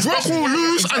 exactly. And Brock will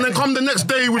lose and then come the next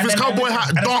day with his cowboy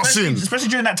hat dancing. Especially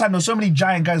during that time, there were so many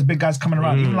giant guys, big guys coming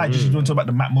around. Even like just talk about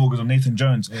the Matt Morgans or Nathan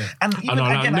Jones. And even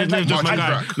again, I just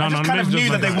kind of knew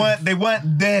that they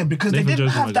weren't there because they didn't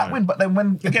have that win. But then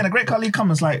when again a Great Khali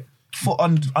comes like foot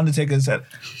on Undertaker and said,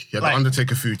 yeah, the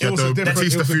Undertaker food, yeah, the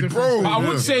Batista food, bro. But I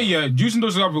would say, using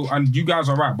those examples, and you guys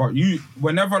are right, but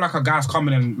whenever like a guy's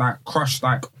coming and like crush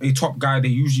like a top guy, they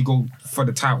usually go for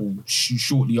the title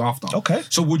shortly after. Okay.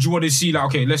 So would you want to see like,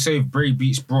 okay, let's say if Bray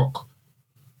beats Brock,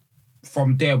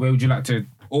 from there, where would you like to?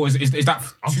 Or is that?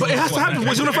 But it has to happen.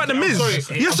 What's gonna fight the Miz?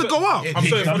 He has to go up. I'm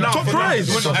sorry, Top prize.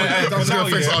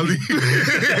 Obviously, he's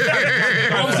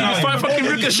fighting fucking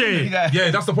Ricochet. Yeah,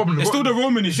 that's the problem. It's still the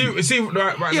Roman issue. See,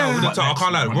 right now, with the title, I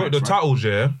can't lie. The titles,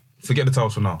 yeah. Forget the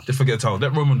titles for now. Just forget the titles.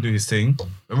 Let Roman do his thing.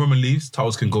 When Roman leaves,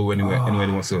 titles can go anywhere he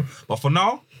wants to. But for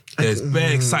now, there's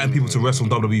very exciting people to wrestle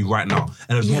in WWE right now,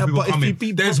 and there's more people coming.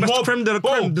 There's more creme de la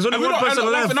creme. There's only one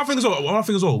person left. Nothing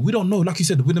as well. We don't know. Like you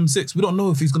said, with them 6, we don't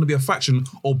know if he's going to be a faction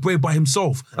or Bray by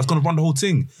himself that's going to run the whole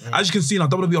thing. As you can see now,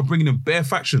 WWE are bringing in bare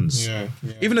factions.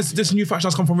 Even this new faction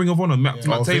that's come from Ring of Honor, Matt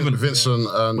Taven, Vincent,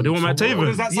 and they want Matt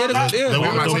Taven. They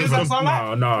want Matt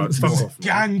Taven. No, fuck off.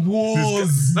 Gang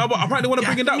wars. No, but apparently they want to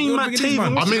bring it down.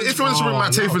 I mean, if you want to bring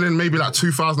Matt Taven in maybe like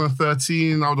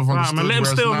 2013, I would have understood. Man, let him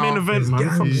stay on main event,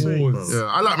 man. Yeah,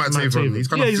 I like Matt Taven. He's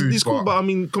kind of he's cool, but I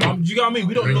mean, come on. You get what I mean?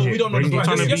 We don't know.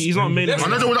 He's not main event.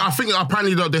 I know. I think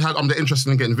apparently they had. They're interested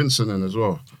in getting Vincent in as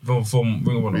well. From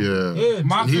Ring of Honor.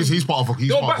 Yeah. He's part of.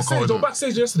 He's part of a code.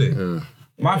 Backstage yesterday. Yeah.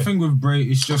 My thing with Bray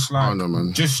is just like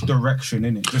just direction,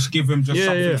 innit? Just give him something.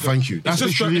 Yeah. Thank you.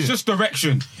 It's just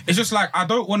direction. It's just like I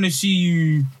don't want to see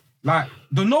you like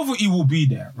the novelty will be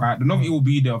there, right? The novelty will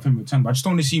be there of him returning, but I just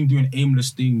don't want to see him doing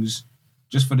aimless things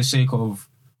just for the sake of,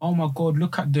 oh my God,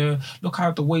 look how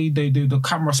the way the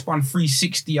camera spun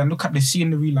 360 and look at the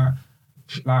scenery, like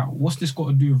what's this got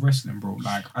to do with wrestling, bro?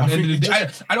 Like at the end of the day,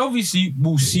 and obviously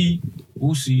we'll see.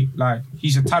 Like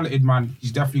he's a talented man.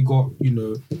 He's definitely got, he's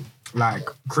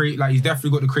definitely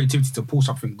got the creativity to pull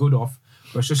something good off.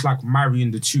 But it's just like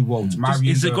marrying the two worlds.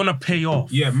 Is it gonna pay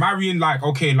off? Yeah, marrying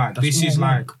this is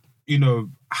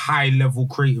high level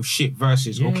creative shit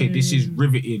versus this is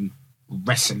riveting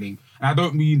wrestling. And I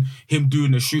don't mean him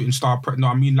doing a shooting star. No,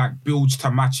 I mean like builds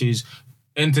to matches,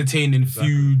 entertaining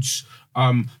feuds,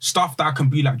 stuff that can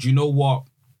be like, do you know what?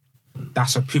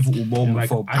 That's a pivotal moment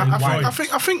for.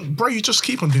 I think, bro, you just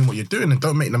keep on doing what you're doing and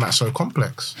don't make the match so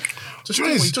complex. Just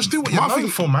do what you're known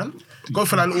for, man. Go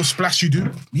for that little splash you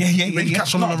do. Maybe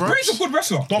catch on the ropes. Bray's a good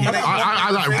wrestler.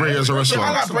 I like Bray as a wrestler.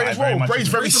 I like Bray as well. Bray's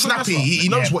very snappy. He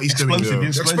knows what he's doing.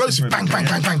 Explosive. Bang, bang,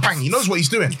 bang, bang, bang. He knows what he's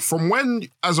doing. From when,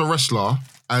 as a wrestler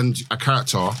and a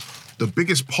character, the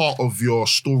biggest part of your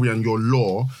story and your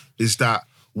lore is that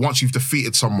once you've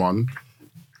defeated someone,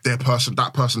 that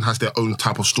person has their own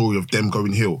type of story of them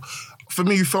going heel. For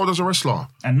me, you failed as a wrestler.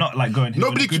 And not like going heel.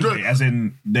 Nobody could do it. As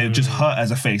in, they're just hurt as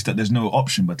a face that there's no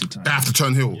option but to turn. They have to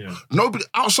turn heel. Yeah. Nobody,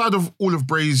 outside of all of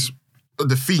Bray's,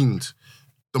 The Fiend,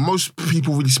 the most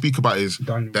people really speak about is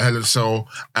the Hell in a Cell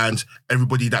and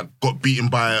everybody that got beaten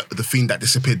by The Fiend that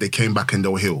disappeared, they came back and they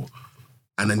were heel.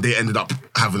 And then they ended up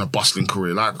having a bustling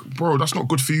career. Like, bro, that's not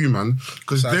good for you, man.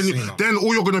 Because then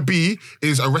all you're going to be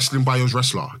is a wrestling bios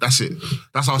wrestler. That's it.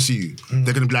 That's how I see you.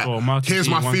 They're going to be like, here's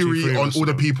my theory on all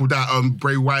the people that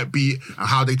Bray Wyatt beat and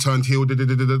how they turned heel.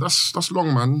 That's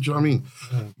long, man. Do you know what I mean?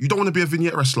 You don't want to be a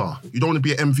vignette wrestler. You don't want to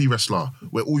be an MV wrestler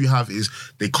where all you have is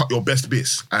they cut your best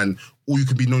bits and all you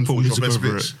can be known for is your best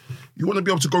bits. You want to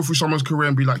be able to go through someone's career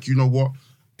and be like, you know what?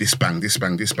 This bang.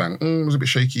 It was a bit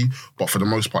shaky, but for the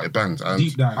most part, it banged. And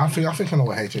deep down, I think I know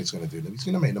what HJ's going to do. He's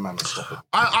going to make the man unstoppable.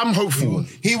 I'm hopeful.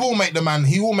 He will make the man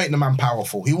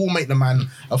powerful. He will make the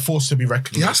man a force to be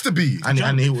reckoned with. He has to be.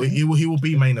 And he will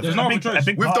be main event. With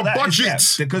the budget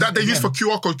that they use for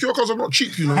QR codes. QR codes are not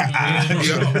cheap, you know.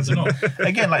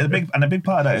 Again, like the big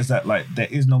part of that is that like there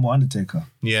is no more Undertaker.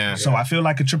 Yeah. So I feel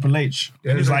like a Triple H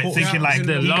is like thinking like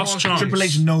the last chance. Triple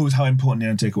H knows how important the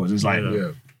Undertaker was. It's like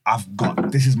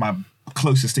this is my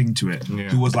closest thing to it. Yeah.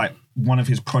 Who was like one of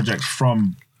his projects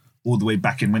from all the way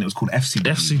back in when it was called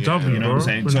FCW. FCW, you know what I'm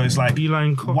saying? So it's like,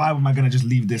 Beeline why am I going to just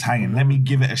leave this hanging? Let me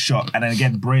give it a shot. And then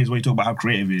again, Bray's way you talk about how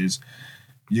creative he is,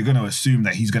 you're going to assume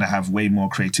that he's going to have way more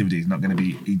creativity. He's not going to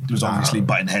be. He was obviously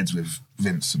butting heads with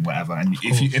Vince and whatever. And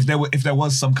if there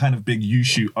was some kind of big you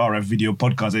shoot RF video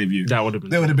podcast interview, that would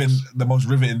have been the most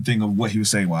riveting thing of what he was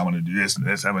saying. Well, I want to do this and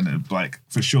this, like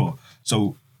for sure.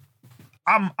 So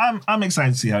I'm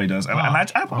excited to see how he does, and I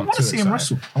want to see him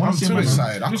wrestle. I'm too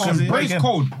excited. Listen, Bray's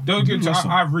cold.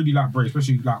 I really like Bray,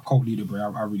 especially like cult leader Bray.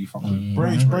 I really fuck with him.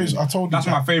 Bray's. I told you that's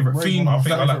my favorite. I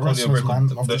think I like wrestlers, man.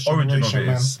 The origin of it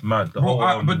is mad.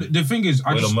 But the thing is,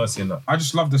 I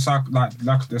just love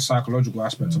the psychological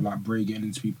aspect of like Bray getting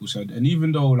into people's head, and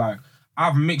even though like I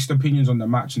have mixed opinions on the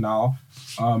match now.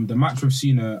 The match with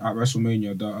Cena at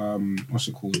WrestleMania, what's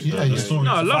it called? Yeah, I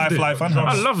loved it.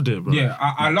 I loved it, bro. Yeah,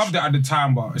 I loved it at the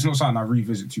time, but it's not something I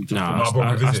revisit too. I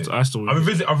still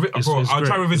revisit. I'll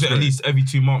try to revisit at least every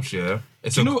 2 months. Yeah,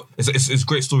 it's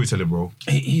great storytelling, bro.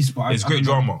 It is, but it's great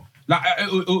drama. Like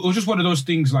it was just one of those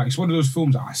things. Like it's one of those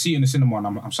films that I see in the cinema and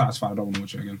I'm satisfied. I don't want to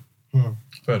watch it again.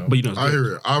 But you know, I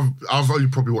hear it. I've only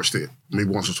probably watched it maybe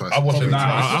once or twice. I've watched it.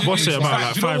 I've watched it about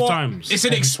like 5 times. It's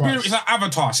an experience. It's like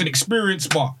Avatar. It's an experience,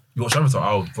 but you watched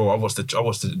Avatar? Oh, bro, I watched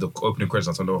the opening credits.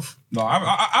 I turned off. No,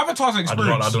 Avatar's an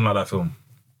experience. I don't like that film.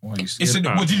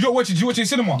 Did you watch it in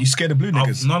cinema? You scared of blue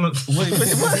niggas? No.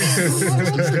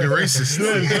 Racist.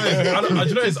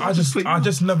 I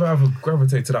just never ever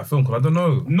gravitate to that film because I don't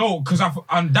know. No, because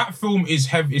that film is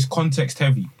heavy. Is context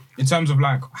heavy. In terms of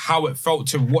like how it felt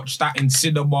to watch that in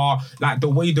cinema, like the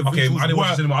way the visuals I didn't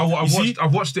watch cinema. I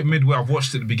watched it midway. I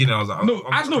watched it at the beginning. I was like,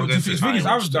 the thing is,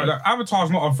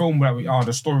 Avatar's not a film where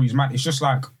the story's mad. It's just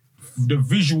like the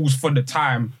visuals for the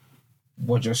time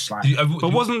were just like.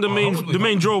 But wasn't the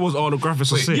main draw was the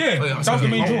graphics are sick? Yeah, that was the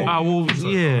main draw.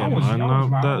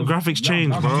 The graphics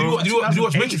changed, bro. Did you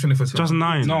watch Matrix in the first?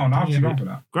 2009. No, I'm too young for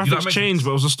that. Graphics changed,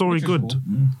 but was the story good?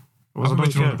 So I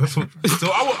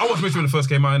watched Matrix when it first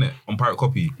came out, innit? On pirate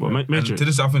copy. What, Matrix? To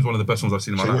this, I think it's one of the best ones I've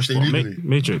seen in my life. So you watched it illegally?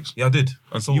 Matrix? Yeah, I did.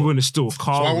 And so you wouldn't steal a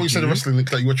car. So why won't you say the wrestling link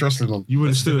that you watch wrestling on? You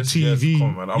wouldn't steal a TV.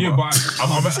 Come on, man.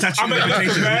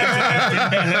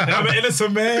 I'm an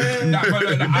innocent man.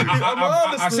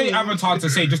 I say Avatar to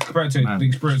say, just compared to the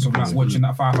experience of like watching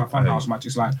that Firefly Funhouse match,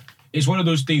 it's like, it's one of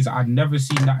those things that I'd never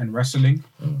seen that in wrestling,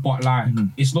 but like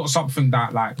it's not something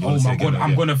that like, oh my god,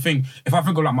 I'm gonna think, if I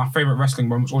think of like my favorite wrestling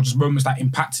moments or just moments that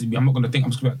impacted me, I'm not gonna think,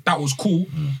 I'm just gonna be like, that was cool,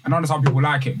 and I understand people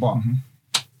like it, but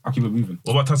I'll keep it moving.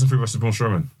 What about Tyson Fury versus Braun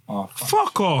Strowman? Oh,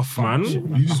 fuck off, man.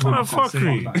 You just want to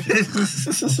fuckery.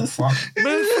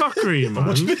 Fuckery,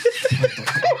 man.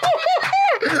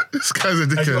 This guy's a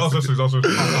dickhead.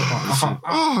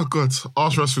 Oh god,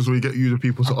 Ask Wrestlers, where you get you the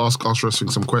people to ask Ask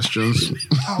Wrestling some questions.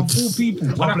 All people.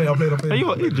 I'll play. Are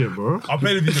you an idiot, bro? I'll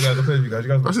play with you guys. You guys.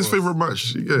 That's his favourite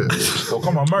match. Yeah. Well,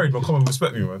 come on, I'm married, but come on,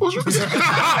 respect me, man. Well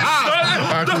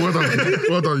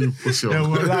done, you pussy.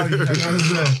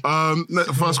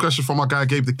 First question from my guy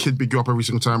Gabe the Kid. Big you up every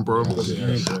single time, bro.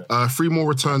 3 more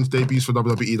returns debuts for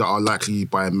WWE that are likely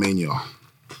by Mania.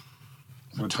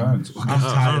 Returns. I'm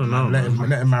tired, man. Let him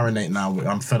marinate now.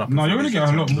 I'm fed up. No, you're gonna get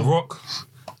a lot. The Rock.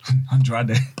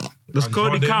 Andrade. Does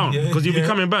Cody count? Because you'll be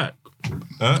coming back.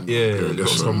 Yeah,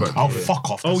 come back. Oh,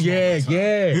 fuck off. Oh, yeah.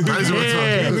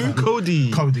 Cody.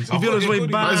 He's on his way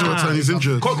back. He's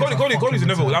injured. Cody's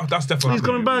inevitable. That's definitely. He's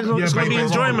coming back. It's going to be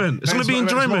enjoyment. It's going to be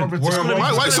enjoyment.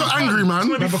 Why are you so angry, man?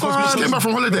 Just came back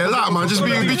from holiday. Allow, man. Just be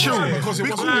chill. Be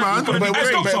cool, man.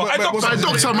 Hey,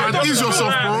 doctor, man. Ease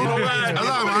yourself, bro.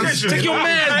 Allow, man. Take your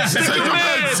meds.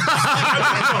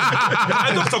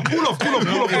 Hey, doctor, cool off.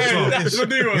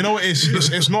 You know what?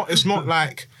 It's not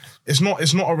like. It's not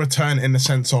a return in the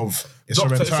sense of a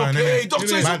return. It's okay.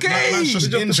 Doctor, it's okay. Man's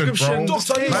just injured, bro.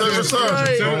 So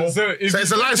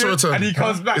it's a license return. And he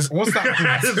comes back. What's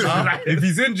that? If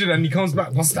he's injured and he comes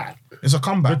back, what's that? It's a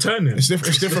comeback. Returning. It's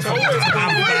different. It's different from Doctor.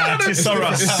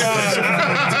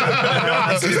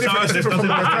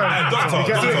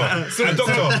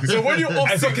 So when you're off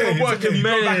sick from work and you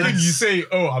go back and you say,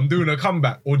 "Oh, I'm doing a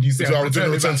comeback," or do you say, "I'm doing a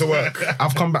return to work"?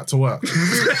 I've come back to work.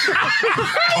 This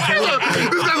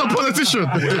guy's a politician.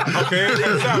 Okay.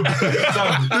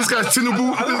 This guy's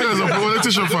Tinubu. This guy's a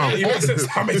politician, fam.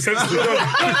 That makes sense.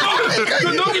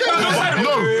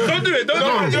 No. Don't do it. No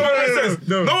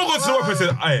one goes to work and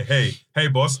says, hey,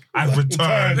 boss, I've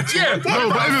returned. Yeah.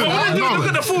 No, but if you're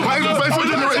doing the full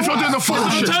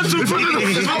shit. Return to work for. You're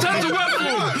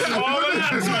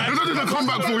not doing the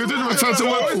comeback for. You're doing the return to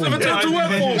work for. Return to work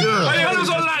for. Yeah. How was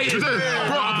I lying? Bro,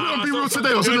 I put on B-Roll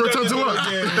today. I was doing the return to work.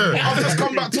 I've just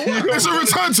come back to work. It's a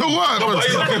return to work.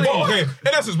 Okay.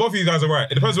 In essence, both of you guys are right.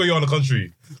 It depends where you are in the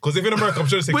country. Because if in America, I'm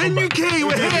sure they say We're in come back. UK,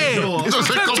 we're here. It's a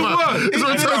return to work. It's a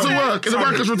return to work. It's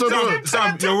America's return to work.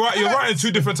 Sam, you're right in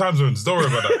 2 different time zones. Don't worry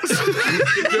about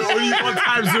that. Only one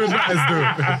time zone matters,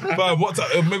 though. But what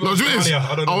time? Maybe No, do it is,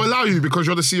 I don't know. I'll allow you because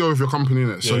you're the CEO of your company,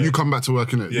 innit? So Yeah. you come back to work,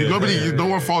 innit? No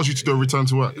one files you to do a return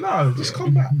to work. No, just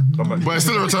come back. But it's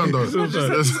still a return, though.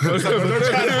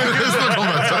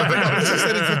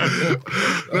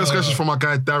 Next question from my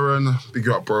guy Darren. Big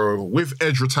you up, bro. With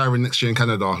Edge retiring next year in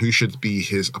Canada, who should be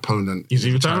his opponent? Is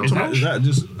he retiring tomorrow? Is that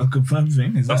just a confirmed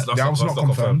thing? Is that That was not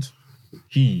confirmed.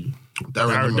 He.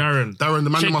 Darren, the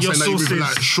man Check must your say that you're moving sources.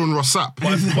 like Sean Rossap.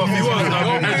 Where's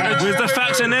the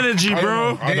facts and energy,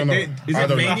 bro? I don't know. Is I it don't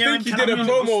know. Mania? I think he did a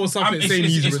promo or something saying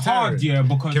he's It's retiring. hard, yeah,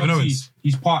 because Kevin obviously Owens.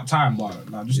 he's part-time,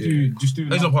 but like, just do.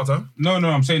 He's not part time. No,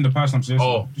 I'm saying the person I'm saying.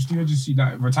 Oh. Just see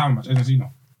that retirement match, Edge Cena.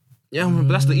 Yeah, but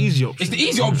that's the easy option. It's the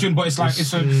easy option, but it's like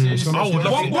it's a.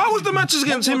 Why was the matches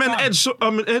against him and Edge,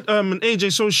 and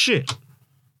AJ so shit?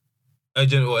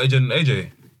 Edge and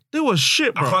AJ. They were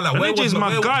shit, bro. I can't And where AJ's was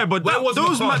my guy, but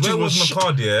those matches where were was shit. the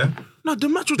card? Yeah, No, the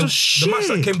match was just shit. the match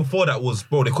that came before that was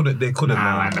bro. They couldn't. Their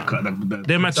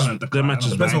matches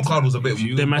The best card was a bit.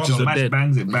 Their matches are dead.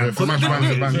 Bangs it, bangs For match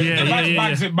bangs, it bangs.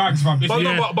 Bags it bags, fam.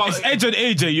 It's Edge and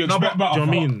AJ. You expect better. Do you know what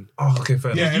I mean? Oh, okay,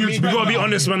 fair. Yeah, We gotta be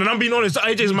honest, man. And I'm being honest.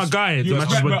 AJ's my guy. The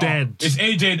matches were dead. It's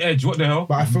AJ and Edge. What the hell?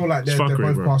 But I feel like they're Fuckery,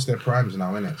 both bro. past their primes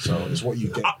now, innit? So it's what you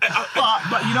get.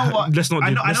 But you know what? Let's not I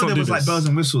do- know, let's not there do was like this. bells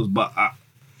and whistles, but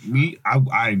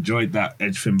I enjoyed that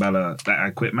Edge Finn Balor that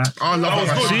I quit match. I love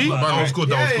that. That was good.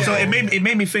 That was So good. it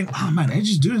made me think, oh man, Edge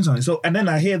is doing something. So and then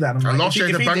I hear that and I'm And like, last year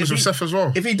he did bangers with Seth as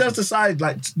well. If he does decide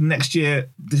like next year,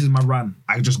 this is my run,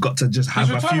 I just got to just have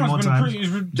a few more times.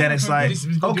 Then it's like,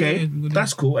 okay,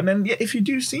 that's cool. And then if you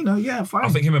do Cena, yeah, fine. I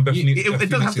think him and Beth need. it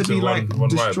doesn't have to be like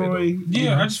destroy.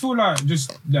 Yeah, I just feel like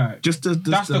just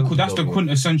that's the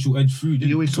quintessential Edge feud.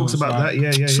 He always talks about that.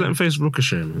 Yeah. Just let him face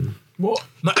Ricochet, man. What?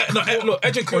 No, look,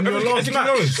 Edge and Kevin Owens. Kevin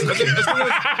Owens.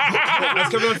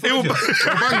 It'll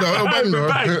bang though.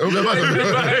 Have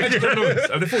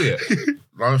they fought yet?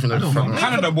 I don't think they've done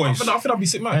Canada boys. I think that'd be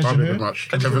sick match. That'd be a good match.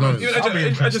 Kevin Owens.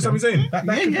 Edge and Sami Zayn. I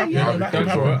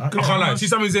can't lie. See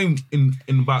Sami Zayn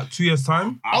in about 2 years'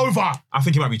 time. Over. I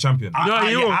think he might be champion. No,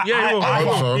 he will. Yeah, he will. I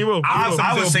hope so. He will.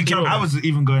 I was thinking, I was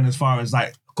even going as far as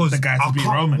like the guy to beat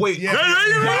Roman. Wait, Remove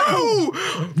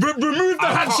the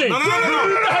handshake. No.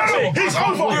 Remove the handshake. He's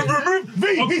over.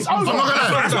 He's over. I'm not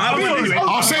gonna lie.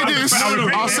 I'll say this.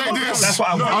 I'll say this. That's what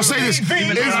I want. I'll say this.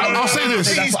 I'll say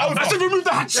this. He's over. I said remove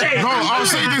the handshake. No, I'll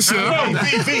say this,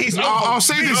 yeah. I'll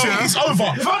say this, yeah. He's over.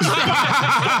 All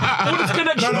this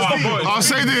connection. I'll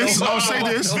say this. I'll say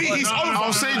this. He's over.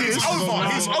 I'll say this. He's over.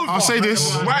 He's over. I'll say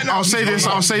this. Right now. I'll say this.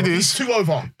 I'll say He's this. too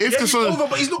over. If this was, Over,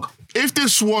 but he's not. if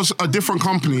this was a different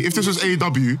company, if this was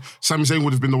AEW, Sami Zayn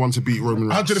would have been the one to beat Roman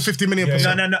Reigns. 150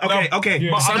 million%. No. Okay.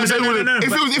 But Sami Zayn would have.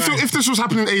 If this was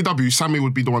happening in AEW, Sami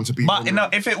would be the one to beat. But Roman no,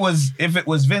 Reigns. if it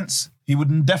was Vince, he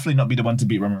would definitely not be the one to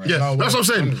beat Roman Reigns. Yeah, that's what I'm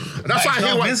saying. That's why I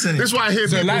hear. This is why I hear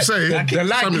people say The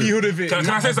likelihood of it. Can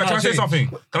I say something?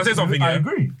 Can I say something? I Yeah?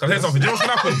 agree. Can I say something? Do you know what's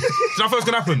gonna happen? Do you know what's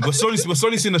gonna happen? We're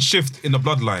slowly seeing a shift in the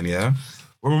bloodline. Yeah.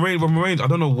 Roman Reigns, I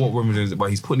don't know what Roman Reigns is,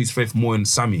 but he's putting his faith more in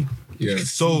Sami. Yeah.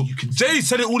 So Jay's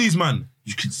telling all these man,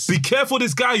 be careful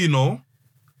this guy, you know.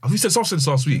 Have you said something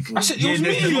last week? I said it was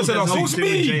me. You said last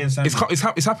week.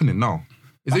 It's happening now.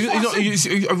 Have you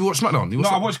watched SmackDown? No,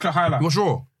 I watched the highlight. You watched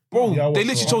Raw? Bro, Yeah, I they watched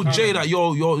literally told Jay that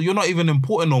you're not even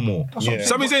important no more.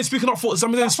 Sami Zayn speaking up for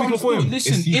him.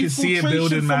 Listen, You can see it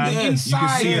building, man. You can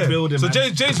see it building, So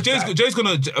man. Jay's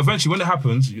gonna eventually, when it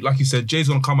happens, like you said, Jay's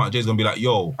gonna come out. Jay's gonna be like,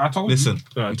 "Yo, I told you. listen,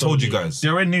 I told you guys." They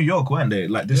were in New York, weren't they?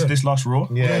 Like this last Raw.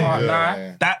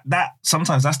 Yeah. That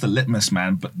sometimes that's the litmus,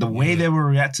 man. But the way they were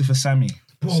reacting for Sammy,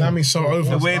 Sammy's so over.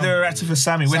 the way they were reacting for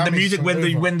Sammy, when the Sammy's music, so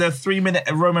when the 3-minute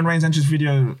Roman Reigns entrance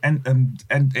video and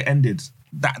it ended.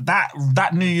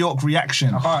 That New York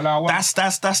reaction. That's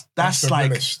the like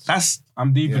realest. that's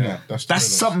I'm deep in Yeah, it. that's that's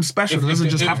something special. It doesn't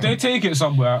just If happen. they take it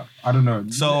somewhere, I don't know.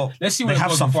 So let's see they what it have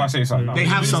goes something. before I say something. They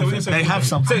have something. They have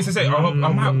something. Say. No,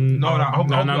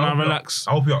 Relax.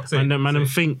 I hope you are. Man,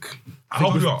 think. I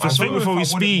hope you are. Think before we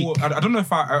speak. I don't know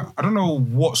if I don't know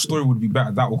what story would be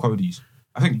better, that or Cody's.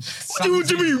 I think. What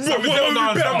do you mean? What would be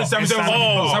better? Sami Zayn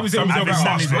was better.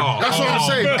 That's what I'm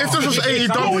saying. If this was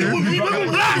AEW,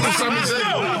 Sami Zayn.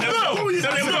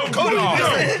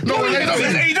 No,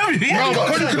 but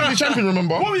Cody could be champion.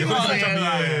 Remember?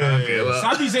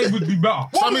 Sami Zayn would be better.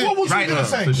 What was he going to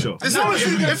say? For sure.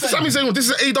 If Sami Zayn, this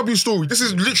is an AEW story. This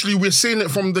is literally, we're seeing it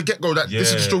from the get go that this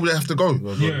is the story they have to go.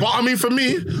 But I mean, for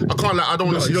me, I can't. I don't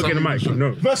want to see. You're getting a mic.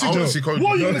 No. Versus I wanna Joe. see Cody.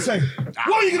 What are you going to say?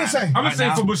 What are you gonna say? I'm gonna say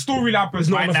from a storyline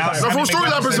perspective. No, from a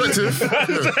storyline perspective.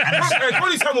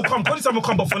 Cody time will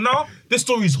come. But for now, this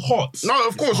story is hot. No,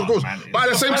 of course. But at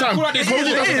the same time, Cody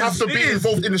doesn't have to be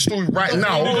involved in the story right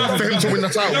now for him to win the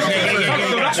title.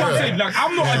 That's what I'm saying. Like,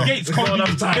 I'm not against Cody.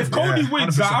 If Cody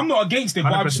wins, like, I'm not against it.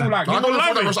 But I'm still like, I don't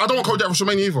want Cody at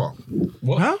WrestleMania either.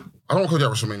 What? I don't want Cody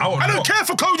at WrestleMania. I don't care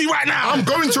for Cody right now. I'm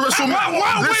going to WrestleMania. Wait.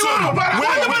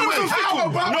 Why the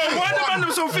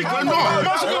man so thick? We're not.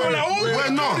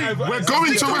 We're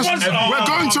going to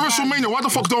WrestleMania. Why the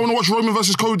fuck do I want to watch Roman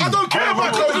versus Cody? I don't care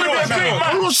about Cody right now.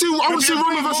 I want to see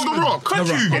Roman versus The Rock. I'm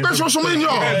going to WrestleMania.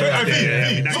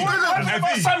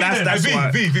 That's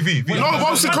why. V. No,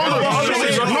 bro, see Cody.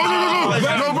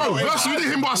 No, bro. You didn't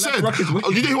hear what I said.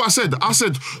 You didn't hear what I said. I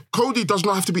said Cody does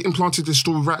not have to be implanted this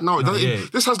story right now.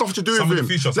 This has nothing to do with him.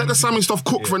 Let the Sammy stuff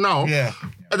cook for now. Yeah.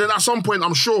 And then at some point,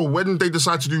 I'm sure when they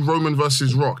decide to do Roman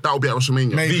versus Rock, that will be at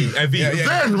WrestleMania. Maybe.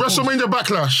 Then WrestleMania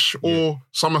Backlash or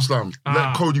SummerSlam.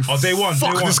 Let Cody day one.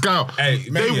 this guy out.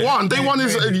 Day one. Day one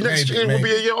is next year. Will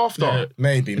be a year after.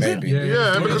 Maybe.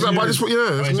 Yeah, because by this point,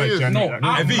 no,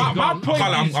 my point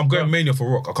I'm going Mania for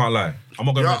Rock. I can't lie. I'm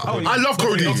not going Mania for Cody. I love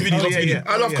Cody.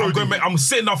 I love Cody. I'm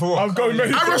sitting down for Rock. At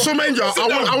WrestleMania,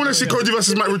 I want to see Cody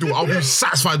versus Matt Riddle. I'll be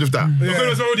satisfied with that.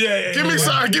 Give me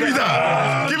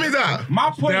that. Give me that.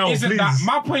 My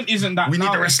point isn't that. We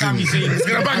need the wrestling. It's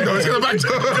gonna bang though. You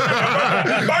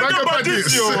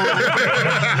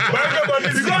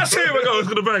gotta say it, it's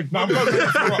gonna bang.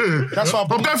 That's why I'm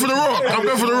going for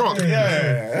The Rock.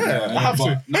 Yeah. I have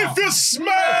to. If you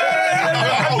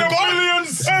smell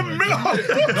millions and millions.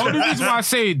 The only reason why I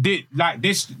say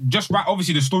this, just right,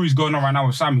 obviously the story's going on right now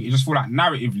with Sammy. It just feel like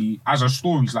narratively, as a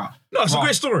story, it's like. No, it's a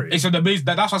great story. It's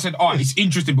that's why I said, it's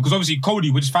interesting because obviously Cody,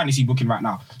 we're just fantasy booking right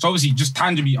now. So obviously, just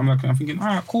tangibly, I'm thinking, all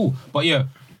right, cool. But yeah,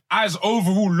 as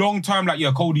overall long term,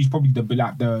 Cody's probably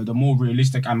the more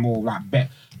realistic and more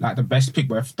the best pick.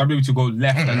 But if WWE to go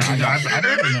left, then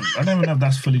I don't even know if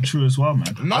that's fully true as well,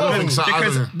 man. No, I don't think so.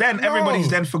 Because then everybody's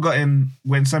then forgotten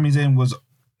when Sami Zayn was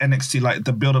NXT, like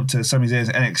the build up to Sami Zayn's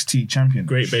NXT champion.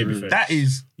 Great babyface. That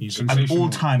is an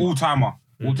all-timer.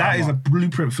 That is a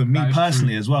blueprint for me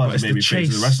personally as well. As a babyface,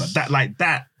 as a wrestler.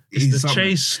 That is the something.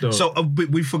 chase, though. So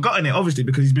we've forgotten it, obviously,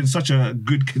 because he's been such a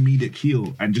good comedic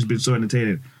heel and just been so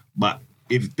entertaining. But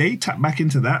if they tap back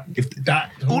into that,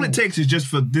 all it takes is just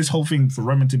for this whole thing for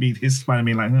Roman to be his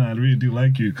Spider-Man, like, I really do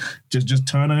like you. Just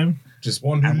turn on him. Just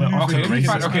one. And we're off to the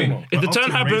races. If the turn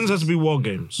happens, it has to be War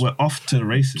Games. We're off to the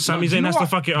races. Sami Zayn has to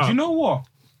fuck it up. Do you know what?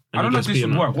 I don't know if this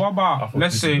would work. What about,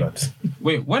 let's say,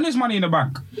 wait, when is Money in the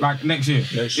Bank? Like next year?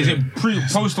 Is it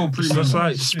post or pre? That's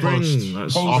like spring.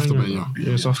 After Mania.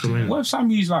 Yeah, it's after Mania. What if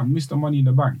Sammy's like Mr. Money in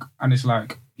the Bank and it's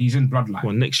like he's in Bloodline?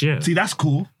 Well, next year. See, that's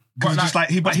cool. But That's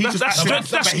stretching it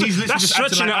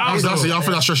out. I think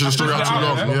that's stretching the story out too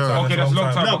long. Yeah. Okay, that's a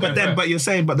long time. No, but you're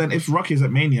saying, if Rock is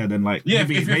at Mania, then like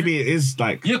maybe it is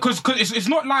like because it's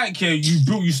not like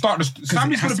you start the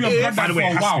Sammy's gonna be on Bloodline for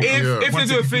a while. If they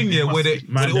do a thing where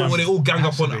they all gang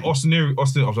up on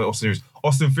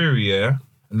Austin Theory, yeah,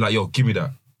 and like, yo, give me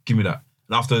that. And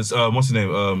after what's his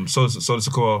name, Solo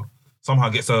Sikoa somehow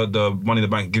gets the Money in the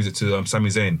Bank, gives it to Sami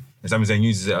Zayn, and Sami Zayn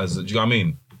uses it as, do you know what I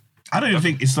mean? I don't even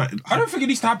think it's like. I don't think it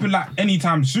needs to happen like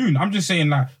anytime soon. I'm just saying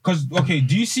like, because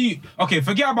do you see?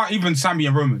 Forget about even Sammy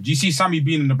and Roman. Do you see Sammy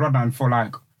being in the Bloodline for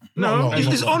like? No,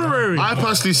 it's honorary. I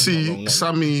personally see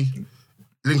Sammy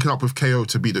linking up with KO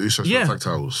to beat the Usos for the tag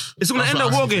titles. It's going to end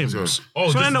at War Games. It's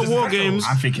going to end at War Games.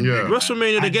 I'm thinking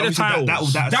WrestleMania, they get the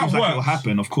titles. That seems like it will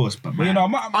happen, of course. But you know,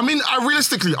 I mean,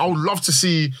 realistically, I would love to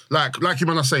see, like you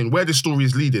man are saying, where this story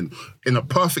is leading. In a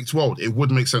perfect world, it would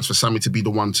make sense for Sammy to be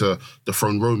the one to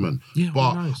dethrone Roman. Yeah,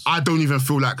 but I don't even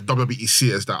feel like WWE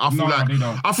see it as that. I feel like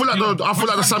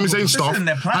the Sami Zayn stuff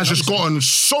has just gotten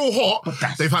so hot,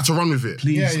 they've had to run with it.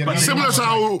 Similar to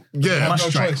how,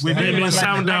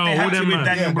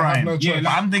 Daniel Bryan.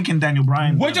 I'm thinking Daniel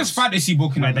Bryan. We're just fantasy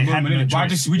booking at the moment, but I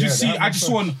just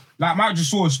saw Mike just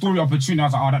saw a story opportunity. I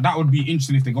was like, that would be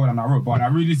interesting if they go down that road. But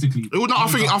realistically, I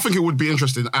think it would be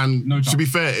interesting. And to be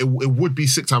fair, it would be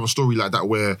sick to have a story like that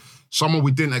where someone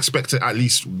we didn't expect to at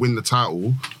least win the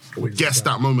title gets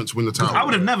that moment to win the title. I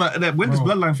would have never, when this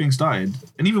Bloodline thing started,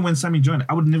 and even when Sammy joined,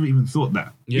 I would have never even thought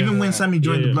that. Even when Sammy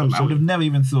joined the Bloodline, I would have never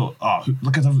even thought,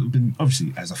 because I've been,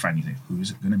 obviously, as a fan, you think, who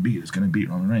is it going to beat? It's going to beat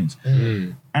Roman Reigns.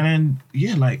 And then,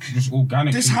 just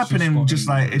organic. This happening,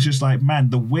 it's just like, man,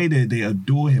 the way they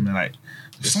adore him, and like,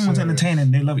 if someone's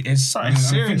entertaining, they love it. It's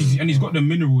serious. And he's got the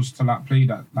minerals to like play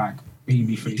that, like,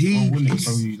 babyface.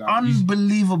 He's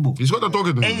unbelievable. He's got the dog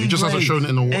in him. He just hasn't shown it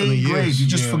in a year. You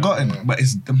just forgotten, but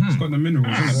it's He's got the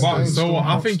minerals. Isn't it? So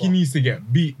I think he needs to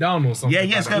get beat down or something.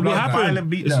 it's gonna be What happened? violent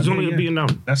beat He's down. gonna get beaten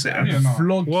down. That's it.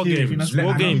 Flog War games.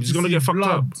 War games. He's gonna get fucked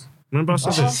up. Remember I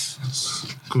said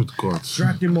this? Good God.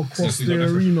 Drag him across the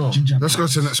arena. Let's go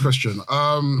to the next question.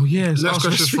 yes, Next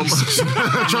question is from.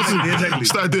 Trust me,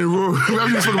 started doing raw. We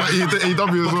haven't even spoken about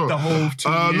AEW as well. The whole 2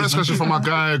 years. Next question from my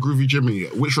guy Groovy Jimmy.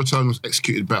 Which return was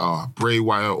executed better, Bray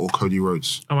Wyatt or Cody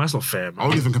Rhodes? Oh, that's not fair, man. I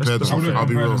won't even compare them. I'll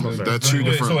be real. They're two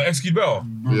different. So execute better.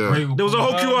 Yeah. There was a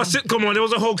whole QR sitcom on. There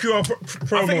was a whole QR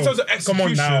promo. I think in terms of execution, Come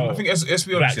on now. I think let's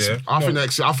be honest here. I think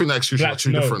the execution are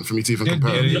too different for me to even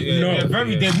compare.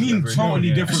 They mean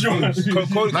totally different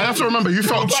things. Now you have to remember, you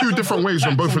felt two different ways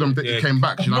when both of them came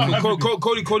back. You know what I mean?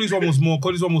 Cody's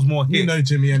one was more hit. You know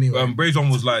Jimmy anyway. Bray's one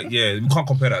was like, we can't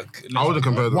compare that. I wouldn't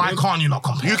compare them. Why can't you not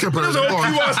compare? You compare them. Go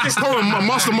on,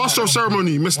 Master of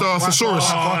Ceremony, Mr.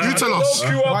 Thesaurus. You tell us.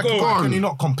 Why Go on. can you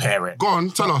not compare it? Go on,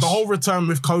 tell us. The whole return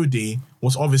with Cody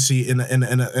was obviously in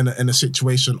a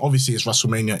situation. Obviously, it's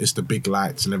WrestleMania. It's the big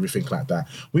lights and everything like that.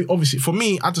 We obviously, for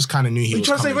me, I just kind of knew he was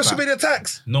coming back.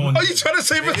 Attacks? No one. Are you trying to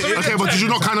say WrestleMania? Okay, but did you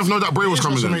not kind of know that Bray was It's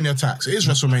coming in? WrestleMania attacks. It is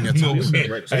WrestleMania attacks.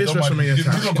 It is WrestleMania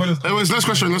attacks. Anyways, next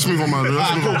question. Let's move on, man.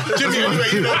 Let's move on. Jimmy, anyway,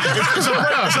 it's a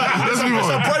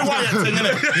Bray Wyatt thing,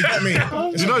 innit? You get me?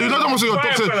 You know that one's where your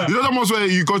doctor. You know that one's where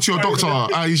you go to your doctor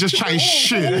and he's just chatting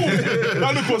shit.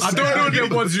 I don't know them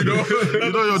ones, you know.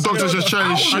 You know your doctor's just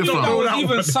chatting shit, That bro. was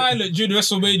even silent during the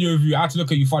WrestleMania review. I had to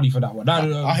look at you funny for that one.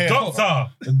 Doctor.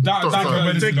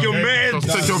 Take your meds.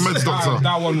 Take your meds, doctor.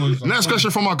 That one was. Next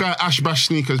question from our guy Ash Bash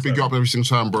Sneakers. Big you up every single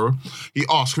time, bro. He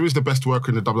asked, "Who is the best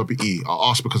worker in the WWE?" I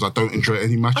asked because I don't enjoy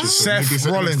any matches. So maybe it's Seth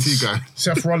an Rollins. NXT guy.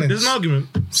 Seth Rollins. There's an argument.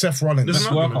 Seth Rollins. There's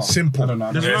an argument. Simple. I don't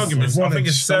know. There's an argument. I think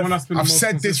it's Seth. I've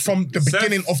said this from the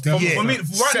beginning of the year. For me,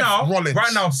 Rollins.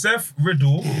 right now, Seth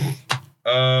Riddle.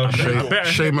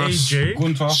 Sheamus. AJ.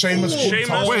 Gunter. Sheamus.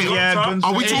 Wait, Yeah,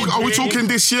 are we talking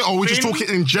this year or are we just talking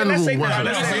in general? Let's say Right,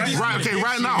 that. okay,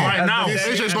 right now. Right now.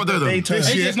 AJ's not there then.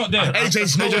 AJ's not there.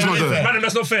 AJ's not there. Man,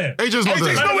 that's not fair. AJ's not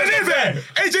there. nowhere near there.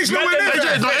 AJ's nowhere near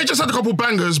there. AJ's had a couple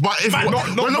bangers, but if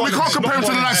we can't compare him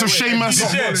to the likes of Sheamus,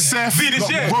 Seth,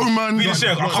 Roman.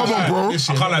 Come on, bro. I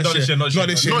can't lie, not this year.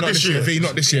 Not this year. V,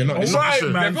 not this year. Right,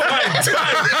 man.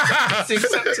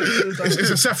 It's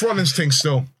a Seth Rollins thing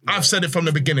still. I've said it from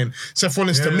the beginning. Seth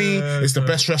Rollins to me is the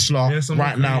best wrestler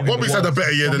right now. Bobby's had a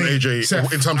better year than AJ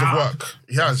in terms of work.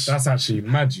 He has. That's actually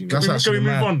mad, you know. That's Can actually we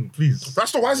move mad. on, please?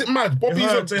 That's why is it mad?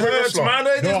 Bobby's a great wrestler. Man,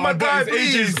 it is my guy,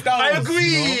 please. I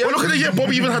agree. Well, look at the year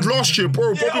Bobby even had last year,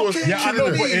 bro. Bobby was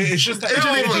killing it. It's just that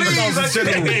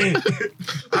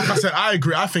Like I said, I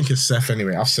agree. I think it's Seth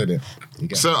anyway. I've said it.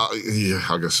 So, yeah,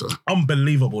 I guess so.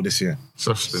 Unbelievable this year.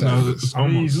 he's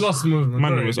lost movement.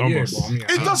 Man, it was almost.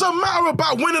 It doesn't matter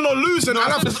about winning or losing. And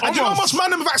you know how much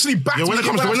man have actually backed Yeah, when it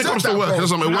comes to work, it doesn't matter. When it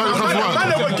comes to work. Man,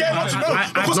 they were getting on to know.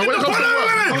 Because when it comes to work.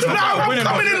 I'm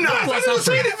coming in now. I didn't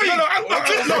say anything.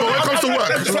 No, when it comes to work.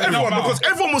 It's for everyone, because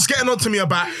everyone was getting on to me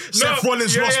about Seth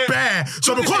Rollins lost bare.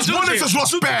 So because Rollins has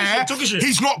lost bare,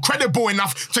 he's not credible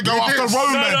enough to go after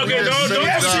Roman.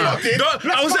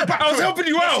 I was helping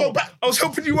you out. I was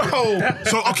helping you out.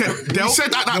 So, okay. He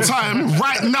said at that time,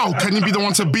 right now, can you be the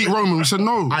one to beat Roman? We said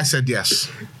no. I said yes.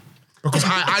 Because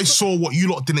I saw what you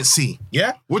lot didn't see.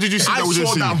 Yeah? What did you see that we didn't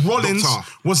see? I saw that Rollins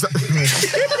was the...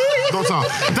 Doctor.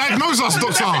 Diagnose us,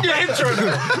 doctor.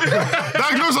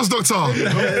 Diagnose us, doctor.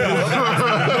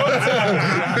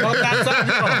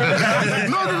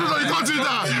 No, you can't do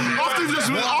that.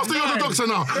 After you're the doctor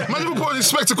now. Man, you put on his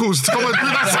spectacles to come and do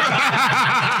that.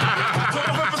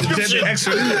 The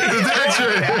X-ray.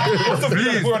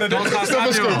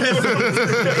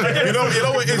 You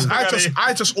know what it is?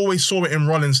 I just always saw it in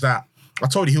Rollins that I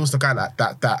told you he was the guy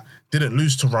that didn't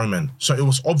lose to Roman. So it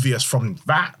was obvious from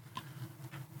that.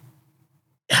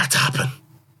 It had to happen.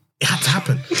 It had to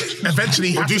happen.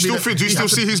 Eventually, do you still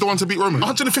see he's the one to beat Roman?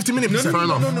 150 minutes. Fair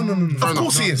enough. No. Of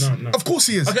course he is. Of course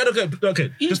he is.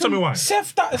 Okay. Just tell me why.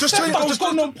 Seth that was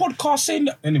going on podcast saying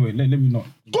that. Anyway, let me not.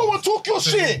 Go and talk your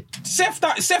shit. Seth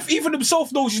even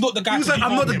himself knows he's not the guy. He was like,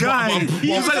 I'm not the guy.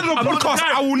 He said on podcast,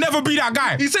 I will never be that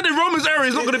guy. He said in Roman's era,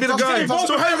 he's not going to be the guy.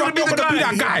 So how are you going to be the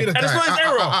guy? And it's not his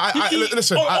era.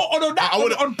 Listen,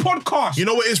 on podcast. You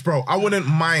know what it is, bro? I wouldn't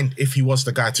mind if he was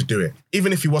the guy to do it.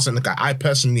 Even if he wasn't the guy, I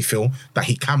personally feel that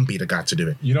he can be the guy to do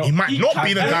it. He might not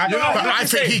be the guy, but I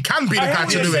think he can be the guy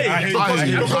to do it.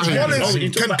 Because Rollins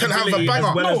can have a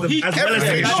banger. No, he can.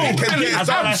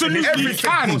 Absolutely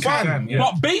can.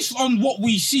 But based on what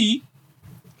we see,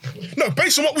 No,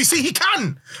 based on what we see, he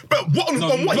can. But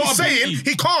on what he's saying,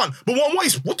 he can't. But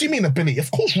what do you mean ability? Of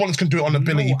course Rollins can do it on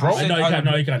ability, bro. He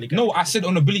can. No, I said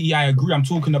on ability, I agree. I'm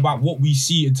talking about what we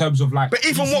see in terms of like. But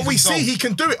even what we see, he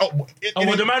can do it.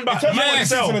 Well, the man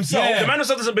himself. The man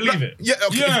himself doesn't believe it. Yeah,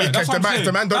 okay.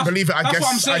 The man don't believe it. I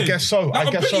guess so.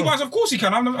 Ability-wise, of course he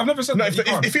can. I've never said that.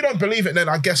 If you don't believe it, then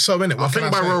I guess so, innit? I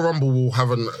think by Royal Rumble we'll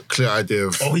have a clear idea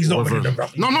of. Oh, he's not winning the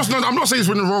Rumble. No, I'm not saying he's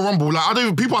winning Royal Rumble.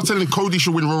 Like, people are telling Cody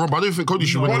should win Royal Rumble. I don't think Cody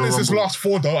should win Royal Rumble. One is his last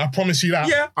 4, though. I promise you that.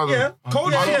 Yeah.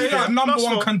 Cody is number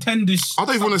one contenders. I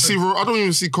don't even want to see. I don't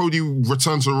even see Cody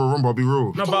return to the Royal Rumble. I'll be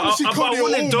real. No, but I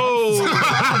want it though.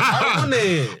 I want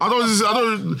it. I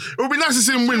don't. It would be nice to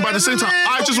see him win, but at the same time,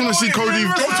 I just want to see Cody.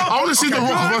 I want to see The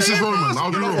Rock versus Roman.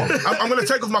 I'll be real. I'm going to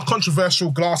take off my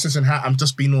controversial glasses and hat and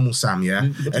just be normal Sam, yeah?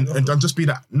 And just be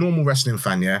that normal wrestling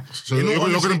fan, yeah? So you're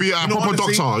going to be a proper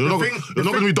doctor. You're not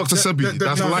going to be Dr. Sebi.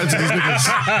 That's lying to these niggas.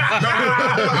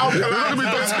 You're not going to be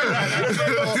Dr.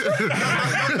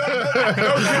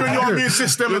 Don't clear your immune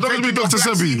system. You're not going to be Dr.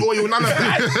 Sebi. Or you're none of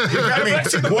that. You get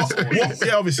me? What?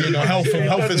 Yeah, obviously,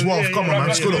 health is wealth. Come on, man.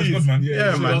 It's good, man.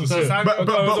 Yeah, man.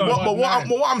 But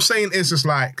what I'm saying is just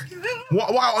like,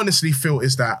 what I honestly feel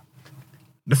is that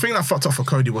the thing that fucked up for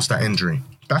Cody was that injury.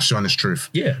 That's the honest truth.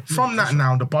 Yeah. From that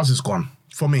now, the buzz is gone.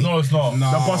 For me. No, it's not.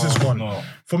 The buzz is gone. No.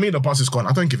 For me, the buzz is gone.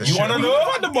 I don't give a shit. You want to know?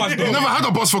 The buzz, you never had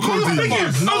a buzz for Cody. I was going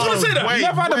to say that. You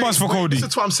never had a buzz for Cody. This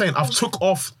is what I'm saying. I've took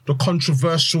off the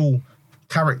controversial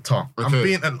character. Okay. I'm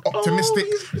being an optimistic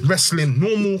wrestling,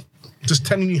 normal, just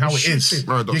telling you how it is.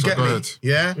 Right, you get me?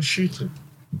 Yeah? We're shooting.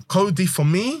 Cody, for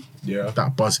me,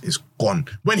 that buzz is gone.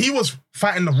 When he was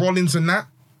fighting the Rollins and that,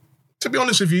 to be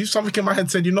honest with you, something in my head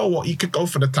said, you know what, he could go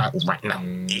for the title right now.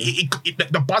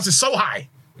 The buzz is so high.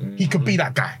 He could be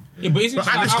that guy. Yeah, but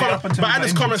at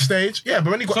this current stage, but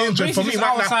when he got injured, for me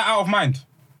right now, out of mind.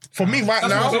 For me right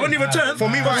now, when he returned,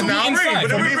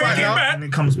 and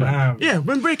it comes back. Yeah,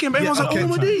 when Bray came back, everyone's like, "Oh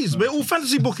my days, we're all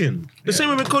fantasy booking." The same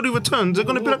way when Cody returns, they're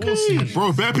gonna be like, "Hey,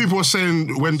 bro." Bare people are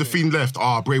saying when the Fiend left,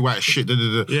 Bray Wyatt is shit.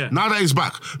 Yeah. Now that he's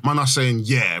back, man are saying,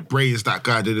 "Yeah, Bray is that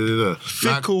guy."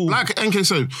 Like NK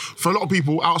said, for a lot of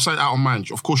people, outside out of mind.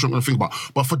 Of course, you're not gonna think about.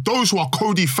 But for those who are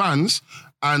Cody fans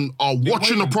and are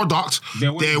watching the product,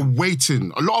 they're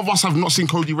waiting. A lot of us have not seen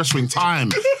Cody wrestle in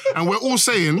time. And we're all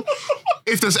saying,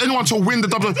 if there's anyone to win the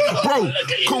WWE... Bro,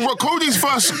 Cody's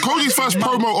first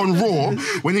promo on Raw,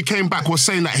 when he came back, was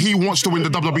saying that he wants to win the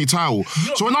WWE title.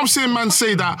 So when I'm seeing man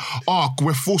say that,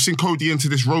 we're forcing Cody into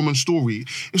this Roman story,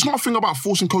 it's not a thing about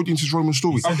forcing Cody into this Roman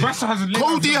story.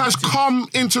 Cody has come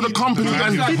into the company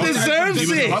and he deserves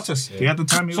it. He had the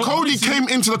time. Cody came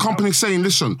into the company saying,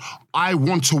 listen, I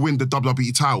want to win the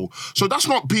WWE title. So that's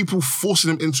not people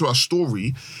forcing him into a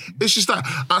story. It's just that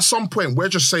at some point, we're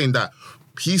just saying that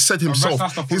he said himself,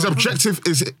 his objective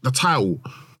is the title.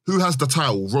 Who has the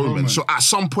title? Roman. So at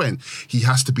some point, he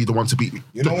has to be the one to beat me.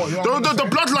 The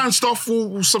bloodline stuff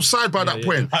will subside by that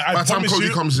point. By the time Cody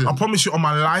comes in. I promise you on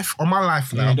my life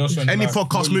now, any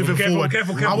podcast moving forward, I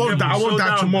won't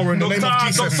die tomorrow in the name of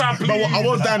Jesus. I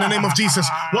won't die in the name of Jesus.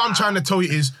 What I'm trying to tell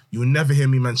you is, you'll never hear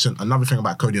me mention another thing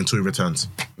about Cody until he returns.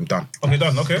 I'm done. Okay,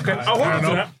 done. Okay. I'll hold you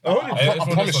to that. I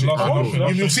promise you.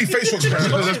 You'll see Facebook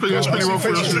expressions. That's pretty rough.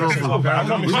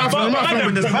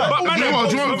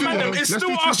 It's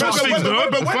still us.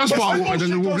 The first part, and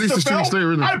then we'll release this 2 weeks later,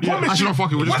 innit? I promise you.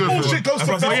 Fuck it, we'll just do it. Bullshit goes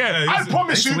to film. I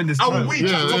promise you, I will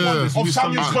reach out to one of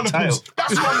Samuel's Chronicles.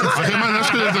 That's what I'm saying. Okay, man, that's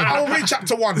good. I will reach out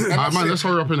to one. Alright, man, let's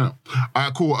hurry up in it.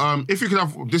 Alright, cool. If you could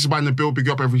have this is by Nabil, big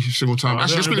up every single time.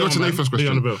 Actually, let's quickly go to Nathan's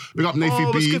question. Big up Nathan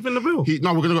B. We're skipping Nabil.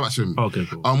 No, we're gonna go back to him. Okay,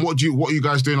 cool. What are you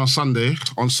guys doing on Sunday?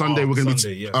 On Sunday, we're gonna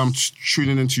be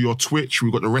tuning into your Twitch.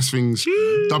 We've got the Wrestling's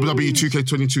WWE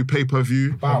 2K22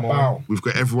 pay-per-view. Bow. We've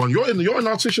got everyone. You're in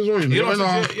our Twitch as well. You're in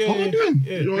our. What are you doing?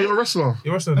 You're a wrestler.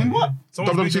 You're a wrestler. In what?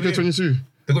 WWE 2K22.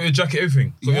 They got your jacket,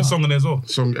 everything. Got your song in there as well.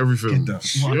 Song, everything.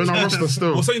 You're in our roster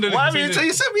still. You sent me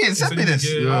this.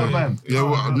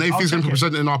 Nathan's going to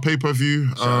present it in our pay-per-view.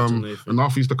 And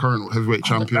Nafi's the current heavyweight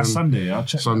champion. That's Sunday. I'll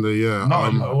check. Sunday, yeah. I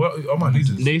might lose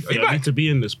this. Nathan, I need to be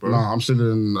in this, bro. Nah, I'm still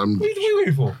in. What are you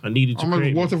waiting for? I needed to. I'm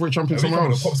a world heavyweight champion somewhere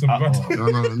else.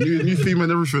 New theme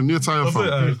and everything. New attire.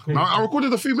 I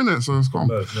recorded a few minutes, so it's calm.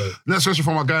 Next question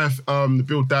from my guy, the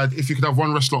Bill Dad. If you could have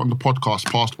one wrestler on the podcast,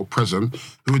 past or present,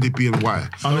 who would it be and why?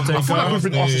 Undertaker. In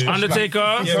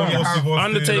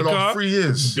the last 3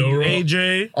 years.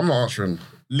 AJ. I'm not answering.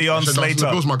 Leon Slater.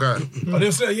 Bill's my guy.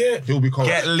 He'll be cold.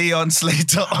 Get Leon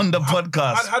Slater on the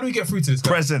podcast. How do we get through to this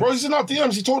guy? Present. Bro, he's in our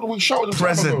DMs. He told him we shouted him.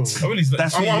 Present.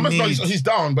 That's what you need. He's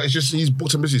down, but it's just he's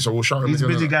booked and busy, so we'll shout him. He's a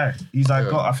busy guy. He's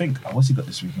like, I think, what's he got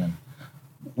this weekend?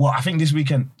 Well, I think this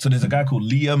weekend, so there's a guy called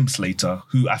Liam Slater,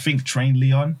 who I think trained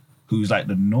Leon. who's like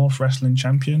the North Wrestling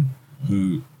champion,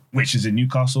 which is in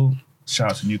Newcastle.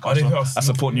 Shout out to Newcastle. I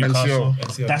support Newcastle.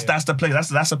 NCO, that's the place.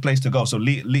 That's the place to go. So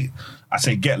I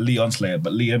say get Leon Slayer,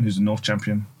 but Liam, who's the North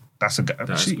champion, that's a guy.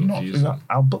 Actually,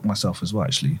 I'll book myself as well.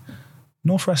 Actually,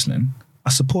 North Wrestling. I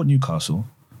support Newcastle.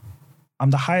 I'm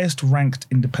the highest ranked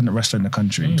independent wrestler in the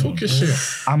country. Talk your shit.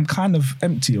 I'm kind of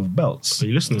empty of belts. Are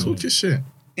you listening? Talk your shit.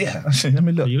 Yeah, actually, let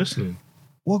me look. Are you listening?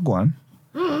 Wagwan.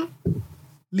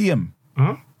 Liam.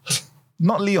 Huh?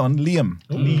 Not Leon, Liam.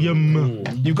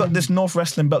 Liam. You've got this North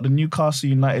Wrestling belt, the Newcastle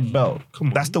United belt. Come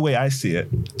on. That's the way I see it.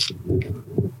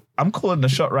 I'm calling the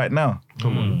shot right now.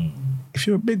 Come on. If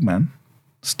you're a big man,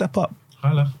 step up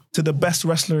Holla. to the best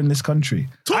wrestler in this country.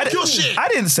 Talk your shit. I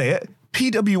didn't say it.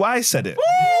 PWI said it.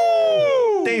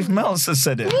 Dave Meltzer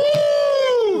said it.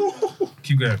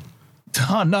 Keep going.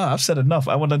 Oh, no, I've said enough.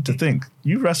 I want them to think.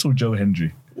 You wrestled Joe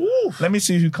Hendry. Let me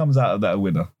see who comes out of that a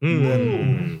winner.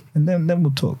 And then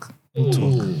we'll talk.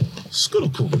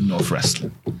 North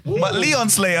Wrestling. But Leon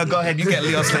Slayer, go ahead, you get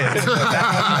Leon Slayer.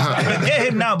 Get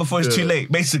him now before it's too late,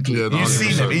 basically. Yeah, no, You've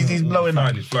seen him, he's blowing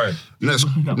up. He's flying.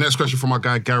 Next question from my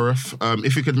guy Gareth.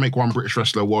 If you could make one British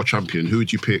wrestler world champion, who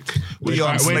would you pick?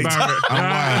 Leon Wade Slater. Barrett.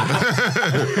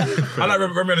 I like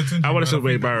Remy on the Toon. I want to say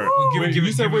Wade Barrett.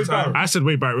 You said Wade Barrett. I said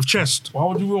Wade Barrett with chest. Why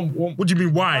would you want? What do you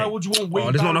mean, why? Why would you want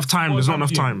Wade there's not enough time. There's not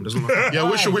enough champion? time. There's not enough time. Yeah,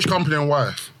 which company and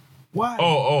why?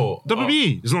 Oh.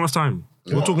 WWE. There's not enough time.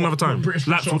 We'll talk another time. Laps,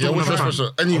 we'll talk Yeah, which another time. wrestler?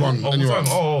 Anyone.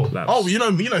 Oh. Oh, you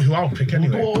know who I'll pick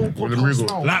anyway. William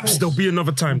Regal. Laps, there'll be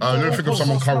another time. Let me think of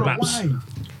someone current. Laps.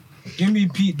 Give me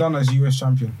Pete Dunne as US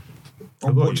champion.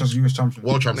 Or Butch as US champion.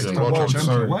 World champion.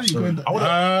 Sorry. Why are you going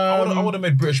I would have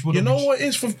made British. You know what it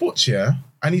is for Butch, yeah?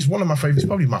 And he's one of my favourites,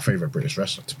 probably my favourite British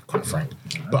wrestler, to be quite frank.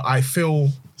 But I feel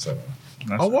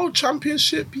a world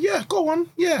championship, yeah, go on,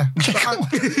 yeah. I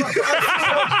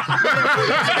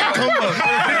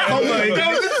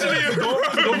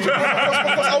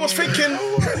was thinking,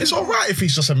 it's all right if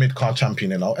he's just a mid-card champion,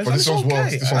 you know. And it's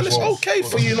okay. And it's okay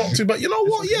for you not to, but you know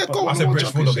what? Yeah, go on. I said British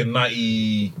Bulldog in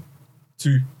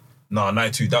 92. No,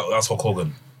 92. That's Hulk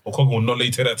Hogan. Hulk Hogan will not let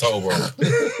you take that title, bro.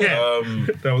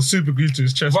 That was super glued to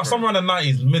his chest. But somewhere in the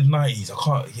 90s, mid-90s, I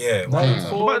can't,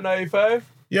 94, 95.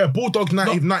 Yeah, Bulldog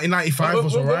 1995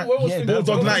 was all right.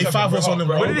 Bulldog 95 was on the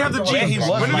road. When did he have the jeans?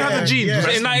 When did he have the jeans? Was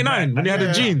it in 99? When he had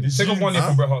the jeans? Take off 1 year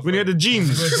from Bret Hart. When he had the jeans?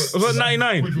 Was that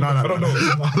 99? No. I don't know.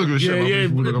 Yeah.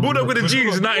 Bulldog with the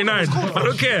jeans in 99. I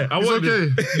don't care. I want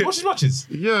it. Okay. You watch his matches?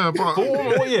 Yeah, but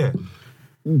What year?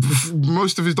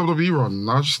 most of his WWE run,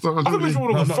 I just don't. I think British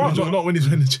Bulldog was fun. Not when he's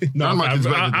in the gym. No,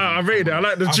 I rated it. I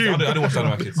like the I tune. didn't watch that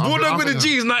with my kids. Bulldog with the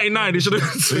jeans 99. They should have.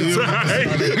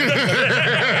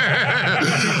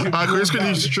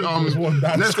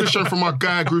 Next question from my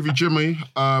guy Groovy Jimmy.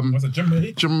 What's it,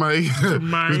 Jimmy? Jimmy.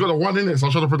 He's got a one in it, so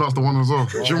I'll try to pronounce the one as well.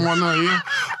 Jim one there, yeah.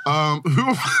 Why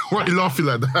are you laughing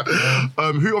like that?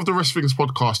 Who of the Wrestling's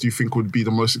podcast do you think would be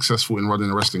the most successful in running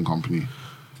a wrestling company?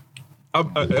 I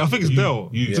think it's Dell.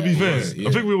 To be fair, I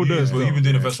think we all know it's Bro, Dell. you've been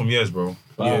doing events from years, bro.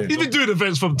 He's been doing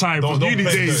events from time, from Don't uni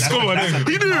play days. with Come on,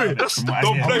 he knew it.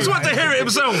 Don't play He's want to hear it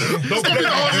himself. Don't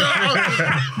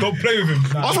play with him.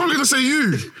 I was probably going to say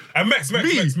you. And Mex. You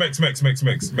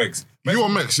or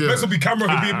Mex, yeah. Mex will be camera,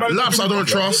 he'll be Laps I don't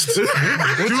trust. Do you know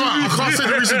what? I can't say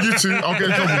the reason you two. I'll get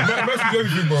in trouble. Mex will do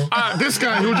everything, bro. This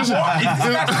guy, he'll just... I can't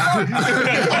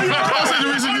say the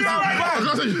reason you two. I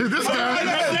can't say this guy...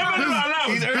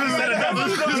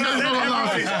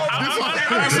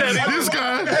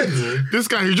 This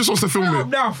guy, he just wants to film it.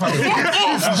 If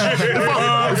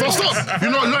I stop,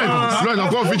 you're not lying.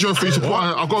 I've got a video for you to put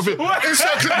on. I've got a video.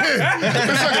 Insert clip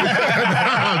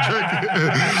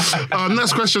here.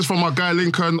 Next question is from my guy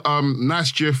Lincoln.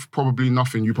 Nice GIF, probably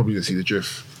nothing. You probably didn't see the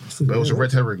GIF. But it was a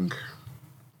red herring.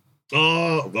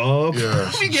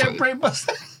 Yeah. We get brain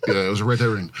busted. Yeah, it was a red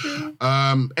herring.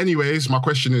 Anyways, my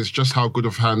question is just how good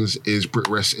of hands is Brit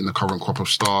Rest in the current crop of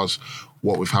stars?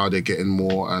 What with how they're getting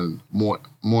more and more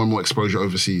exposure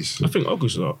overseas? I think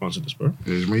August answered this, bro.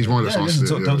 He's more or less Yeah, answered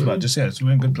listen, it. talked about just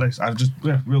we're in a good place.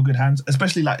 Real good hands,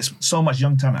 especially like so much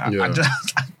young talent.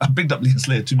 I bigged up Leon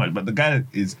Slayer too much, but the guy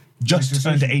is just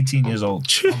turned to 18 years old.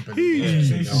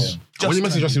 When you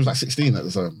messaged us, he was like 16 at the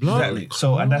time. Exactly.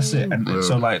 So and that's it. And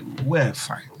so like we're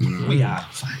fine. We are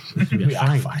fine.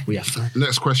 We are fine.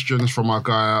 Next question is from our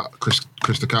guy Chris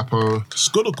DeCapo.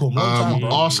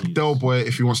 Ask Del Boy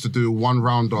if he wants to do one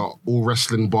rounder all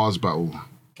wrestling bars battle.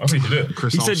 I think you did it.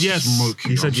 Chris, He I'll said yes. smoke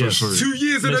you. He said I'm so yes. sorry. 2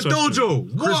 years in a dojo.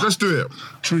 Chris, let's do it.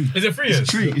 Is it 3 years?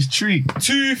 It's tree.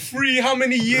 2, 3, how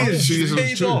many years? 2 years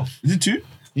Paid two. off. Is it 2?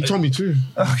 He told me 2.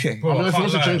 Okay. Bro, I don't know if he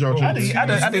wants to change our bro. change.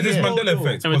 I did This Mandela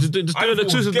effect. Just do the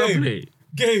two game. double.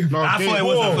 Game. No, I thought it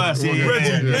was the first. Yeah,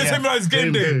 Reggie. They tell me like it's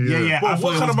game day. Yeah. Bro,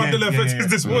 what kind of Mandela effect is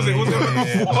this? Was it? Was it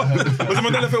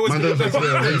Mandela effect? Mandela effect,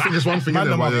 yeah. You think it's one thing, Man,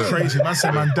 innit, them but are yeah. crazy. Man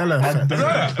said Mandela effect.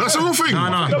 That's a real thing.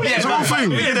 No. It's a real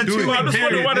thing. I just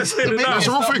wonder why they say that. That's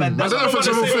a real thing. Mandela effect's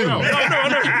a real thing. No,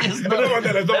 it's not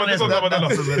Mandela. It's not Mandela.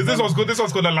 This one's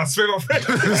called the Las Vegas effect.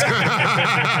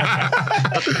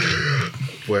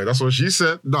 Boy, that's what she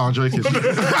said. No, I'm joking. Are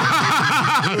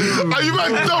you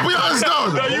man? No, we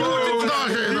understand. No,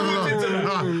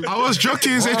 I was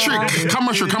joking. It's a trick.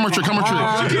 Camera trick.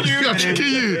 Yeah, tricking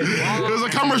you. It was a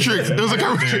camera trick. Bleep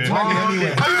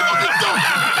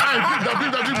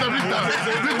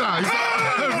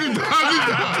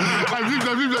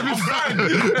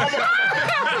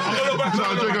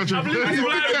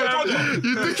that.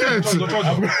 You dickhead.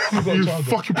 You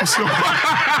fucking pussy.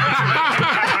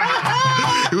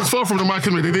 It was far from the mic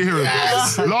anyway, they didn't hear it.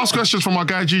 Last question from our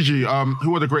guy Gigi.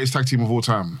 Who are the greatest tag team of all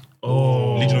time?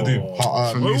 Legion of Doom.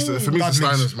 For me, it's the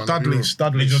Steiners, man. Dudleys.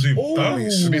 Legion of Doom. For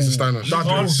me, it's the Steiners. I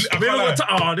can't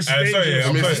This is dangerous.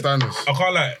 For me, it's the Steiners. I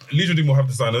can't lie. Legion of Doom will have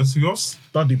the Steiners. Who else?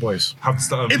 Dudley boys. Have the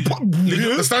Steiners.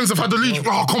 The Steiners have had the lead.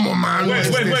 Oh, come on, man.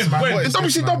 When? In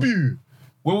WCW.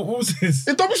 What was this?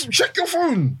 In WCW. Check your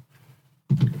phone.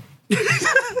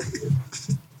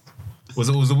 Was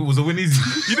it win easy?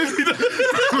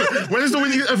 When is the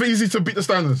win ever easy to beat the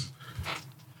Steiners?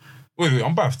 Wait,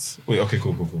 I'm baffed. Wait, okay,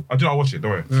 cool. I do not watch it,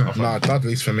 don't worry. Nah,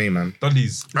 Dudleys for me, man.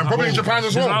 Dudleys. And probably in Japan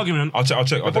as There's an well. argument. I'll check. I'll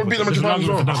Probably beat them in Japan as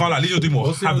well. I can't lie. Legion of Doom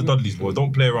will have the Dudleys, boy.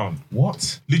 Don't play around.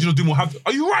 What? Legion of Doom will have...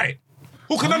 Are you right?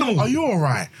 Hook and Animal. Are you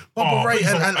alright? Bubba Ray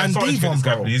and Devon,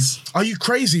 bro. Please. Are you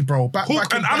crazy, bro? Back in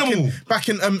Hook early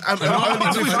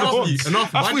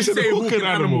and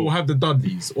Animal will have the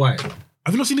Dudleys. Why?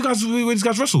 Have you not seen the guys when these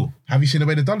guys wrestle? Have you seen the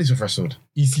way the Dudleys have wrestled?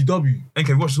 ECW.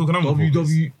 Okay, watch Hook and Animal.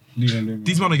 WWE.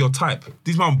 These men are your type.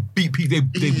 These men beat Pete. They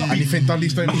And you think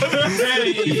Dudleys don't? you think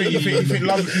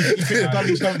the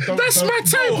Dudleys don't? That's my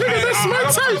type.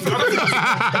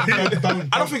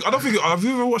 I don't think. Have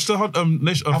you ever watched the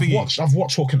Nation? I've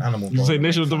watched Hawk and Animal. Bro. Say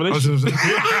Nation of Domination.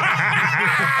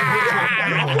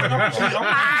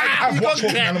 I've watched Hawk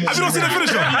and Animal. Have you not seen the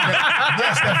finisher?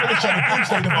 Yes, their finisher, the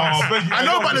Doomsday device. I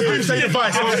know about the Doomsday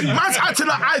device. Man's acting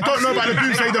like I don't know about the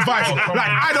Doomsday device. Like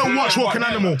I don't watch Hawk and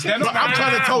Animal. But I'm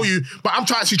trying to tell you. But I'm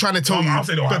actually trying to tell you.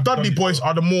 The Dudley boys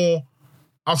are the more.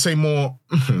 I'll say more.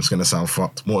 It's gonna sound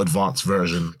fucked. More advanced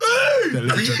version. The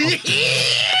legend of, you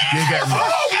get me?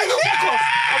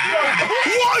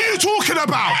 What are you talking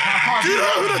about? Do you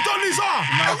know who the Dudleys are?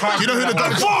 Do you know who the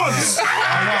Dudleys are?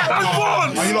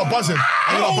 Are you not buzzing?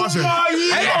 Are you not buzzing?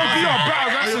 LOD are better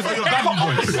wrestlers than the Dudley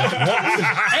boys.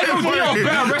 LOD are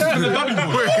better wrestlers than the Dudley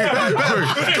boys.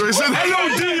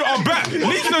 LOD are better.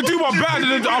 Legion of Doom are better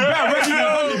wrestlers than the Dudley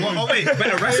boys. Oh wait,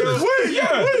 better wrestlers.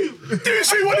 Yeah. Do you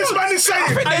see what this man is saying?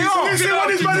 Do you see what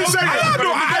this man is saying?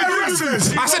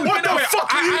 I said, what the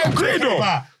fuck are you agree though.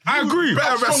 I agree.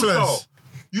 Better wrestlers.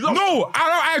 No,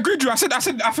 I agree with you. I said, I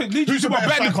think Legion Who's a better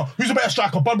better. striker? Who's a better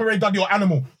striker? Bubba Ray Dudley or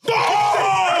Animal? No!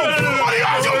 Are you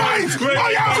out of your mind?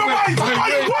 Are you out of your mind? Are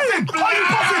you buzzing? Are you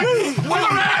buzzing?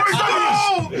 Bubba Ray Dudley.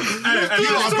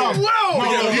 You lot are dumb.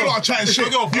 You lot are chatting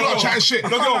shit. You lot are chatting shit.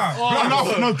 No,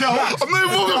 enough. No, Del. I'm not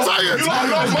even tired.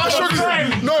 My shock is...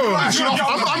 No, I'm not.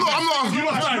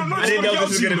 I didn't know this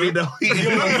was gonna be the. I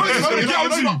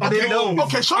didn't know.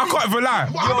 Okay, show me. I can't even lie.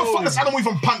 How the fuck does Animal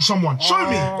even punch someone? Show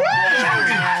me.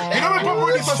 You know when Bubba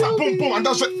Ray does that boom boom and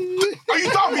does it? Are you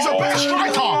dumb? He's a better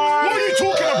striker. What are you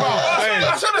talking about?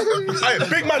 Hey,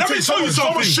 big man, take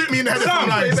someone shoot me in the head.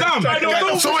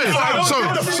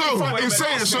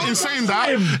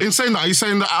 In saying that, are you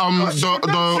saying that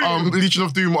the Legion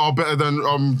of Doom are better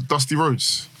than Dusty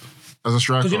Rhodes as a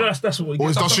striker? Because you know that's what. Or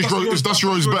is Dusty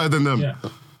Rhodes better than them? Yeah.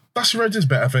 Dusty Rhodes is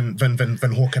better than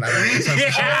Hawk and Animal.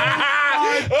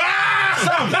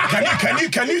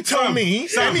 Can you tell me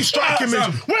any striking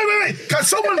move? Wait. Can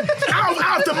someone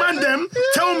out of the man them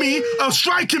tell me a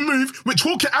striking move which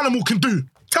Hawk and Animal can do?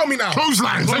 Tell me now.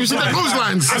 Clotheslines. Have you seen the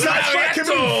clotheslines? Is that a striking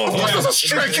move? Of course, that's a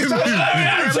striking move.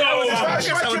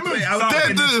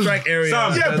 Strike area.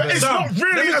 Yeah, but it's not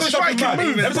really a striking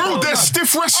move. Bro, they're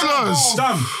stiff wrestlers.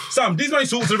 Sam, these guys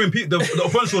sort of repeat. The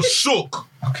opponents were shook.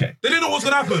 Okay. They didn't know what's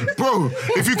gonna happen. Bro,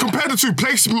 if you compare the two,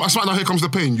 play SmackDown Here Comes the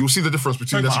Pain, you'll see the difference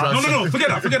between their strikes. No, forget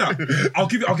that. I'll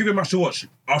give you a match to watch.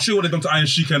 I'll show you what they've done to Iron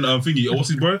Sheik and thingy. What's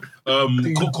his bro?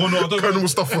 Colonel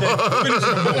Mustafa. Do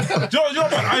you know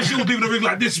what? Iron Sheik will be in the ring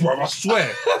like this, bro. I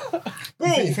swear.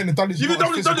 Bro, You think the Dudleys you not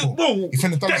done as physical? bro. You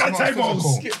think the Get Dudleys that not as table.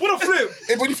 physical? What a flip.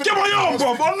 Hey, but you think Get my the arm,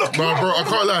 Dudleys- bro. I'm looking. Nah, bro, I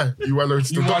can't lie. You were alone.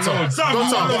 Doctor,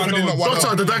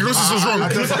 the diagnosis was wrong. I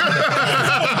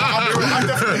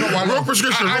definitely not Real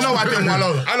prescription. I know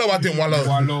I didn't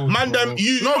wallow. Man, them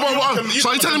you. No, but so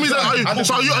are you telling me that?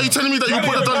 Are you telling me that you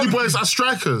put the Dudley Boys as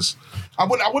strikers? I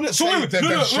wouldn't say they're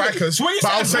better strikers, but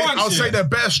I'll say they're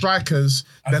better strikers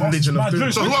than Legion of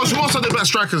Doom. So who else are the better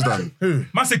strikers then? Who?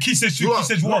 Man said Key Stage 2, Key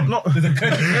Stage 1. I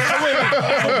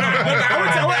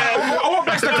want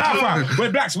Blacks to clarify.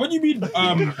 Wait, Blacks, when you mean So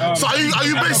are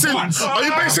you basing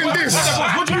this?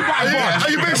 What do you mean by advance? Are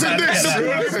you basing this?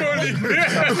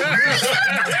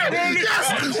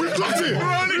 Yes, we've got it.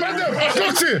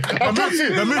 I've got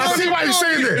it. I see why you're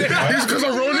saying it. It's because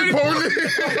of rolling pony.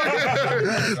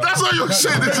 That's why you're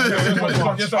saying it.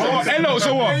 Hello,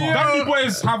 so what? Dudley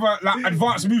Boys have a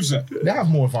advanced moveset. They have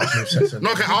more advanced movesets.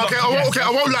 Okay, I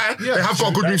won't lie. They have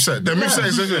got a good moveset. Their moveset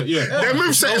is better. Their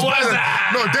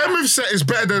moveset is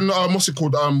better than what's it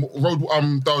called? The Road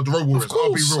Warriors. I'll be real. That's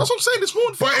what I'm saying. It's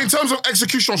more. But in terms of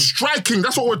execution, striking,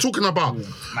 that's what we're talking about.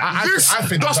 I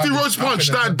think Dusty Rhodes punch,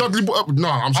 that Dudley. No,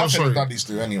 I'm so sorry. Dudleys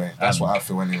do anyway. That's what I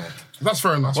feel anyway. That's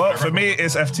fair enough. Well, for me,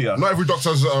 it's FTR. Not every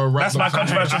doctor's That's my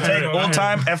controversial take. All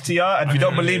time FTR. And if you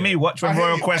don't believe me, watch when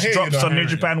Royal Quest drops on New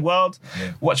Japan World.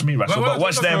 Watch me wrestle, but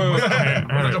watch them.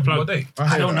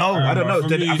 I don't know. I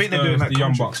think they're doing that. The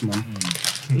Young Bucks, man.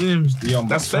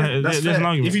 That's fair. That's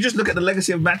fair. If you just look at the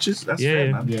legacy of matches, that's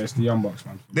fair, man. Yeah, it's the Young Bucks,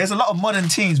 man. There's a lot of modern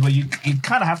teams where you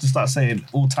kind of have to start saying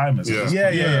all timers. Yeah.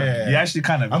 You actually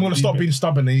kind of. I'm gonna stop being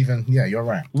stubborn even. Yeah, you're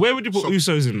right. Where would you put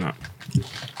Usos in that?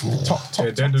 Top.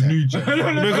 They're the new gen.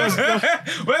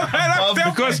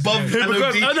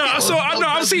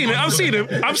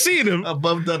 I'm seeing him.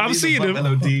 Above the I'm seeing him.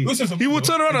 LOD. He will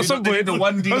turn around at some point. The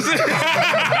 1D.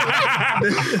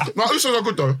 No, Usos are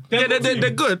good though. Yeah, they're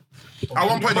good. At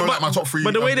one point, they were like my top three.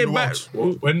 But the way they back,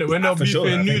 When they'll be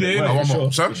for New Day, At one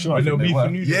more. Sir? when they'll be for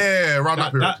New Day. Yeah, around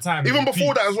that period. that time, Even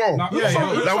before that as well. Like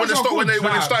when they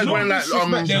started wearing like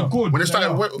when they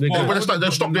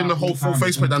stopped doing the whole full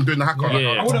face paint and doing the hacker.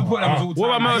 I wouldn't put them as all time. What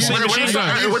about Mercy When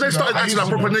they started acting like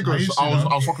proper niggas,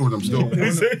 I was fucking with them still.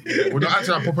 When they're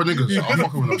acting like proper niggas, I was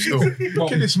fucking with them still.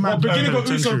 Look at this man. Beginning of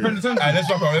Uso penitentiary.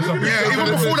 Yeah, even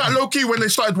before that, low key, when they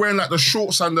started wearing like the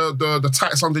shorts and the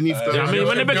tights underneath. I mean,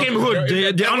 when they became hood,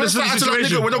 they understood the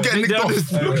situation. We're not getting nicked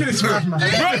off. Look at this man.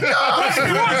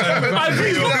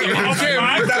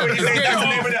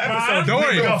 Don't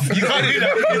worry. You can't do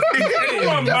that.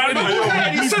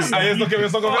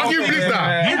 How do you believe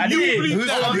that? You believe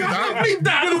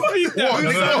that?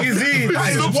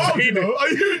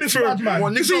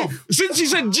 What, nicked off? Since you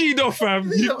said G'd off,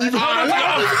 fam, you've heard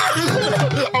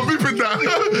I'm beeping that.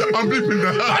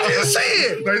 I didn't say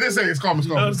it. No, he didn't say it. It's calm. It's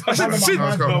calm.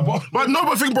 But no,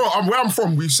 but think, bro, where I'm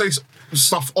from, we say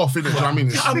stuff off, innit? You know what I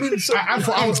mean? I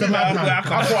thought I was the madman. I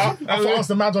thought I was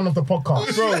the madman of the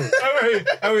podcast. Bro,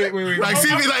 wait. Like, see,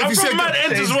 like, if you say mad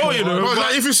ends as well, you know. Bro,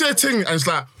 like, if you say a thing and it's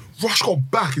like, Rush got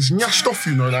back, it's nyashed off,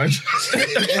 you know, like.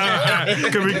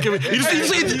 Can we? He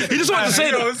just wanted to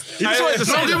say that. He just wanted to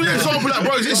say that. Give me an example, like,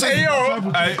 bro, it's hey,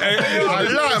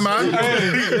 man.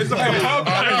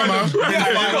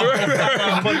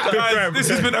 Guys, this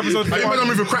has been episode 5. Hey, man,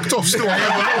 I'm even cracked off still.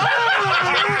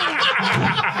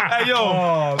 Hey, yo.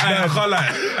 I can't lie.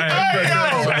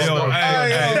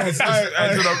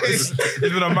 It's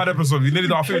been a mad episode. We nearly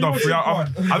done, I think we've done 3 hours.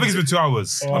 I think it's been 2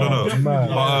 hours. I don't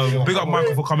know. But big up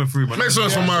Michael for coming through, man. Make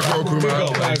sense for Michael,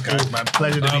 man.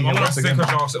 Pleasure to be here once again.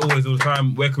 Always, all the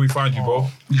time. Where can we find you, bro?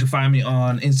 You can find me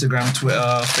on Instagram, Twitter,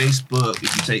 Facebook.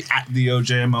 If you take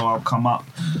 @TheOJMO, I'll come up.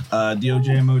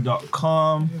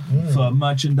 TheOJMO.com for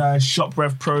merchandise.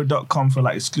 ShopRevPro.com for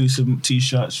like exclusive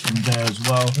t-shirts from there as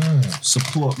well.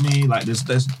 Support me. Like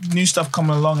there's new stuff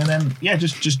coming along, and then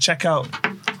just check out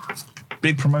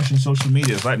big promotion social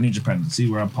medias like New Japan to see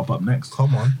where I pop up next.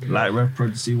 Come on. Like RevPro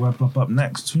to see where I pop up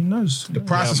next. Who knows? The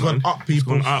price has gone up,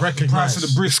 people. The price of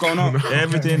the brick's gone up.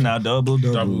 Everything now double.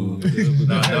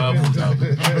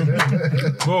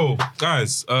 Bro,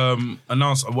 guys,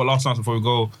 announce what last announcement before we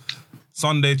go.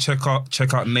 Sunday, check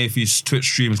out Nathy's Twitch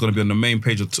stream. It's going to be on the main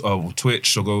page of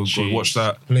Twitch, so go watch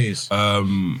that. Please.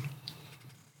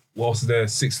 What else is there?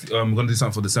 We're going to do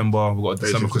something for December. We've got a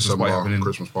December Christmas party happening.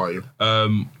 Christmas party.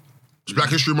 It's Black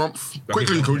History Month. Can we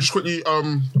just quickly,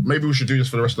 maybe we should do this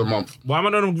for the rest of the month. Why am I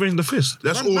not raising the fist?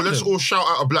 Let's all shout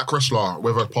out a black wrestler,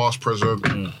 whether past, present,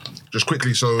 just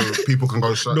quickly so people can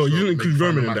go search. No, you didn't include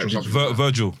Roman in that.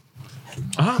 Virgil.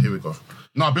 Here we go.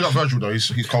 Nah, big up Virgil though.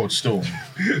 He's cold still.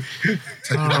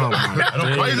 Why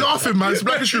are you laughing, man? It's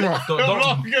Black History Month.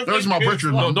 Those are my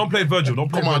brethren, man. Don't play Virgil.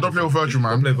 Don't play Don't play with Virgil,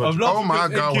 man. Oh my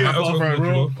God.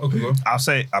 I'll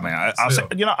say.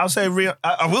 I'll say real.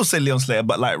 I will say Leon Slater,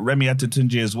 but like Remy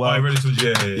Adetunji as well. You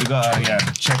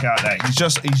gotta check out that.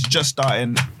 He's just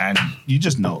starting, and you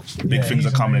just know big things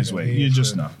are coming his way. You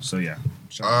just know. So yeah.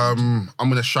 I'm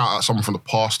gonna shout out someone from the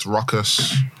past,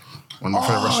 Ruckus. One of my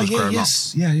favourite wrestlers growing up.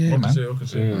 Yeah,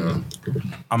 man.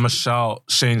 I'm going to shout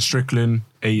Shane Strickland,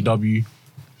 AEW. He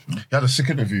had a sick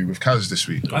interview with Kaz this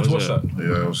week. I had to watch that.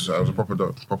 Yeah, it was a proper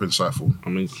insightful. I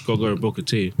mean, go to Booker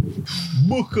T.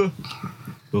 Booker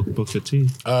T.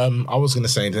 I was going to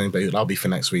say anything, but that'll be for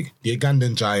next week. The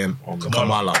Ugandan giant,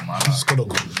 Kamala.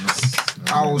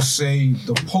 I will say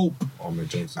the Pope.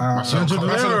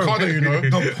 Marcelo Carter, you know.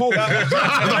 The Pope.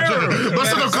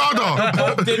 Marcelo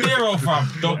Carter. De Niro, fam.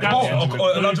 The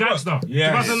Pope.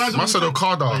 Yeah. Marcelo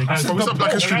Carter. It's a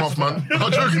Black History Month, man.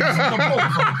 I'm joking.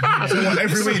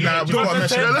 Every week now, we've got to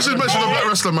mention. Yeah, let's just mention the Black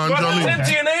wrestler, man. Do you know what I mean?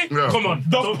 TNA? Yeah. Come on.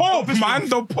 The Pope, man.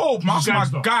 The Pope. That's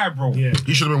my guy, bro. Yeah.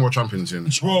 He should have been world champions in.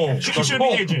 Bro. He should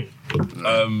be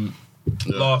AJ.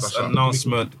 Last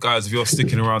announcement, guys. If you're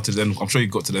sticking around to the end, I'm sure you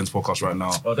got to the end podcast right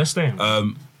now. Oh, that's staying.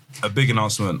 A big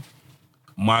announcement.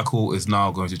 Michael is now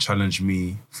going to challenge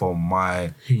me for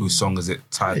my whose song is it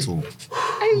title.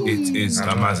 It is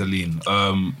Mazaline.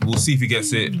 We'll see if he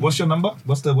gets it. What's your number?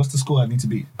 What's the score I need to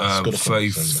beat?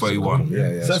 31.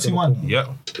 Yeah. 31. Yep.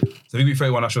 So if you beat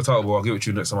 31, that's your title, but I'll give it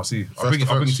to you next time I see you. I'll bring it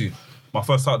to you. My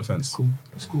first title defense. Cool.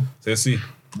 That's cool. So let's see.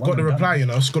 Got the reply, you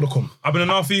know. It's got to come. I've been an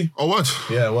Alfie. Oh, what?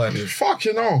 Yeah, word. Fuck,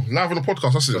 you know. Live on the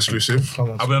podcast, that's an exclusive.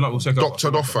 I've been an we'll check out.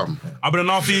 Doctored off, fam. I've been an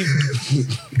Alfie.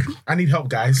 I need help,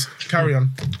 guys. Carry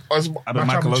on. I've been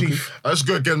Michael Oku. Let's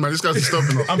go again, man. This guy's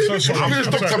disturbing us. I'm so sorry. I'm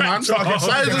just doctor, man.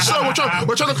 That is the show.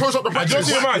 We're trying to close up the practice.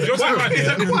 Just your mind.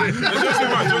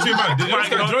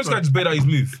 This guy just bait out his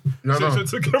move. No. So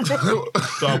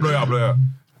I'll blow it out.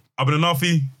 I've been an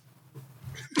Alfie.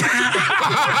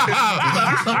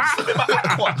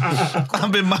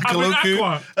 I've been Michael Oku.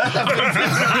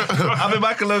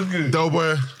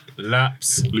 Delboy.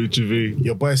 Laps, Lucha V.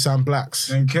 Your boy Sam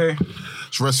Blacks. Okay.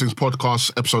 It's Wrestling's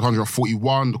Podcast, episode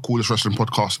 141, the coolest wrestling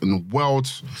podcast in the world.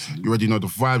 You already know the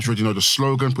vibes, you already know the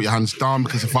slogan. Put your hands down,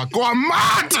 because if I go, I'm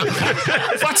mad!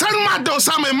 If I turn mad, though,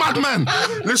 Sam a madman.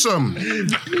 Listen,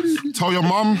 tell your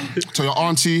mum, tell your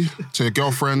auntie, tell your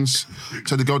girlfriends,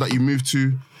 tell the girl that you moved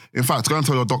to. In fact, go and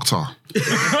tell your doctor. Go and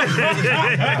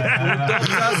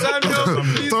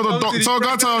tell your doctor.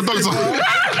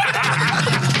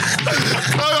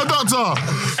 Tell your doctor.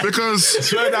 Because...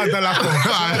 Slow down, Delapo.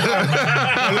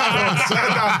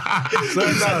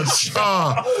 Slow down.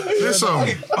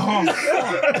 Listen.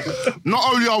 Not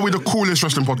only are we the coolest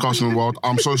wrestling podcast in the world,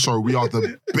 I'm so sorry, we are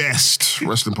the best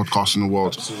wrestling podcast in the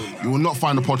world. You will not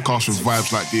find a podcast with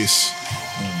vibes like this.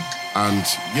 And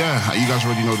yeah, you guys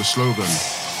already know the slogan.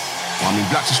 Well, I mean,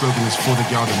 Black's slogan is for the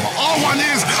garden, but our one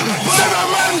is Live a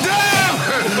Man Day!